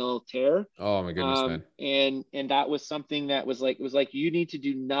 9 mil tear. Oh my goodness, man. And that was something that was like, it was like, you need to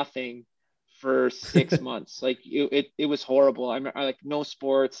do nothing for 6 months. Like it was horrible. I like no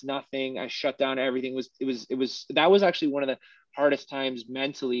sports, nothing. I shut down everything. That was actually one of the hardest times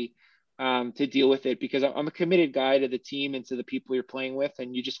mentally, to deal with it, because I'm a committed guy to the team and to the people you're playing with,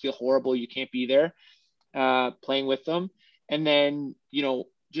 and you just feel horrible. You can't be there, playing with them. And then,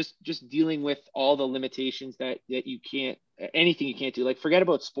 just dealing with all the limitations that you can't, anything you can't do, like forget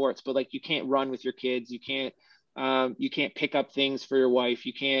about sports, but like you can't run with your kids. You can't pick up things for your wife.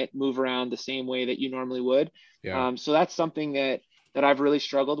 You can't move around the same way that you normally would. Yeah. So that's something that I've really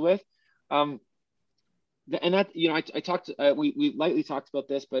struggled with. And that, I talked, we lightly talked about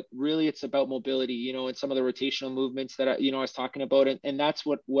this, but really it's about mobility, and some of the rotational movements that I was talking about. And that's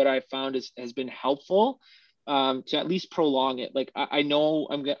what I found has been helpful, to at least prolong it. Like I know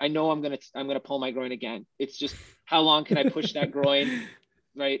I'm going to pull my groin again. It's just, how long can I push that groin,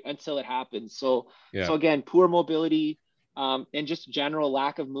 right, until it happens. So again, poor mobility, and just general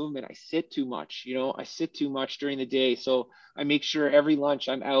lack of movement. I sit too much, during the day. So I make sure every lunch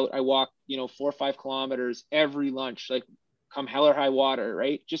I'm out, I walk, 4 or 5 kilometers every lunch, like come hell or high water,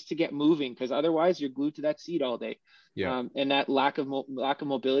 right? Just to get moving. Cause otherwise you're glued to that seat all day. Yeah. And that lack of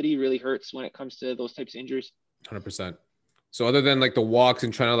mobility really hurts when it comes to those types of injuries. 100%. So other than like the walks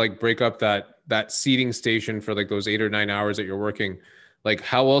and trying to like break up that seating station for like those 8 or 9 hours that you're working, like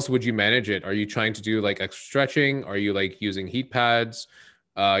how else would you manage it? Are you trying to do like extra stretching? Are you like using heat pads?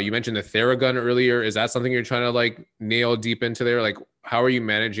 You mentioned the Theragun earlier. Is that something you're trying to like nail deep into there? Like how are you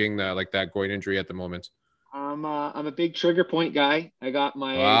managing that groin injury at the moment? I'm a big trigger point guy. I got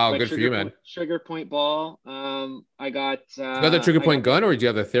my good for you, man. Trigger point ball. I got do you have the trigger point gun, or do you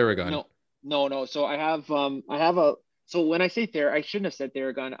have the Theragun? No. So I have so when I say I shouldn't have said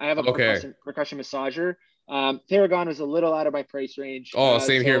Theragun. I have a percussion massager. Theragun is a little out of my price range.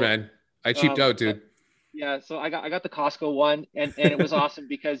 Same here, man. I cheaped out, dude. Yeah, so I got the Costco one, and it was awesome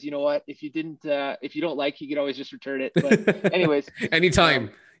because you know what? If you don't like, you could always just return it. But anyways,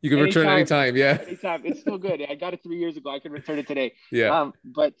 anytime you can return anytime. Yeah, anytime. It's still good. I got it 3 years ago. I can return it today. Yeah.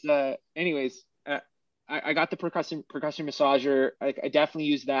 But anyways, I got the percussion massager. I definitely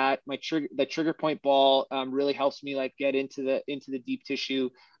use that. The trigger point ball really helps me like get into the deep tissue.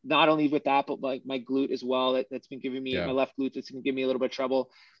 Not only with that, but like my glute as well. That's been giving me my left glute. That's been giving me a little bit of trouble.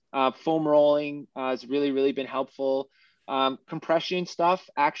 Foam rolling has really, really been helpful. Compression stuff,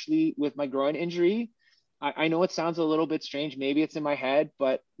 actually, with my groin injury, I know it sounds a little bit strange. Maybe it's in my head,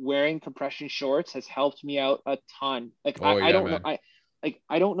 but wearing compression shorts has helped me out a ton. Like Oh I yeah, don't know, man.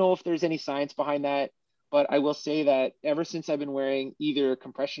 I don't know if there's any science behind that, but I will say that ever since I've been wearing either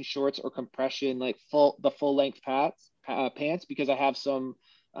compression shorts or compression like full length pants, because I have some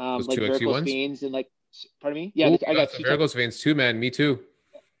Those like 2XU varicose ones. veins and like, pardon me, yeah, Oh, I you got got some two type. varicose veins too, man. Me too.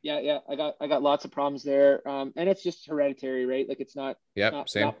 Yeah, I got lots of problems there, and it's just hereditary, right? Like it's Yep, not.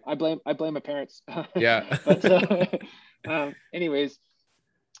 same. I blame my parents, Yeah. but anyways,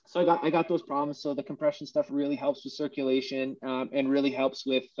 so I got those problems. So the compression stuff really helps with circulation, and really helps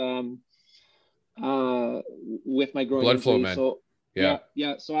uh, with my groin Blood flow, injury. man. So Yeah.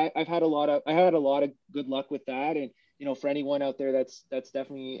 yeah. So I had a lot of good luck with that, and for anyone out there that's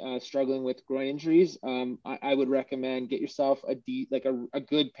definitely struggling with groin injuries, I would recommend get yourself a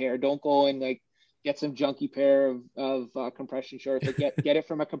good pair. Don't go and like get some junky pair of compression shorts. Like get it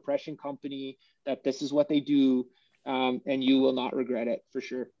from a compression company that this is what they do, and you will not regret it for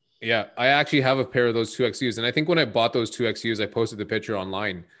sure. Yeah. I actually have a pair of those 2XUs. And I think when I bought those 2XUs, I posted the picture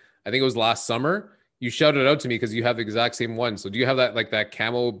online. I think it was last summer. You shouted out to me because you have the exact same one. So do you have that like that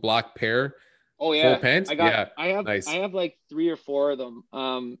camo black pair Oh full yeah, pants? I got Yeah. I Nice. have like three or four of them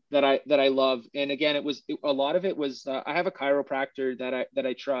that I love. And again, a lot of it was I have a chiropractor that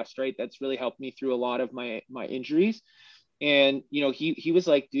I trust, right? That's really helped me through a lot of my injuries. And he was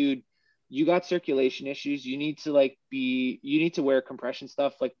like, dude, you got circulation issues. You need to wear compression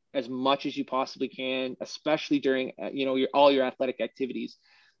stuff like as much as you possibly can, especially during all your athletic activities.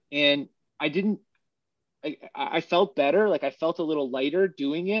 And I didn't I felt better. Like I felt a little lighter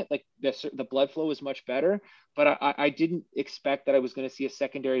doing it. Like the blood flow was much better, but I didn't expect that I was going to see a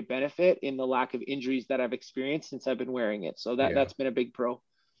secondary benefit in the lack of injuries that I've experienced since I've been wearing it. So Yeah. that's been a big pro.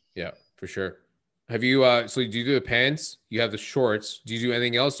 Yeah, for sure. Have you so do you do the pants? You have the shorts. Do you do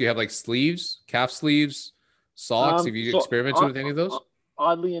anything else? Do you have like sleeves, calf sleeves, socks? Have you So experimented with any of those?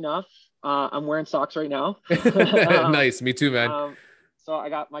 oddly enough, I'm wearing socks right now. um, Nice. Me too, man. um, so I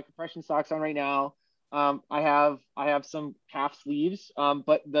got my compression socks on right now. I have some calf sleeves,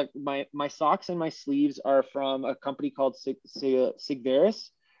 but my socks and my sleeves are from a company called Sigvaris,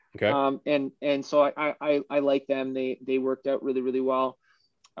 Okay. and so I like them. They worked out really, really well.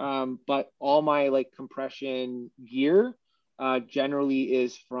 But all my like compression gear generally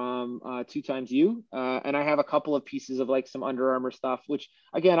is from two times U, and I have a couple of pieces of like some Under Armour stuff, which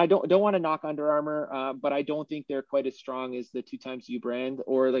again I don't want to knock Under Armour, but I don't think they're quite as strong as the two times U brand,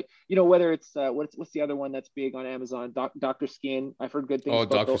 or like whether it's what's the other one that's big on Amazon, Doctor Skin. I've heard good things Oh,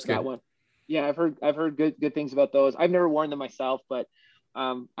 about Dr. that Skin. one. Yeah, I've heard good things about those. I've never worn them myself, but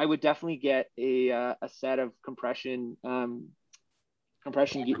I would definitely get a set of compression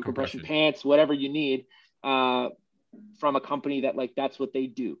Compression. pants, whatever you need, uh, from a company that like that's what they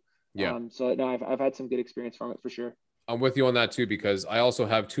do. Yeah. So no, I've had some good experience from it for sure. I'm with you on that too because I also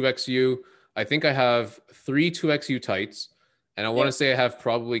have 2XU. I think I have three 2XU tights, and I want to Yeah, say I have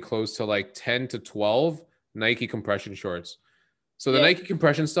probably close to like 10 to 12 Nike compression shorts. So the yeah, Nike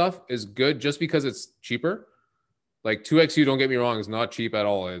compression stuff is good just because it's cheaper. Like 2XU, don't get me wrong, is not cheap at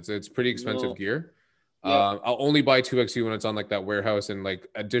all. It's pretty expensive no, gear. yeah, I'll only buy 2XU when it's on like that warehouse and like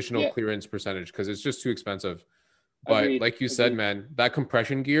additional yeah, clearance percentage because it's just too expensive. But agreed, like you said, agreed. man, that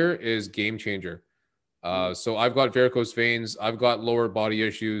compression gear is game changer. Mm. So I've got varicose veins, I've got lower body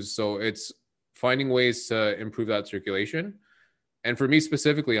issues. So it's finding ways to improve that circulation. And for me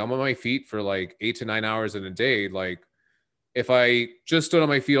specifically, I'm on my feet for like 8 to 9 hours in a day. Like if I just stood on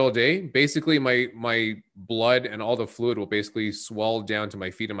my feet all day, basically my blood and all the fluid will basically swell down to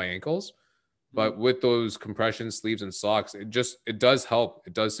my feet and my ankles. Mm. But with those compression sleeves and socks, it does help.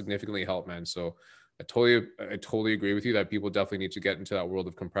 It does significantly help, man. So I totally agree with you that people definitely need to get into that world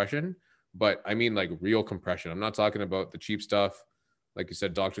of compression. But I mean like real compression. I'm not talking about the cheap stuff, like you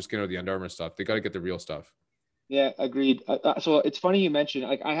said, Dr. Skin or the Under Armour stuff. They got to get the real stuff. Yeah, agreed. So it's funny you mentioned,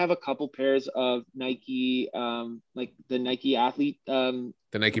 like, I have a couple pairs of Nike, like the Nike athlete The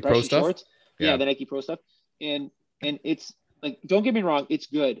Nike Pro compression stuff. shorts. Yeah, Yeah. the Nike Pro stuff, and it's like, don't get me wrong, it's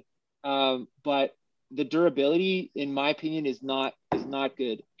good, but the durability, in my opinion, is not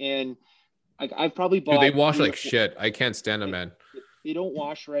good. And like I've probably Dude, they bought wash three like or four. shit. I can't stand them, They, man. they don't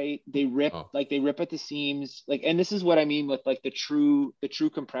wash right. Oh, They rip at the seams. Like, and this is what I mean with like the true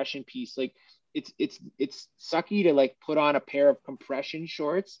compression piece. Like, it's sucky to like put on a pair of compression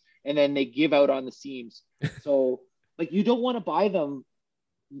shorts and then they give out on the seams. So like you don't want to buy them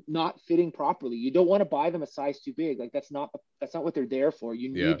not fitting properly. You don't want to buy them a size too big. Like that's not what they're there for.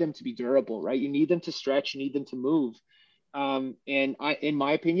 You yeah. need them to be durable, right? You need them to stretch. You need them to move. And in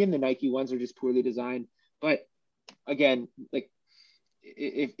my opinion, the Nike ones are just poorly designed. But again, like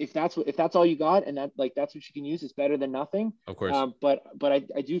if that's all you got and that's what you can use, it's better than nothing. Of course. But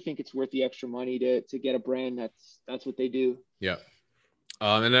I do think it's worth the extra money to get a brand that's what they do. Yeah.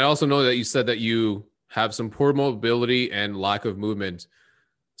 And I also know that you said that you have some poor mobility and lack of movement.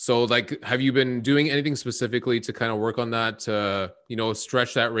 So like, have you been doing anything specifically to kind of work on that, to,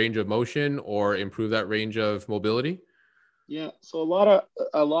 stretch that range of motion or improve that range of mobility? Yeah, so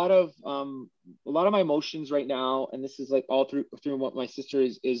a lot of my emotions right now, and this is like all through what my sister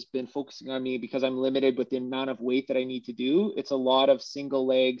is been focusing on me because I'm limited with the amount of weight that I need to do. It's a lot of single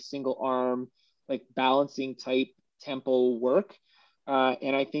leg, single arm, like balancing type tempo work,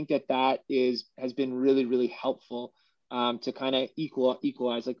 and I think that has been really really helpful to kind of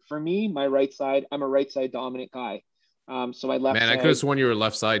equalize. Like for me, my right side, I'm a right side dominant guy, so my left Man, I could have side. sworn you were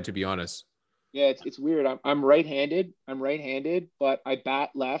left side, to be honest. Yeah, it's weird. I'm right-handed. I'm right-handed, but I bat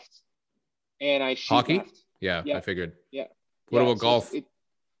left and I shoot Hockey? left. Yeah, I Yeah, figured. yeah, What yeah. about So golf? it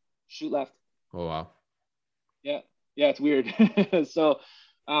shoot left. Oh, wow. Yeah, yeah. It's weird. So,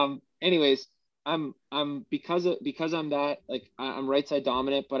 anyways, I'm because I'm that like I'm right side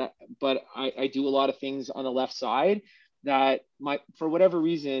dominant, but I do a lot of things on the left side that for whatever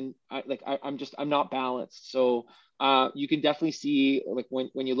reason I'm not balanced. So you can definitely see like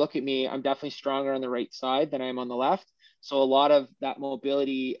when you look at me, I'm definitely stronger on the right side than I am on the left. So a lot of that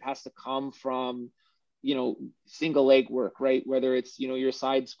mobility has to come from single leg work, right? Whether it's your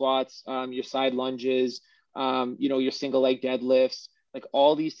side squats, your side lunges, your single leg deadlifts, like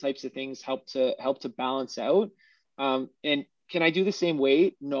all these types of things help to balance out. And can I do the same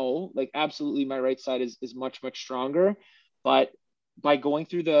weight? No, like absolutely my right side is much much stronger, but by going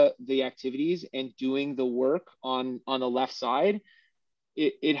through the activities and doing the work on the left side,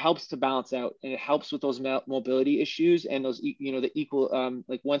 it helps to balance out and it helps with those mobility issues and those the equal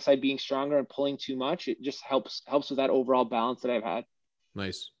like one side being stronger and pulling too much. It just helps with that overall balance that I've had.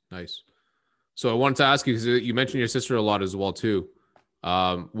 Nice, nice. So I wanted to ask you, because you mentioned your sister a lot as well too.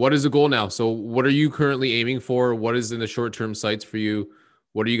 What is the goal now? So what are you currently aiming for? What is in the short-term sights for you?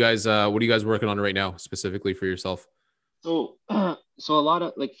 What are you guys working on right now specifically for yourself? So, so a lot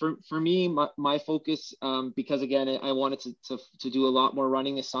of like for me, my focus, because again, I wanted to do a lot more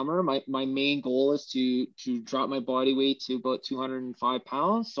running this summer. My main goal is to drop my body weight to about 205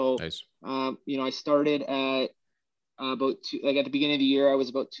 pounds. So, Nice. I started at like at the beginning of the year, I was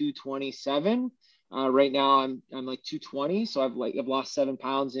about 227. Right now, I'm like 220. So I've lost 7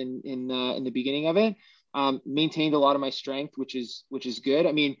 pounds in the beginning of it. Maintained a lot of my strength, which is good.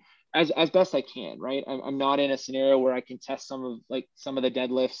 I mean, as best I can, right? I'm not in a scenario where I can test some of the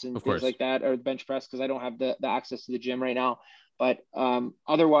deadlifts and Of things course. like that or the bench press because I don't have the access to the gym right now. But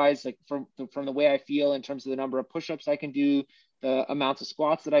otherwise, like from the way I feel in terms of the number of push-ups I can do, the amounts of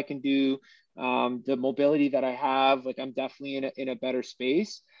squats that I can do, the mobility that I have, like I'm definitely in a better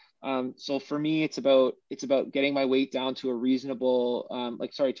space. So for me, it's about getting my weight down to a reasonable,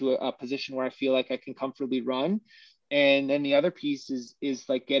 to a position where I feel like I can comfortably run. And then the other piece is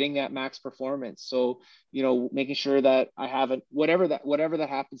like getting that max performance. So making sure that I have whatever that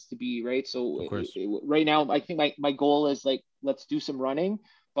happens to be, right? So Of course. right now, I think my goal is like let's do some running,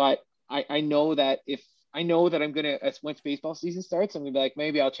 but I know that if I know that I'm gonna as once baseball season starts, I'm gonna be like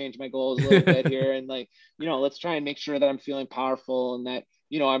maybe I'll change my goals a little bit here and like let's try and make sure that I'm feeling powerful and that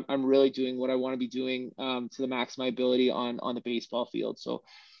I'm really doing what I want to be doing to the max of my ability on the baseball field. So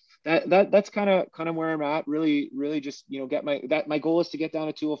that's kind of where I'm at. Really, really just get my goal is to get down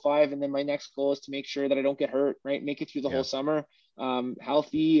to 205, and then my next goal is to make sure that I don't get hurt. Right, make it through the Yeah. whole summer,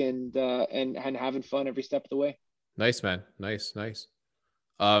 healthy and having fun every step of the way. Nice, man. Nice, nice.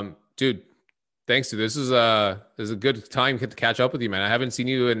 Dude, thanks, dude. This is a good time to catch up with you, man. I haven't seen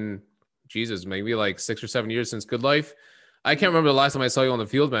you in Jesus, maybe like 6 or 7 years since Good Life. I can't remember the last time I saw you on the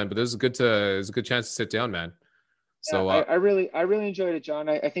field, man, but it's a good chance to sit down, man. Yeah, So I really enjoyed it, John.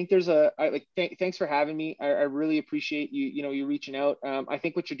 I think there's thanks for having me. I really appreciate you reaching out. I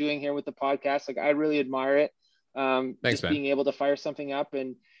think what you're doing here with the podcast, like I really admire it. thanks, Just man. being able to fire something up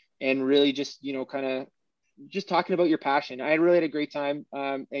and really just kind of just talking about your passion. I really had a great time.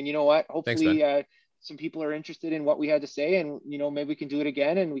 And you know what? Thanks, man. Hopefully, some people are interested in what we had to say, and maybe we can do it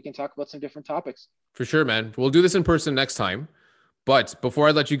again, and we can talk about some different topics. For sure, man. We'll do this in person next time. But before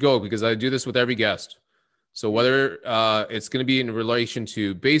I let you go, because I do this with every guest, so Mhm. whether it's going to be in relation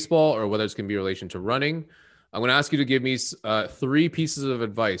to baseball or whether it's going to be in relation to running, I'm going to ask you to give me 3 pieces of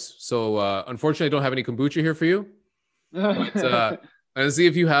advice. So unfortunately, I don't have any kombucha here for you, but I'm going to see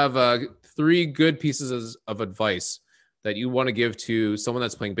if you have 3 good pieces of advice that you want to give to someone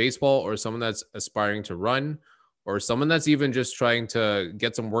that's playing baseball or someone that's aspiring to run or someone that's even just trying to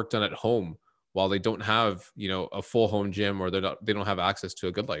get some work done at home while they don't have, a full home gym, or they don't have access to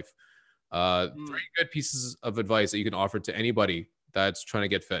a good life. Three good pieces of advice that you can offer to anybody that's trying to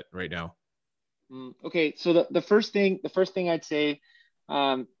get fit right now. Okay, so the first thing I'd say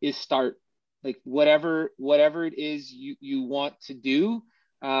is start. Like whatever it is you want to do,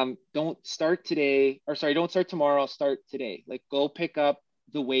 don't start today, or sorry, don't start tomorrow. Start today. Like go pick up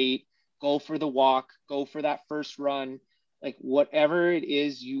the weight, go for the walk, go for that first run. Like whatever it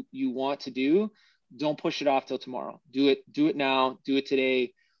is you want to do, don't push it off till tomorrow. Do it now. Do it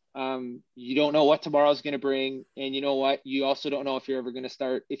today. You don't know what tomorrow is going to bring, and you know what? You also don't know if you're ever going to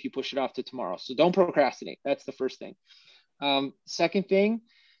start if you push it off to tomorrow. So don't procrastinate. That's the first thing. Second thing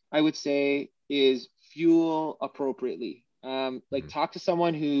I would say is fuel appropriately. Like talk to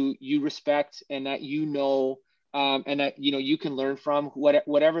someone who you respect and that and that you can learn from,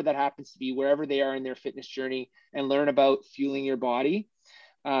 whatever that happens to be, wherever they are in their fitness journey, and learn about fueling your body.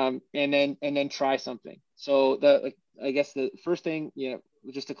 And then try something. So I guess the first thing,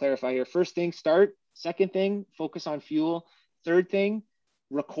 just to clarify here, first thing, start. Second thing, focus on fuel. Third thing,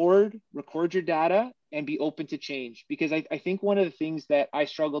 record your data and be open to change. Because I think one of the things that I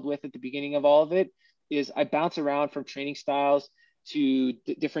struggled with at the beginning of all of it is I bounce around from training styles to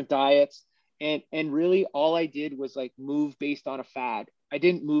different diets. And really all I did was like move based on a fad. I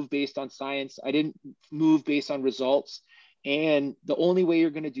didn't move based on science. I didn't move based on results. And the only way you're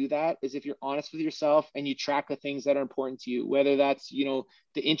going to do that is if you're honest with yourself and you track the things that are important to you, whether that's, the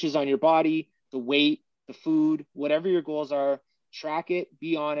inches on your body, the weight, the food, whatever your goals are, track it,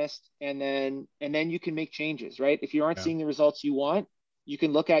 be honest. And then you can make changes, right? If you aren't seeing the results you want, you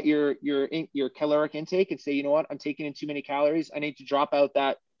can look at your caloric intake and say, you know what, I'm taking in too many calories. I need to drop out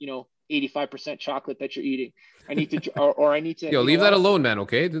that, 85% chocolate that you're eating. I need to, or I need to, leave that alone, man.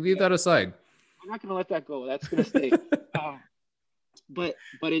 Okay. Leave that aside. I'm not going to let that go. That's going to stay. But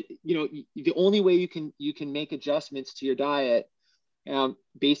it, the only way you can make adjustments to your diet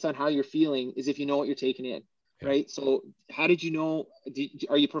based on how you're feeling is if you know what you're taking in, right? So how did you know,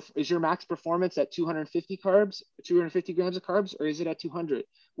 is your max performance at 250 grams of carbs, or is it at 200?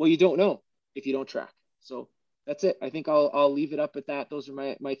 Well, you don't know if you don't track. So that's it. I think I'll leave it up at that. Those are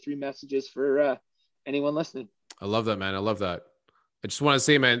my three messages for anyone listening. I love that, man. I love that. I just want to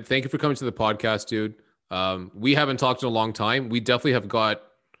say, man, thank you for coming to the podcast, dude. We haven't talked in a long time. We definitely have got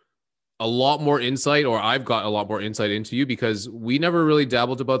a lot more insight, or I've got a lot more insight into you, because we never really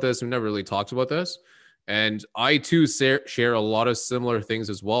dabbled about this. We never really talked about this. And I too share a lot of similar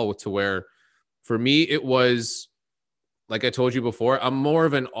things as well, to where for me, it was, like I told you before, I'm more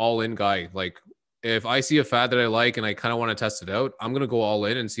of an all-in guy. Like if I see a fad that I like and I kind of want to test it out, I'm going to go all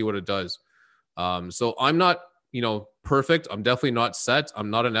in and see what it does. So I'm not, perfect. I'm definitely not set. I'm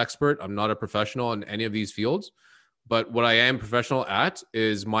not an expert. I'm not a professional in any of these fields, but what I am professional at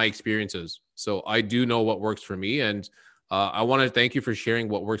is my experiences. So I do know what works for me. And I want to thank you for sharing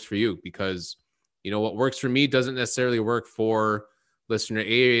what works for you, because, what works for me doesn't necessarily work for listener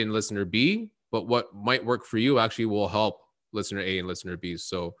A and listener B, but what might work for you actually will help listener A and listener B.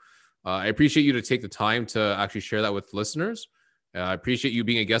 So I appreciate you to take the time to actually share that with listeners. I appreciate you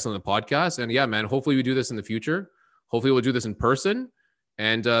being a guest on the podcast. And yeah, man, hopefully we do this in the future. Hopefully we'll do this in person.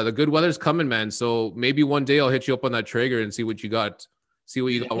 And the good weather's coming, man. So maybe one day I'll hit you up on that Traeger and see what you got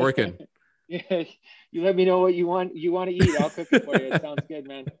working. Yeah, you let me know what you want to eat. I'll cook it for you. It sounds good,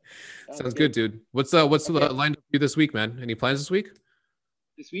 man. Sounds good, dude. What's lined up for you this week, man? Any plans this week?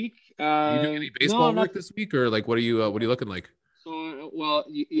 This week? Are you doing any baseball work this week, or like what are you looking like? So, well,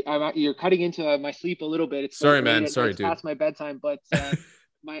 you're cutting into my sleep a little bit. It's sorry, man. Sorry, it's dude. past my bedtime, but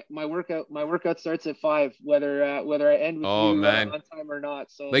my workout starts at 5, whether I end with you on time or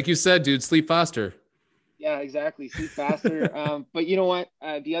not. So, like you said, dude, sleep faster. Yeah, exactly. Sleep faster. But you know what?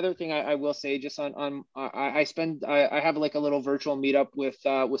 The other thing I will say, just I have like a little virtual meetup with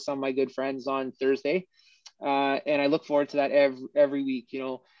some of my good friends on Thursday, and I look forward to that every week.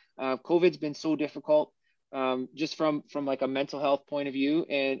 COVID's been so difficult, just from like a mental health point of view,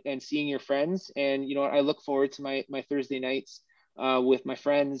 and seeing your friends. And I look forward to my Thursday nights with my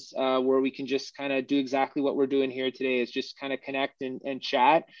friends, where we can just kind of do exactly what we're doing here today, is just kind of connect and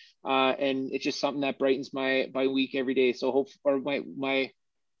chat. And it's just something that brightens my week every day. So brightens my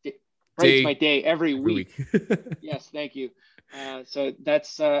day every week. Yes. Thank you. So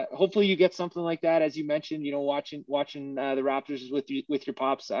that's, hopefully you get something like that. As you mentioned, watching the Raptors with your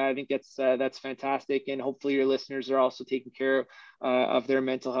pops. I think that's fantastic. And hopefully your listeners are also taking care of their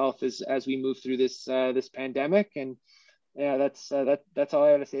mental health as we move through this pandemic. And yeah, that's all I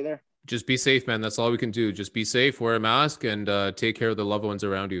have to say there. Just be safe, man. That's all we can do. Just be safe, wear a mask, and take care of the loved ones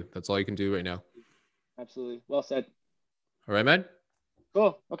around you. That's all you can do right now. Absolutely. Well said. All right, man.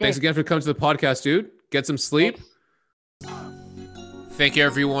 Cool. Okay. Thanks again for coming to the podcast, dude. Get some sleep. Thanks. Thank you,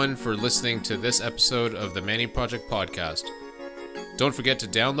 everyone, for listening to this episode of the Manny Project Podcast. Don't forget to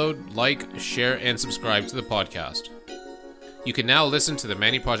download, like, share, and subscribe to the podcast. You can now listen to the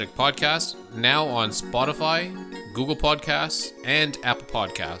Manny Project Podcast now on Spotify, Google Podcasts, and Apple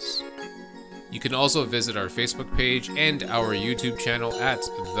Podcasts. You can also visit our Facebook page and our YouTube channel at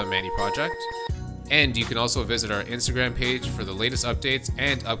The Manny Project. And you can also visit our Instagram page for the latest updates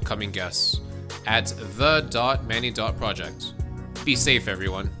and upcoming guests at the.manny.project. Be safe,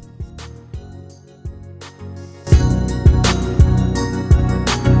 everyone.